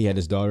friend, he had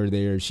his daughter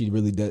there. She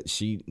really does.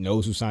 She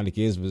knows who Sonic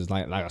is, but is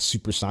like a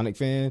super Sonic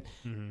fan,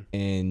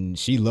 and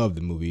she loved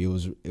the movie. It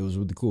was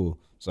really cool.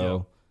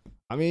 So,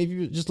 I mean, if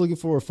you're just looking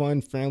for a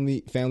fun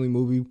family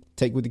movie,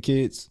 take with the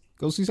kids,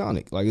 go see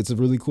Sonic. Like it's a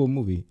really cool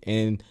movie,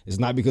 and it's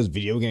not because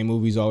video game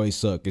movies always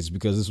suck. It's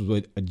because this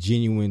was a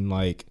genuine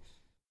like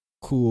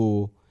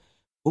cool.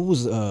 What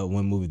was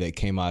one movie that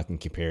came out I can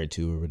compare it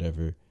to or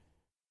whatever?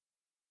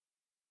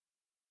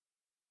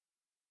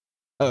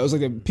 It was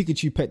like a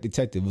Pikachu Pet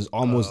Detective. It was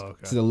almost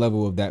to the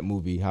level of that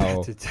movie.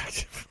 How Pet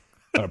Detective,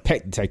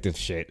 Pet Detective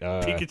shit.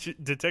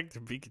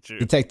 Detective Pikachu.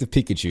 Detective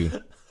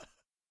Pikachu.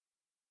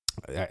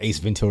 Ace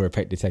Ventura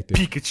Pet Detective.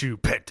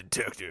 Pikachu Pet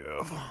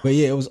Detective. But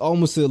yeah, it was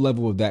almost to the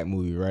level of that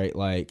movie, right?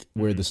 Like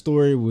where the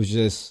story was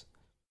just,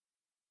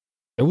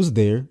 it was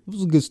there. It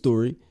was a good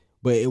story,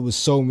 but it was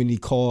so many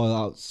call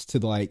outs to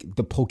like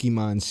the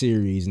Pokemon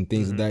series and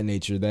things of that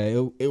nature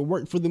that it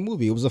worked for the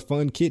movie. It was a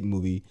fun kid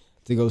movie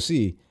to go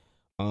see.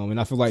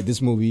 And I feel like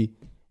this movie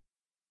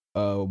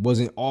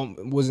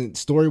wasn't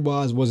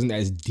story-wise wasn't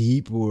as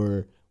deep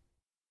or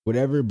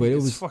whatever, but it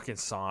was fucking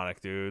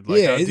Sonic, dude.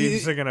 Like how deep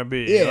is it gonna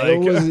be? Yeah,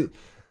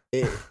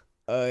 like,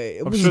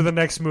 I'm sure the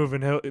next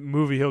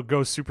movie he'll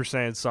go Super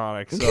Saiyan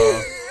Sonic.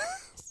 So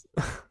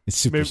it's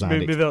Super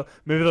Sonic. Maybe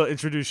they'll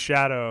introduce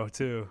Shadow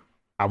too.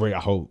 I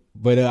hope,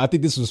 but I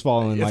think this was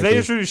falling. If they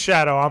introduce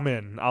Shadow, I'm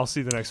in. I'll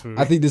see the next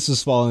movie. I think this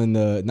was following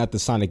not the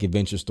Sonic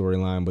Adventure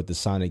storyline, but the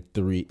Sonic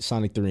 3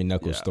 and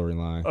Knuckles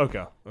storyline.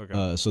 Okay.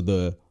 So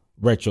the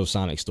retro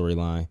Sonic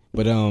storyline,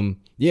 but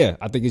yeah,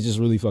 I think it's just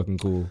really fucking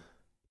cool.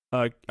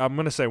 I'm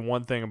gonna say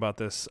one thing about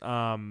this.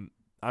 I'm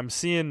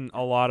seeing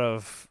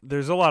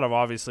there's a lot of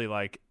obviously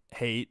like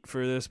hate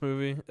for this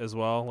movie as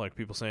well, like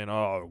people saying,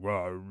 "Oh,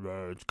 well,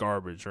 it's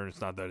garbage," or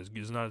it's not as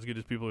good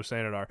as people are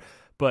saying it are.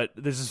 But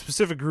there's a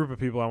specific group of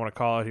people I want to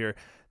call out here.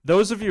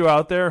 Those of you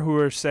out there who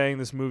are saying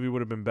this movie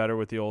would have been better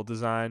with the old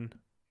design,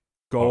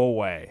 go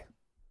away.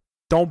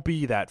 Don't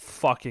be that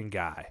fucking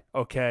guy,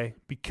 okay?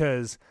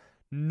 Because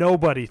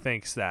nobody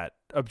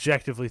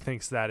objectively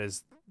thinks that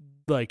is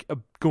like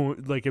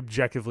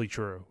objectively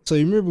true. So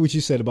you remember what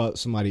you said about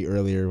somebody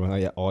earlier when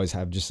I always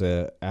have just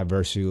a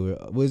adverse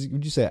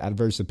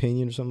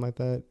opinion or something like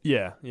that?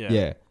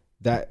 Yeah.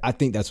 That I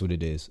think that's what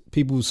it is.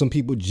 Some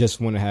people just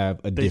want to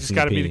have a different opinion. They just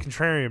got to be the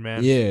contrarian,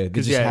 man. Yeah,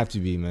 they just have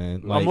to be,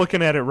 man. Like, I'm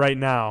looking at it right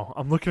now.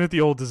 I'm looking at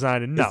the old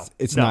design, and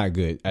it's not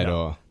good at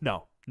all.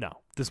 No.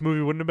 This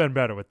movie wouldn't have been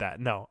better with that.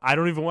 No, I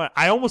don't even want.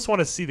 I almost want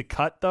to see the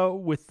cut though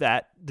with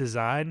that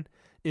design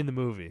in the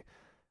movie.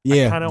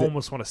 Yeah, I kind of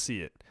almost want to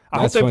see it. I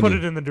hope they put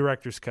it in the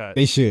director's cut.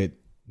 They should.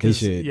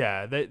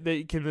 Yeah,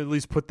 they can at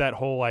least put that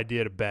whole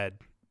idea to bed,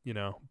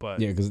 But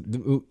yeah, because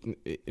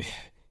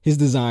his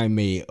design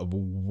made a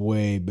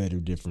way better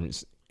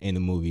difference in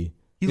the movie.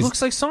 He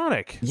looks like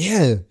Sonic.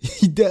 Yeah,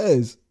 he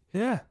does.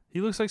 Yeah,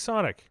 he looks like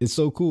Sonic. It's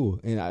so cool,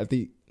 and I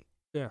think.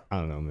 Yeah, I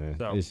don't know, man.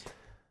 So,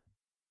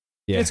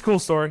 it's a cool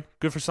story.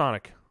 Good for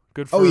Sonic.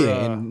 Good for. Oh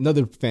yeah, and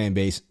another fan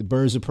base,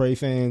 Birds of Prey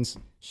fans.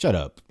 Shut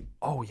up.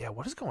 Oh yeah,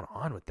 what is going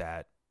on with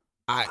that?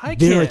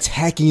 They're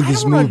attacking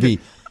this movie.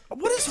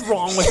 What is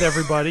wrong with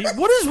everybody?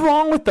 What is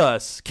wrong with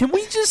us? Can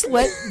we just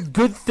let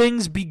good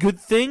things be good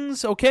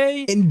things,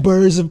 okay? And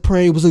Birds of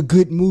Prey was a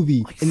good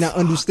movie, and not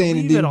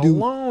understanding leave it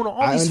alone.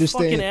 All these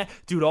fucking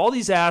dude, all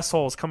these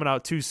assholes coming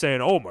out too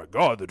saying, "Oh my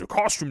god, the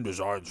costume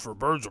designs for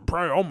Birds of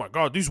Prey. Oh my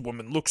god, these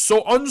women look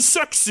so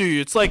unsexy."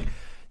 It's like,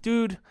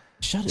 dude,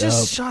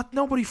 Shut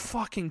Nobody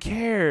fucking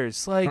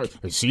cares. Like,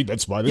 see,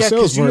 that's why the yeah,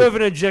 sales because you have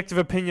an objective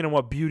opinion on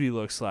what beauty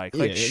looks like.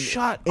 Like,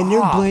 shut up. And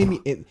they're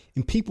blaming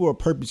and people are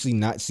purposely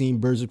not seeing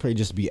Birds of Prey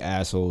just to be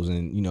assholes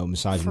and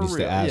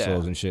misogynistic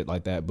assholes and shit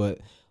like that. But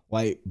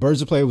like,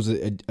 Birds of Prey was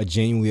a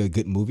genuinely a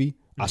good movie.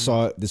 I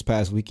saw it this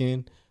past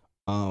weekend.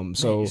 Man,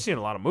 you're seeing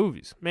a lot of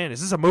movies. Man,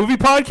 is this a movie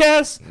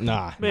podcast?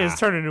 Nah. It's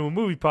turning into a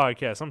movie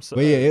podcast. I'm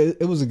sorry. But yeah,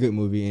 it was a good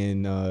movie,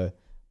 and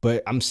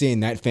but I'm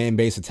seeing that fan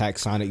base attack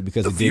Sonic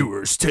because the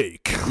viewers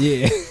take.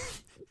 Yeah.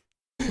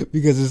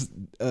 Because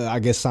I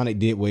guess Sonic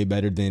did way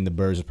better than the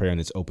Birds of Prey on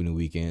its opening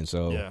weekend.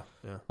 So yeah.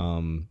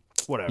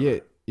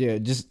 Whatever. Yeah,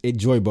 just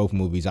enjoy both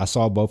movies. I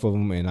saw both of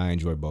them and I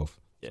enjoyed both.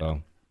 Yeah.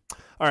 So,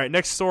 all right,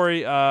 next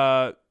story.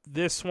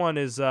 This one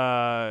is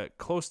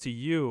close to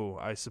you,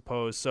 I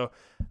suppose. So,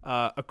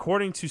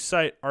 according to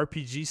site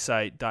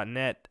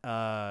RPGsite.net,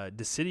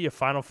 Dissidia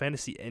Final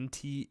Fantasy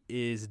NT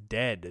is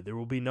dead. There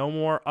will be no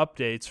more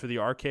updates for the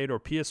arcade or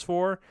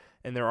PS4,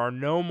 and there are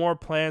no more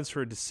plans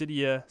for a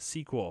Dissidia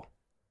sequel.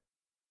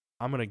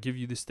 I'm gonna give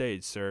you the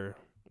stage, sir.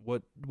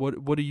 What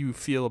do you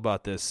feel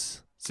about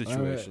this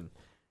situation?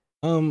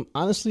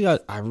 Honestly,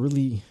 I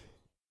really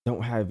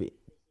don't have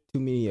too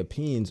many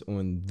opinions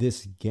on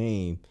this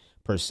game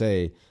per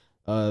se.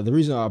 The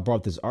reason I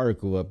brought this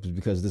article up is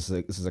because this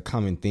is a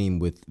common theme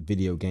with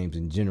video games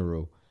in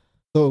general.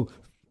 So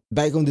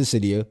back on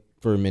Dissidia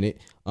for a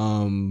minute.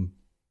 I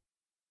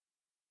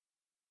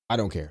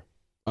don't care.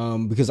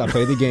 Because I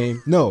played the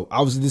game. No,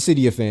 I was a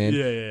Dissidia fan.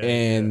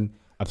 And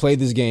I played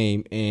this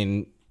game,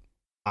 and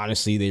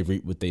honestly, they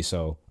reap what they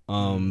sow.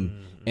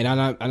 And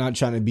I'm not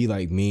trying to be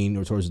like mean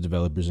or towards the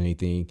developers or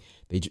anything.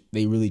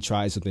 They really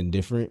tried something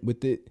different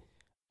with it.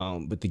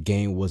 But the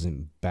game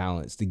wasn't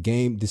balanced.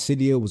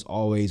 Dissidia was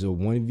always a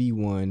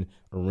 1v1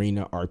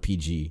 arena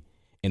RPG.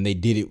 And they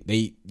did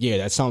it.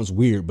 That sounds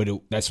weird, but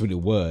that's what it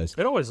was.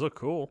 It always looked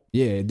cool.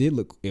 Yeah,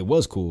 it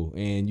was cool.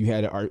 And you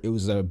had it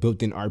was a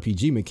built-in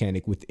RPG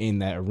mechanic within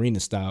that arena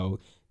style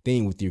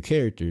thing with your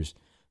characters.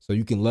 So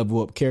you can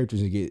level up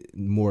characters and get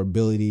more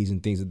abilities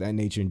and things of that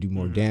nature and do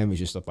more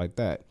damage and stuff like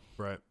that.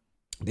 Right.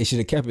 They should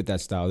have kept it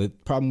that style. The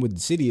problem with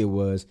Dissidia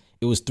was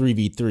it was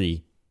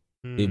 3v3.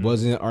 It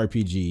wasn't an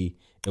RPG.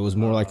 It was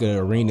more like an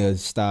arena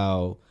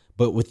style,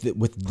 but with the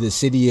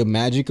Dissidia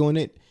magic on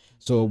it.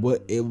 So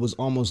it was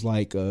almost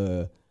like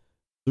a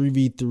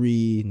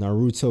 3v3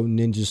 Naruto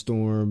Ninja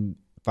Storm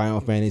Final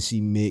Fantasy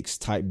mix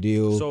type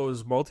deal. So it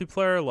was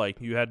multiplayer. Like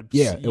you had to.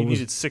 Yeah, you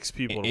needed 6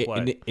 people to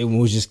play. It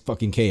was just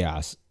fucking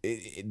chaos.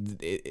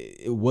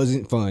 It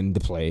wasn't fun to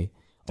play.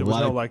 There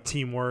was no like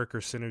teamwork or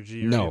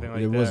synergy or anything like that. No,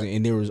 there wasn't.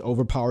 And there was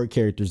overpowered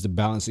characters. The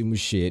balancing was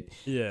shit.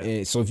 Yeah.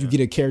 And so if you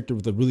get a character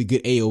with a really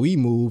good AoE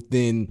move,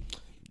 then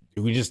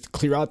we just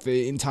clear out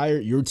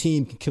your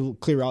team can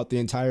clear out the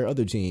entire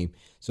other team.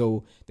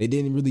 So they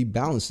didn't really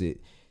balance it.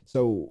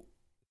 So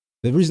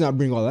the reason I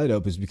bring all that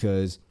up is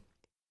because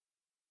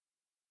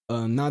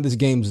now this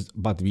game's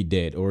about to be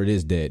dead, or it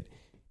is dead.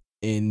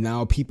 And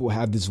now people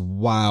have this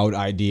wild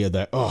idea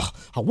that,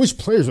 I wish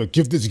players would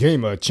give this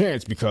game a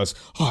chance because,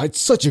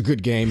 it's such a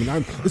good game.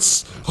 And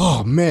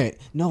man.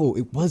 No,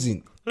 it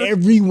wasn't.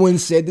 Everyone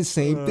said the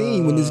same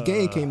thing when this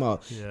game came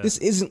out. Yeah. This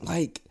isn't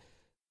like,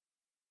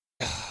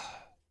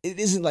 it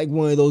isn't like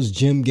one of those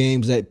gym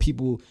games that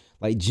people,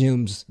 like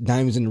gyms,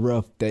 Diamonds in the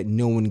Rough, that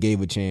no one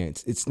gave a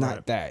chance. It's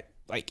not that.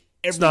 Like,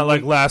 it's not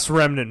like Last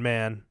Remnant,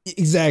 man.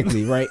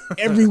 Exactly, right?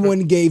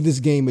 Everyone gave this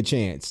game a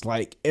chance.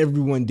 Like,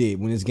 everyone did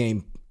when this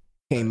game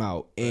came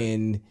out,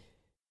 and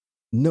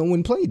no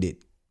one played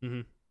it.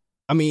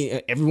 I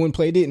mean, everyone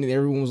played it, and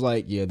everyone was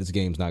like, yeah, this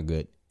game's not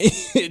good.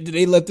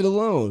 They left it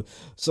alone.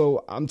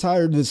 So I'm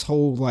tired of this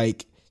whole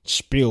like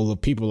spiel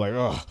of people like,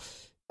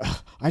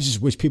 I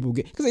just wish people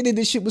get, because they did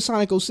this shit with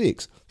Sonic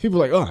 06. People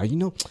were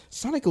like,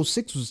 Sonic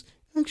 06 was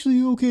actually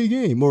an okay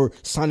game, or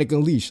Sonic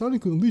Unleashed.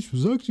 Sonic Unleashed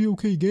was actually an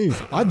okay game.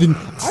 I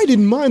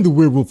didn't mind the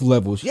werewolf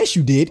levels. Yes,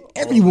 you did.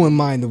 Everyone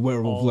minded the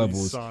werewolf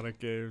levels. Sonic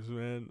games,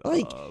 man.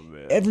 Like,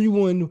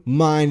 everyone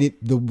minded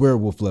the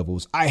werewolf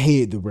levels. I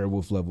hated the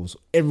werewolf levels.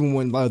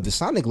 Everyone loved the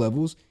Sonic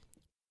levels,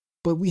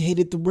 but we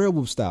hated the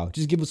werewolf style.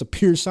 Just give us a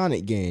pure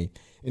Sonic game.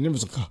 And it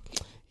was like,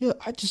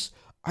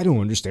 I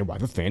don't understand why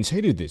the fans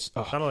hated this.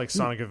 Kind of like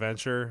Sonic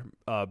Adventure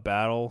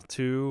Battle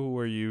 2,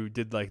 where you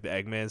did like the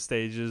Eggman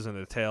stages and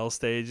the Tails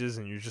stages,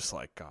 and you're just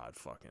like, God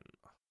fucking.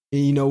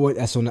 And you know what?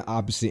 That's on the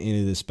opposite end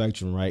of the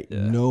spectrum, right? Yeah.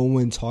 No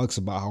one talks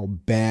about how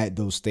bad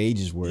those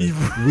stages were.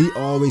 We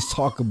always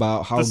talk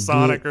about how the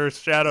Sonic or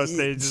Shadow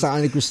stages.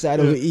 Sonic or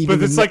Shadow,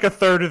 but it's like a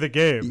third of the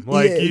game.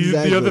 Like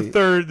exactly. The other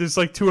third, there's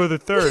like 2 other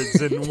thirds,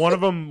 and one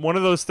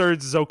of those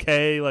thirds is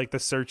okay, like the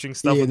searching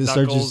stuff. Yeah, with the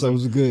searching stuff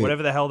was good.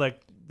 Whatever the hell that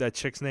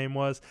chick's name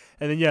was,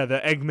 and then the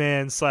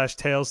Eggman /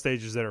 Tail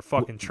stages that are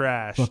fucking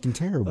trash, fucking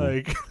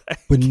terrible.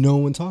 But no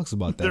one talks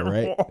about that,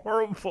 right?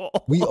 Horrible.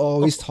 We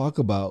always talk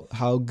about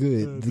how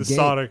good the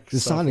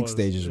Sonic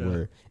stages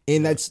were,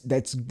 and that's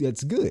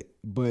good.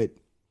 But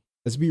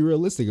let's be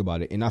realistic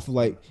about it. And I feel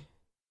like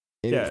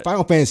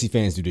Final Fantasy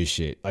fans do this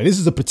shit. Like, this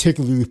is a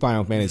particularly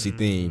Final Fantasy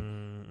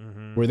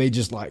thing where they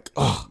just like,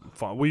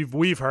 fun.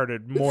 We've heard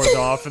it more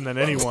often than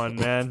anyone,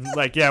 man.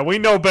 Like, yeah, we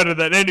know better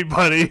than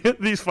anybody.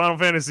 These Final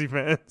Fantasy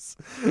fans,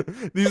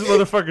 these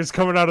motherfuckers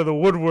coming out of the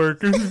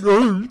woodwork.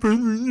 Final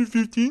Fantasy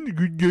 15, a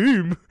good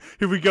game.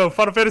 Here we go.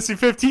 Final Fantasy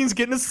 15's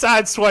getting a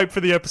side swipe for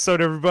the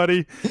episode,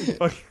 everybody.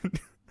 And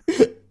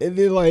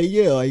then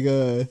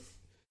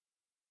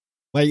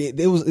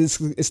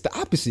it's the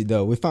opposite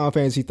though with Final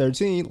Fantasy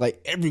 13.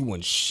 Like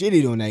everyone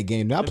shitted on that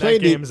game. That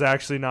game is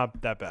actually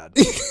not that bad.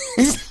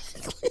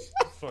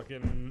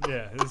 Fucking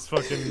yeah, it's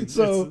fucking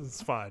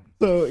it's fine.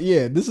 So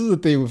yeah, this is the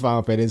thing with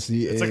Final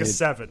Fantasy. It's like a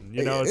 7,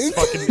 you know.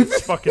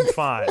 It's fucking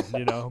fine,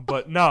 you know.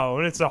 But no,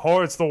 it's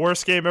the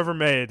worst game ever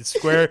made.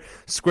 Square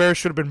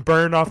should have been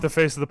burned off the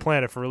face of the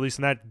planet for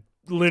releasing that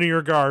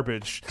linear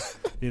garbage,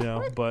 you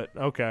know. But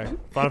okay,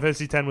 Final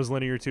Fantasy X was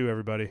linear too,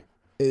 everybody.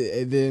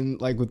 And then,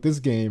 like with this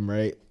game,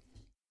 right?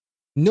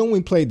 No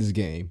one played this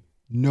game.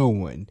 No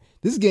one.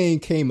 This game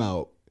came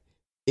out.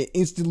 It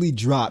instantly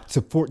dropped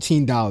to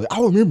 $14.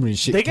 I remember this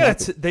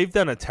shit. They've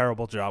done a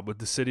terrible job with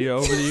Dissidia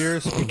over the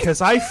years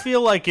because I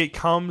feel like it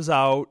comes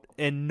out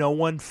and no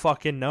one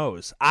fucking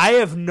knows. I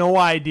have no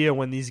idea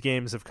when these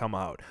games have come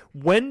out.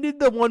 When did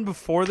the one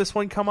before this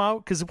one come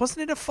out? Because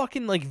wasn't it a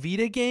fucking like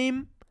Vita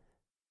game?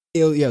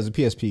 Yeah, it was a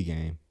PSP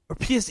game. Or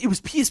it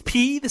was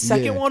PSP. The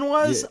second one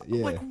was.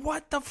 Yeah. Like,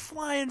 what the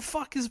flying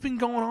fuck has been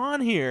going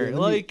on here?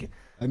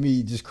 Let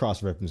me just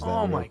cross-reference that.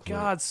 Oh my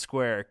God,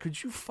 Square!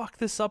 Could you fuck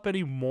this up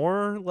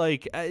anymore?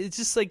 Like, it's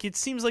just like it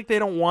seems like they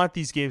don't want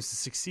these games to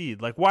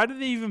succeed. Like, why do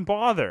they even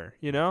bother?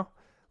 You know,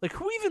 like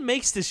who even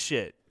makes this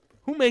shit?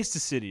 Who makes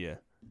Dissidia?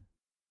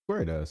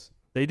 Square does.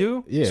 They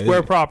do. Yeah.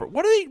 Square proper.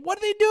 What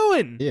are they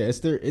doing? Yeah, it's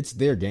their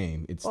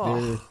game. It's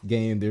their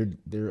game. They're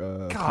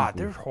God,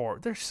 they're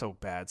horrible. They're so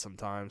bad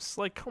sometimes.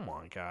 Like, come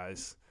on,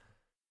 guys.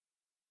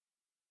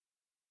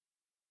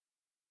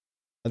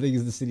 I think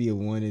it's Dissidia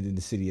 1 and then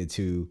Dissidia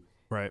 2.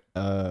 Right.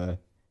 It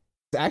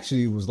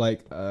actually was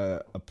like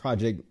a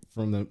project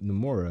from the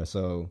Nomura.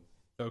 So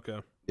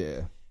okay.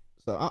 Yeah.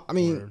 So I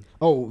mean,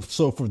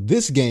 so for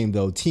this game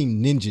though,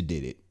 Team Ninja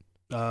did it.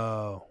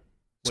 Oh.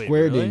 Wait,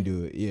 Square really? didn't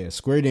do it. Yeah,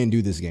 Square didn't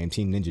do this game.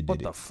 Team Ninja did it. What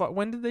the fuck?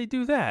 When did they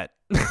do that?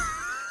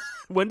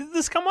 When did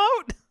this come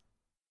out?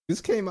 This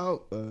came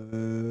out, let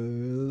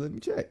me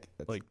check.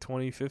 Like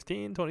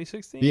 2015,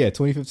 2016? Yeah,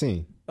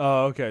 2015.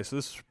 Oh, okay. So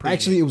this was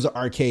actually, it was an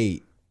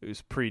arcade. It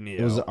was pre-Neo.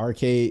 It was an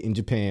arcade in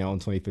Japan on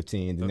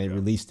 2015. Then they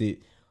released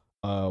it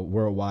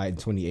worldwide in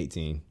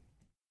 2018.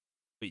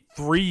 Wait,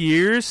 3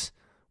 years?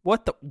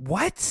 What?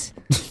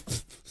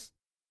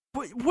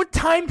 What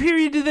time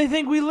period do they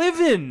think we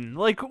live in?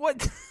 Like,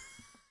 what?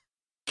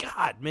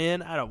 God,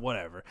 man.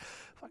 Whatever.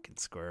 Fucking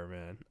Square,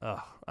 man.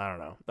 Oh, I don't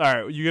know. All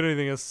right. You got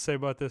anything else to say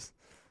about this?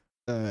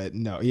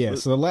 No. Yeah.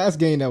 So the last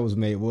game that was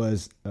made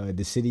was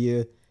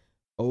Dissidia.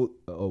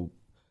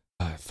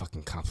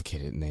 Fucking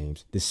complicated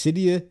names.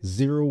 Dissidia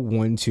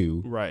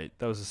 012. Right.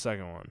 That was the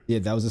second one. Yeah,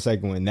 that was the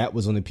second one. That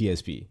was on the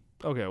PSP.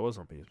 Okay, it was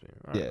on PSP.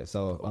 All right. Yeah.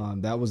 So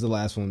that was the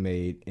last one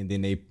made, and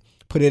then they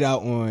put it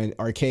out on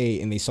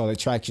arcade, and they saw the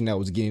traction that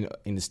was getting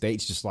in the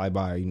States, just slide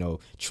by,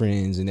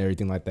 trends and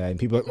everything like that. And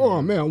people were like,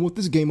 oh man, I want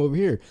this game over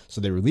here.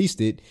 So they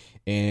released it,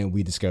 and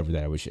we discovered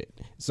that it was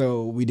shit.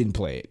 So we didn't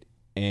play it.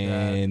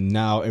 And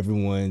now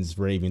everyone's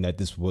raving that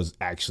this was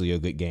actually a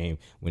good game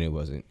when it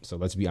wasn't. So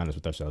let's be honest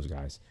with ourselves,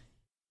 guys.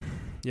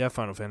 Yeah,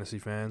 Final Fantasy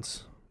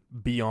fans,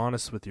 be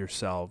honest with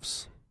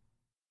yourselves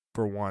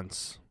for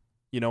once.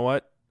 You know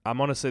what? I'm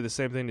going to say the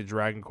same thing to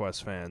Dragon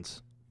Quest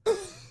fans.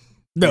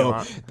 No,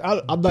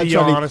 I'm not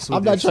trying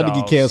to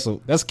get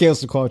canceled. That's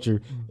cancel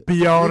culture.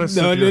 Be honest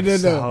with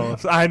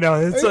yourselves. No. I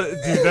know.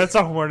 Dude, that's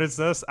a hornet's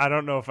nest. I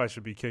don't know if I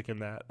should be kicking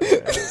that.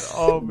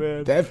 Oh,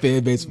 man. That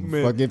fan base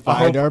fucking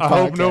fired our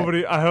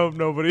podcast. I hope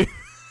nobody.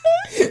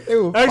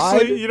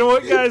 Actually, you know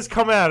what, guys?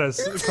 Come at us.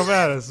 You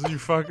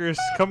fuckers.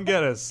 Come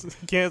get us.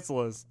 Cancel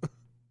us.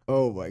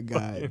 Oh, my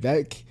God.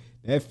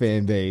 That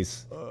fan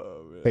base.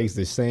 Takes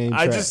the same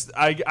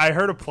track. I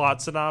heard a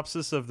plot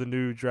synopsis of the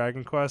new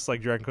Dragon Quest,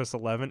 like Dragon Quest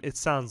 11. It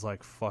sounds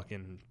like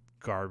fucking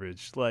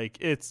garbage. Like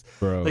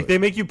like they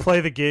make you play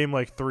the game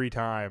like 3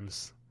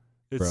 times.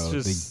 It's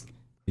just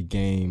the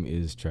game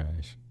is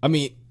trash. I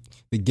mean,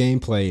 the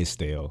gameplay is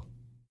stale.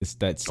 It's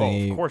that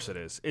same. Oh, of course it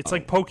is. It's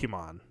like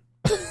Pokemon.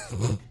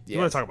 You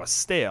want to talk about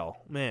stale,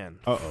 man?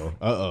 Now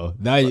we're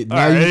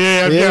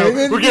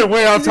getting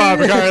way off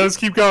topic. All right, let's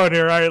keep going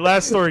here. All right,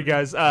 last story,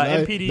 guys.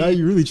 MPD. Now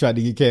you really tried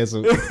to get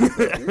canceled.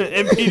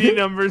 MPD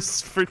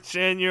numbers for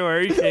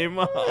January came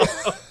up.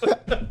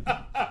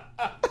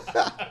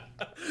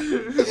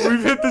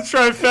 We've hit the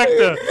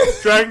trifecta.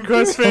 Dragon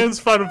Quest fans,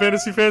 Final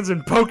Fantasy fans,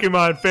 and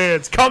Pokemon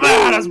fans. Come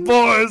at us,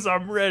 boys.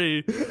 I'm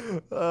ready.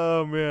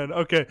 Oh, man.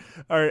 Okay.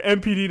 All right.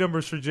 MPD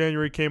numbers for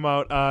January came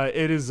out.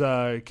 It is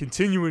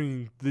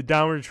continuing. The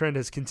downward trend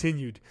has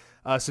continued.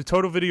 So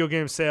total video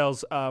game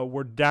sales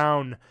were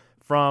down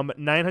from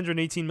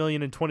 918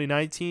 million in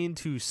 2019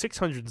 to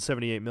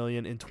 678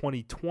 million in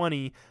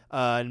 2020,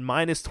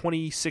 minus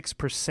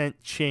 26%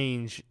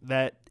 change.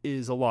 That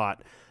is a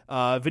lot.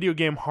 Video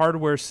game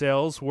hardware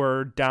sales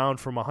were down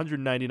from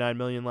 199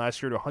 million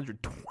last year to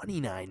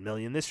 129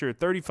 million this year,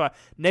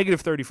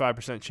 negative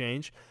 35%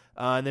 change.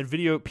 And then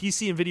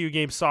PC and video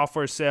game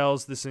software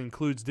sales, this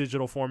includes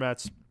digital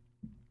formats,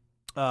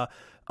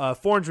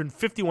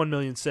 451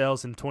 million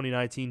sales in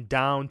 2019,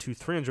 down to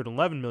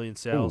 311 million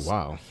sales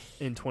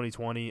in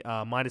 2020,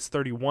 minus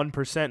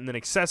 31%. And then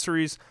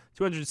accessories,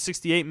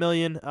 268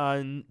 million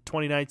in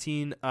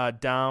 2019,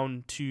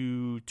 down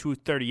to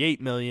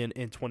 238 million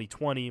in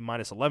 2020,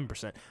 minus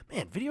 11%.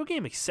 Man, video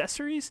game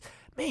accessories,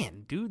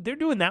 man, dude, they're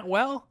doing that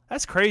well.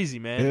 That's crazy,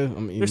 man. Yeah, I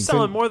mean, they're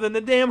selling more than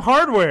the damn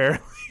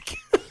hardware.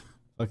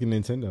 Fucking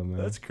Nintendo, man.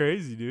 That's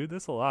crazy, dude.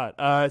 That's a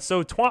lot.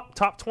 So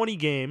top 20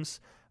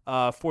 games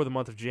for the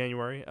month of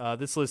January.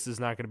 This list is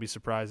not going to be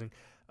surprising.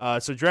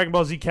 So Dragon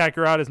Ball Z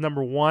Kakarot is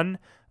number 1.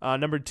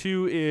 Number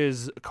 2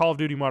 is Call of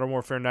Duty Modern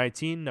Warfare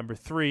 19. Number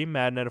 3,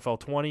 Madden NFL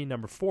 20.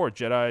 Number 4,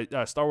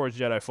 Star Wars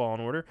Jedi Fallen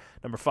Order.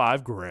 Number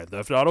 5, Grand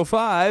Theft Auto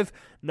 5.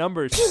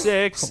 Number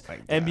 6,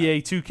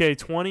 NBA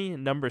 2K20.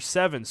 Number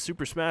 7,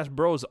 Super Smash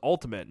Bros.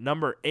 Ultimate.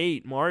 Number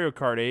 8, Mario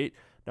Kart 8.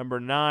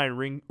 Number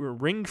 9,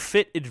 Ring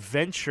Fit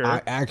Adventure.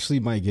 I actually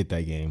might get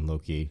that game,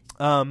 low-key.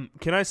 Can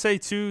I say,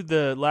 too,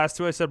 the last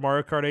two I said,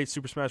 Mario Kart 8,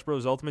 Super Smash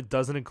Bros. Ultimate,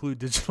 doesn't include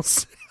digital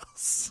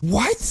sales.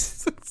 What?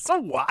 It's so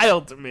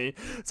wild to me.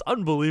 It's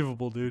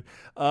unbelievable, dude.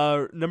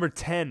 Number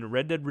 10,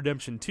 Red Dead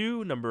Redemption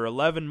 2. Number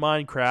 11,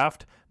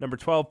 Minecraft. Number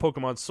 12,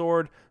 Pokemon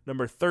Sword.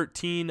 Number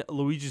 13,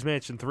 Luigi's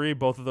Mansion 3.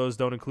 Both of those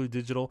don't include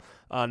digital.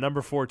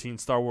 Number 14,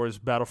 Star Wars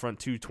Battlefront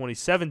 2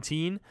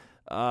 2017.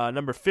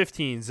 Number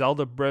 15,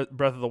 Zelda Breath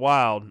of the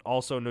Wild.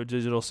 Also no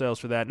digital sales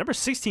for that. Number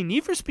 16,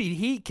 Need for Speed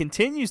Heat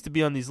continues to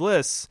be on these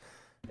lists.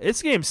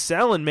 This game's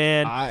selling,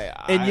 man.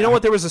 And you know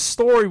what? There was a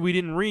story we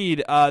didn't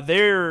read.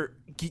 They're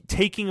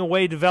taking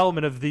away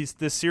development of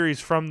this series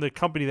from the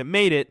company that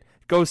made it,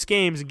 Ghost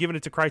Games, and giving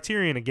it to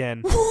Criterion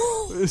again.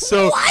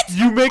 So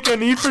you make a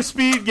Need for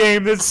Speed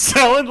game that's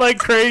selling like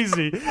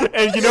crazy,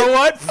 and you know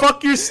what?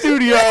 Fuck your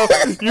studio.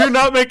 You're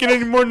not making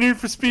any more Need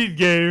for Speed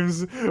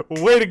games.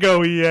 Way to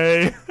go,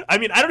 EA. I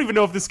mean, I don't even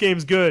know if this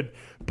game's good,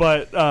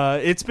 but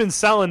it's been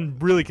selling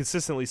really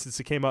consistently since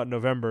it came out in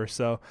November.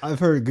 So I've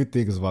heard good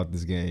things about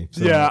this game.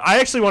 So. Yeah, I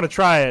actually want to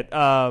try it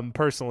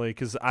personally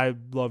because I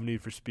love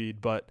Need for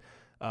Speed, but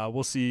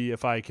we'll see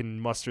if I can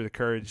muster the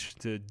courage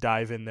to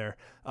dive in there.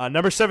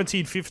 Number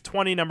 17, FIFA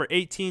 20. Number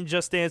 18,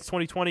 Just Dance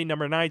 2020.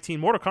 Number 19,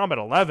 Mortal Kombat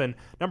 11.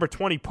 Number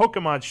 20,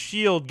 Pokemon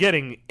Shield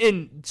getting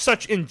in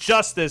such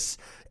injustice.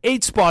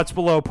 8 spots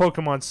below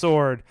Pokemon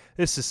Sword.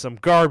 This is some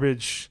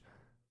garbage.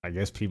 I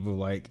guess people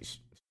like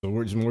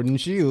swords more than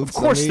shields. Of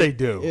course they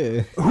do.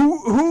 Yeah.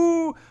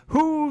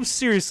 Who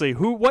seriously,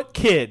 what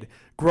kid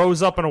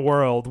grows up in a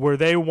world where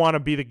they want to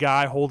be the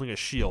guy holding a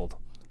shield?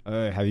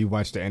 Have you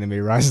watched the anime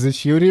Rise of the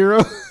Shield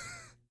Hero?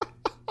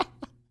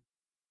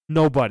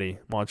 Nobody,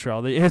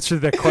 Montrell. The answer to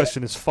that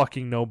question is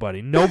fucking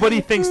nobody.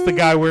 Nobody thinks the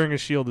guy wearing a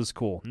shield is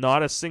cool.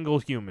 Not a single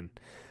human.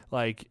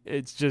 Like,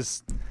 it's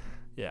just,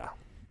 yeah.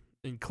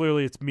 And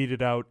clearly it's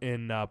meted out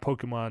in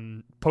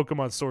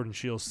Pokemon Sword and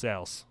Shield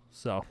sales.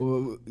 So,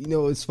 well, you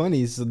know, it's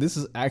funny. So this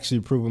is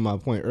actually proving my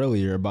point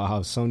earlier about how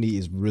Sony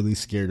is really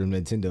scared of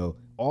Nintendo.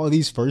 All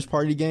these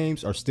first-party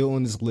games are still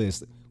on this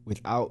list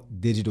without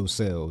digital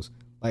sales.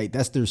 Like,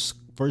 that's their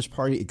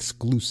first-party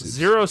exclusives.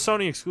 0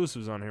 Sony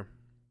exclusives on here.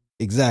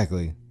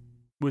 Exactly.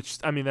 Which,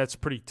 I mean, that's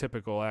pretty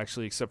typical,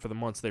 actually, except for the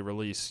months they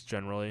release,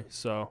 generally.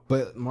 So,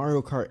 but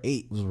Mario Kart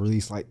 8 was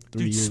released like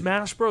 3 years.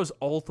 Smash Bros.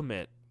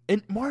 Ultimate.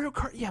 And Mario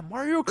Kart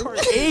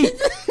 8.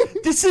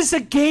 This is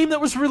a game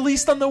that was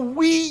released on the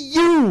Wii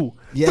U.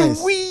 Yes.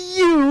 The Wii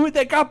U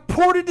that got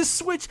ported to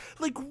Switch.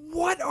 Like,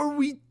 what are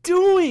we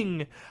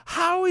doing?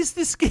 How is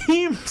this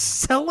game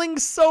selling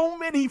so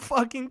many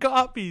fucking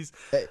copies?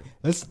 Hey,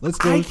 let's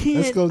go to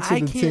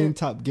the 10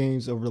 top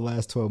games over the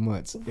last 12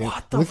 months.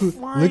 What the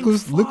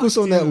look what's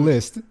on that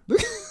list.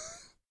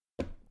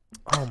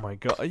 Oh my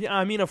god. Yeah,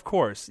 I mean, of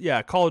course.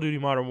 Yeah, Call of Duty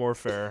Modern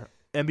Warfare,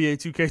 NBA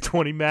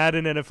 2K20,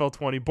 Madden NFL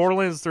 20,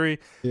 Borderlands 3,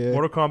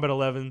 Mortal Kombat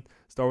 11,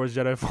 Star Wars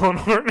Jedi Fallen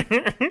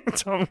Order,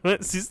 Tom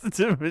Clancy's The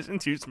Division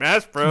 2,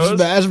 Smash Bros,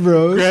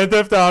 Grand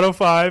Theft Auto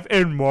 5,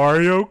 and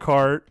Mario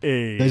Kart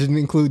 8. That doesn't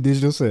include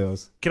digital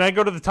sales. Can I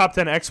go to the top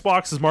 10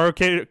 Xbox? Is Mario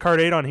Kart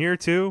 8 on here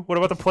too? What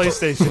about the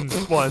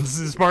PlayStation ones?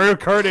 Is Mario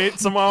Kart 8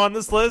 somehow on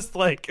this list?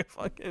 Like,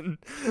 fucking,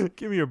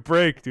 give me a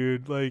break,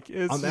 dude. Like,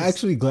 I'm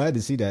actually glad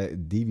to see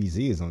that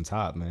DBZ is on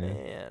top,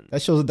 man.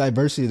 That shows the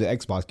diversity of the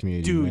Xbox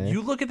community, dude. Man.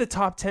 You look at the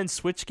top 10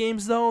 Switch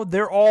games though;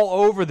 they're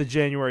all over the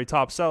January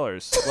top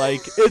sellers.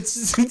 Like,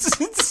 it's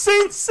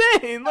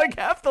insane. Like,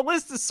 half the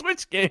list is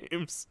Switch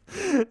games.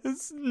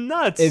 It's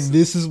nuts. And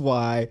this is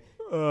why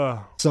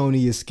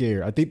Sony is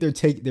scared. I think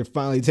they're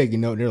finally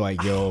taking note. They're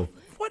like, yo,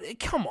 what?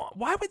 Come on.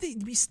 Why would they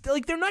be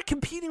like? They're not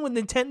competing with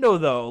Nintendo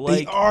though.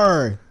 Like, they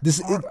are. They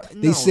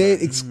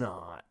said it's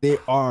not. They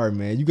are,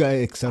 man. You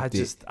gotta accept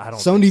it.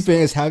 Sony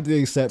fans have to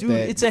accept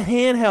that. It's a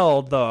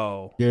handheld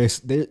though.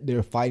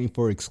 They're fighting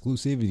for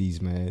exclusivities,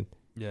 man.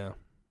 Yeah.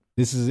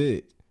 This is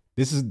it.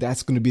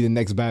 That's going to be the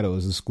next battle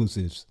is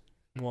exclusives.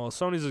 Well,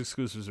 Sony's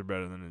exclusives are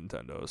better than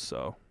Nintendo's,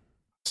 so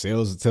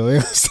Sales tell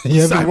you.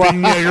 You're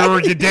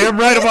damn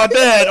right about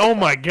that. Oh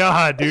my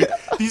god, dude!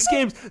 These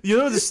games. You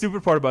know what the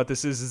stupid part about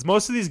this is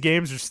most of these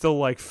games are still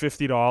like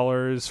 $50,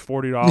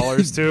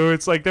 $40 too.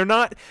 It's like they're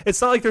not.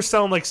 It's not like they're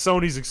selling like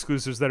Sony's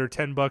exclusives that are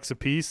 $10 a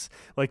piece.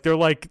 Like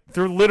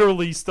they're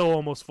literally still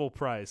almost full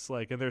price.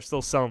 Like, and they're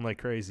still selling like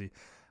crazy.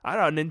 I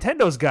don't know.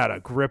 Nintendo's got a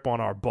grip on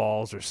our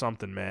balls or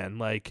something, man.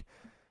 Like,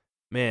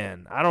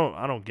 man, I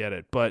don't get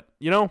it. But,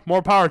 you know,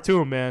 more power to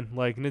them, man.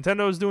 Like,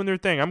 Nintendo's doing their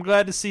thing. I'm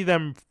glad to see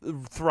them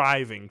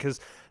thriving because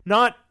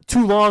not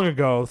too long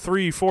ago,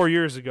 3-4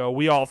 years ago,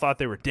 we all thought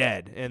they were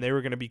dead and they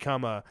were going to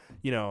become a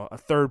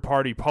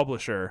third-party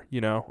publisher,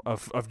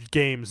 of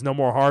games, no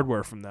more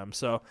hardware from them.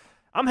 So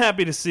I'm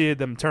happy to see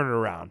them turn it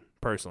around,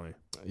 personally.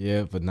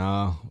 Yeah, but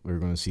now we're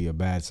going to see a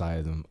bad side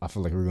of them. I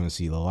feel like we're going to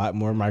see a lot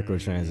more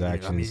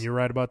microtransactions. I mean, you're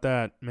right about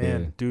that,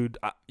 man. Yeah. Dude,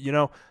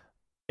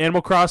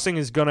 Animal Crossing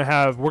is going to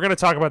have... We're going to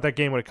talk about that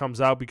game when it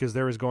comes out because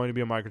there is going to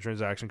be a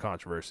microtransaction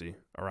controversy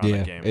around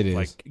that game. It is.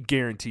 Like,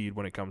 guaranteed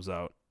when it comes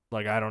out.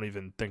 Like, I don't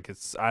even think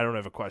it's... I don't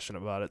have a question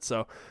about it.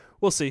 So,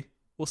 we'll see.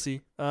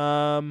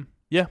 Yeah.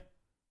 A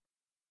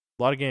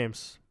lot of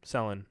games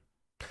selling.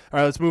 All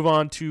right, let's move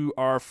on to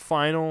our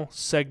final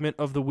segment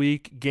of the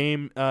week,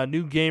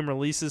 new game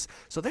releases.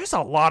 So there's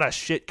a lot of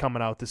shit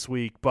coming out this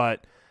week,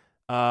 but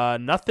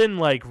nothing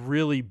like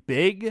really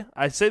big.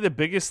 I'd say the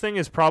biggest thing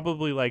is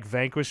probably like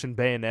Vanquish and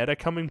Bayonetta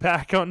coming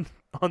back on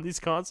these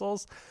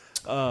consoles.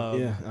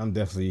 Yeah, I'm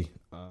definitely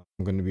I'm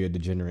going to be a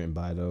degenerate and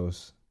buy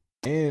those.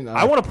 And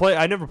I want to play.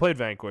 I never played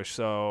Vanquish,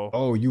 so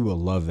oh, you will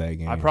love that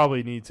game. I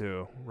probably need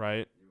to,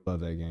 right?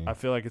 Love that game. I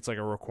feel like it's like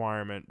a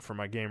requirement for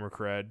my gamer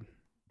cred.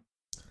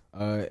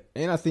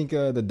 And I think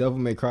the Devil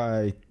May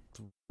Cry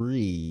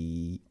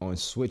 3 on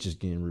Switch is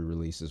getting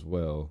re-released as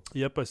well.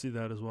 Yep, I see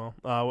that as well.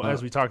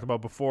 As we talked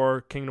about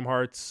before, Kingdom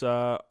Hearts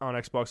on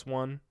Xbox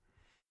One.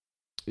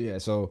 Yeah,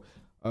 so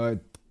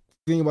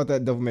thing about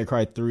that Devil May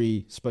Cry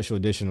 3 special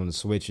edition on the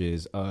Switch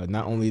is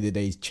not only did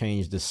they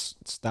change the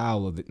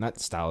style of not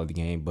the style of the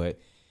game, but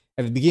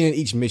at the beginning of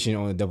each mission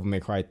on the Devil May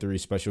Cry 3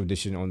 special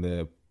edition on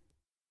the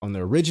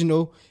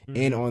original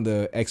and on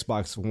the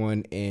Xbox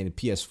One and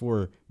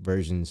PS4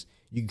 versions,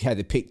 you had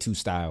to pick two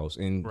styles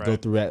and go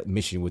through that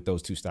mission with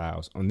those two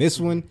styles. On this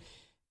one,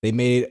 they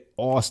made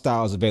all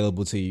styles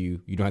available to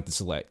you. You don't have to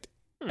select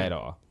at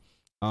all.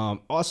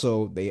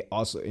 Also, they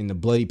in the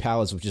Bloody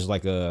Palace, which is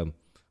like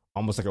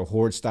almost like a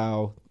horde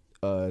style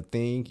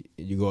thing.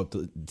 You go up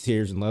the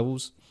tiers and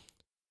levels.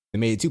 They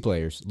made it 2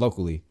 players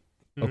locally,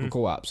 local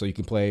co-op. So you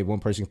can play, one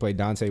person can play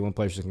Dante, one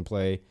person can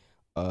play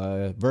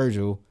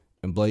Virgil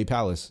and Bloody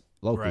Palace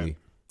locally. Right.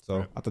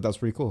 So I thought that was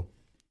pretty cool.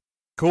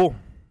 Cool.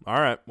 All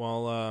right.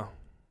 Well,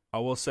 I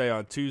will say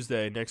on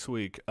Tuesday next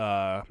week,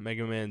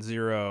 Mega Man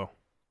Zero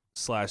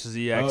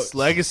 /ZX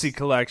Legacy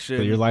Collection.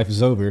 So your life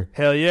is over.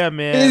 Hell yeah,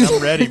 man!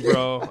 I'm ready,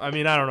 bro. I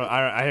mean, I don't know.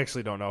 I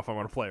actually don't know if I'm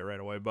gonna play it right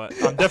away, but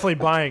I'm definitely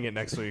buying it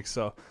next week.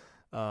 So,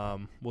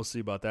 we'll see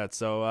about that.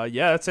 So,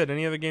 yeah, that's it.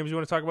 Any other games you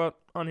want to talk about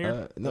on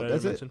here? No,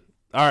 that's it.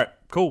 All right,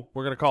 cool.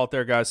 We're going to call it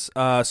there, guys.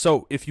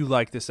 So if you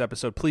like this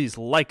episode, please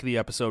like the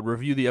episode,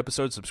 review the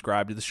episode,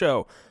 subscribe to the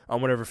show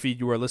on whatever feed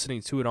you are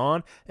listening to it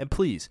on, and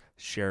please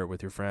share it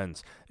with your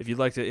friends. If you'd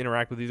like to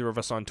interact with either of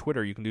us on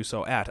Twitter, you can do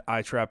so at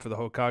iTrap4the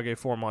Hokage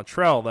for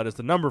Montrell. That is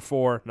the number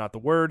 4, not the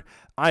word.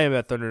 I am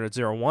at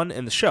ThunderNut01,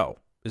 and the show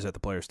is at The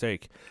Player's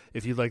Take.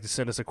 If you'd like to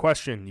send us a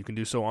question, you can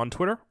do so on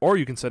Twitter, or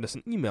you can send us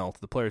an email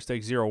to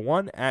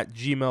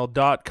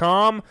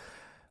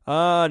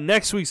theplayerstake01@gmail.com.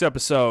 Next week's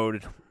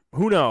episode...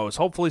 Who knows?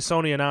 Hopefully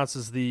Sony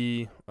announces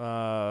the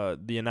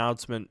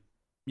announcement,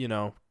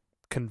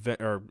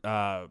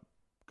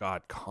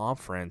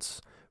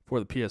 conference for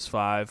the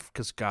PS5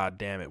 because god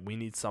damn it, we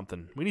need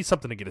something. We need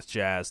something to get us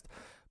jazzed.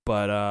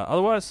 But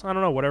otherwise, I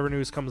don't know, whatever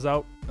news comes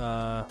out,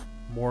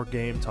 more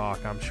game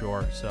talk, I'm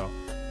sure. So,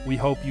 we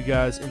hope you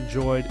guys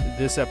enjoyed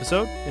this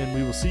episode and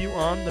we will see you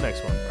on the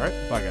next one. All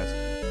right? Bye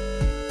guys.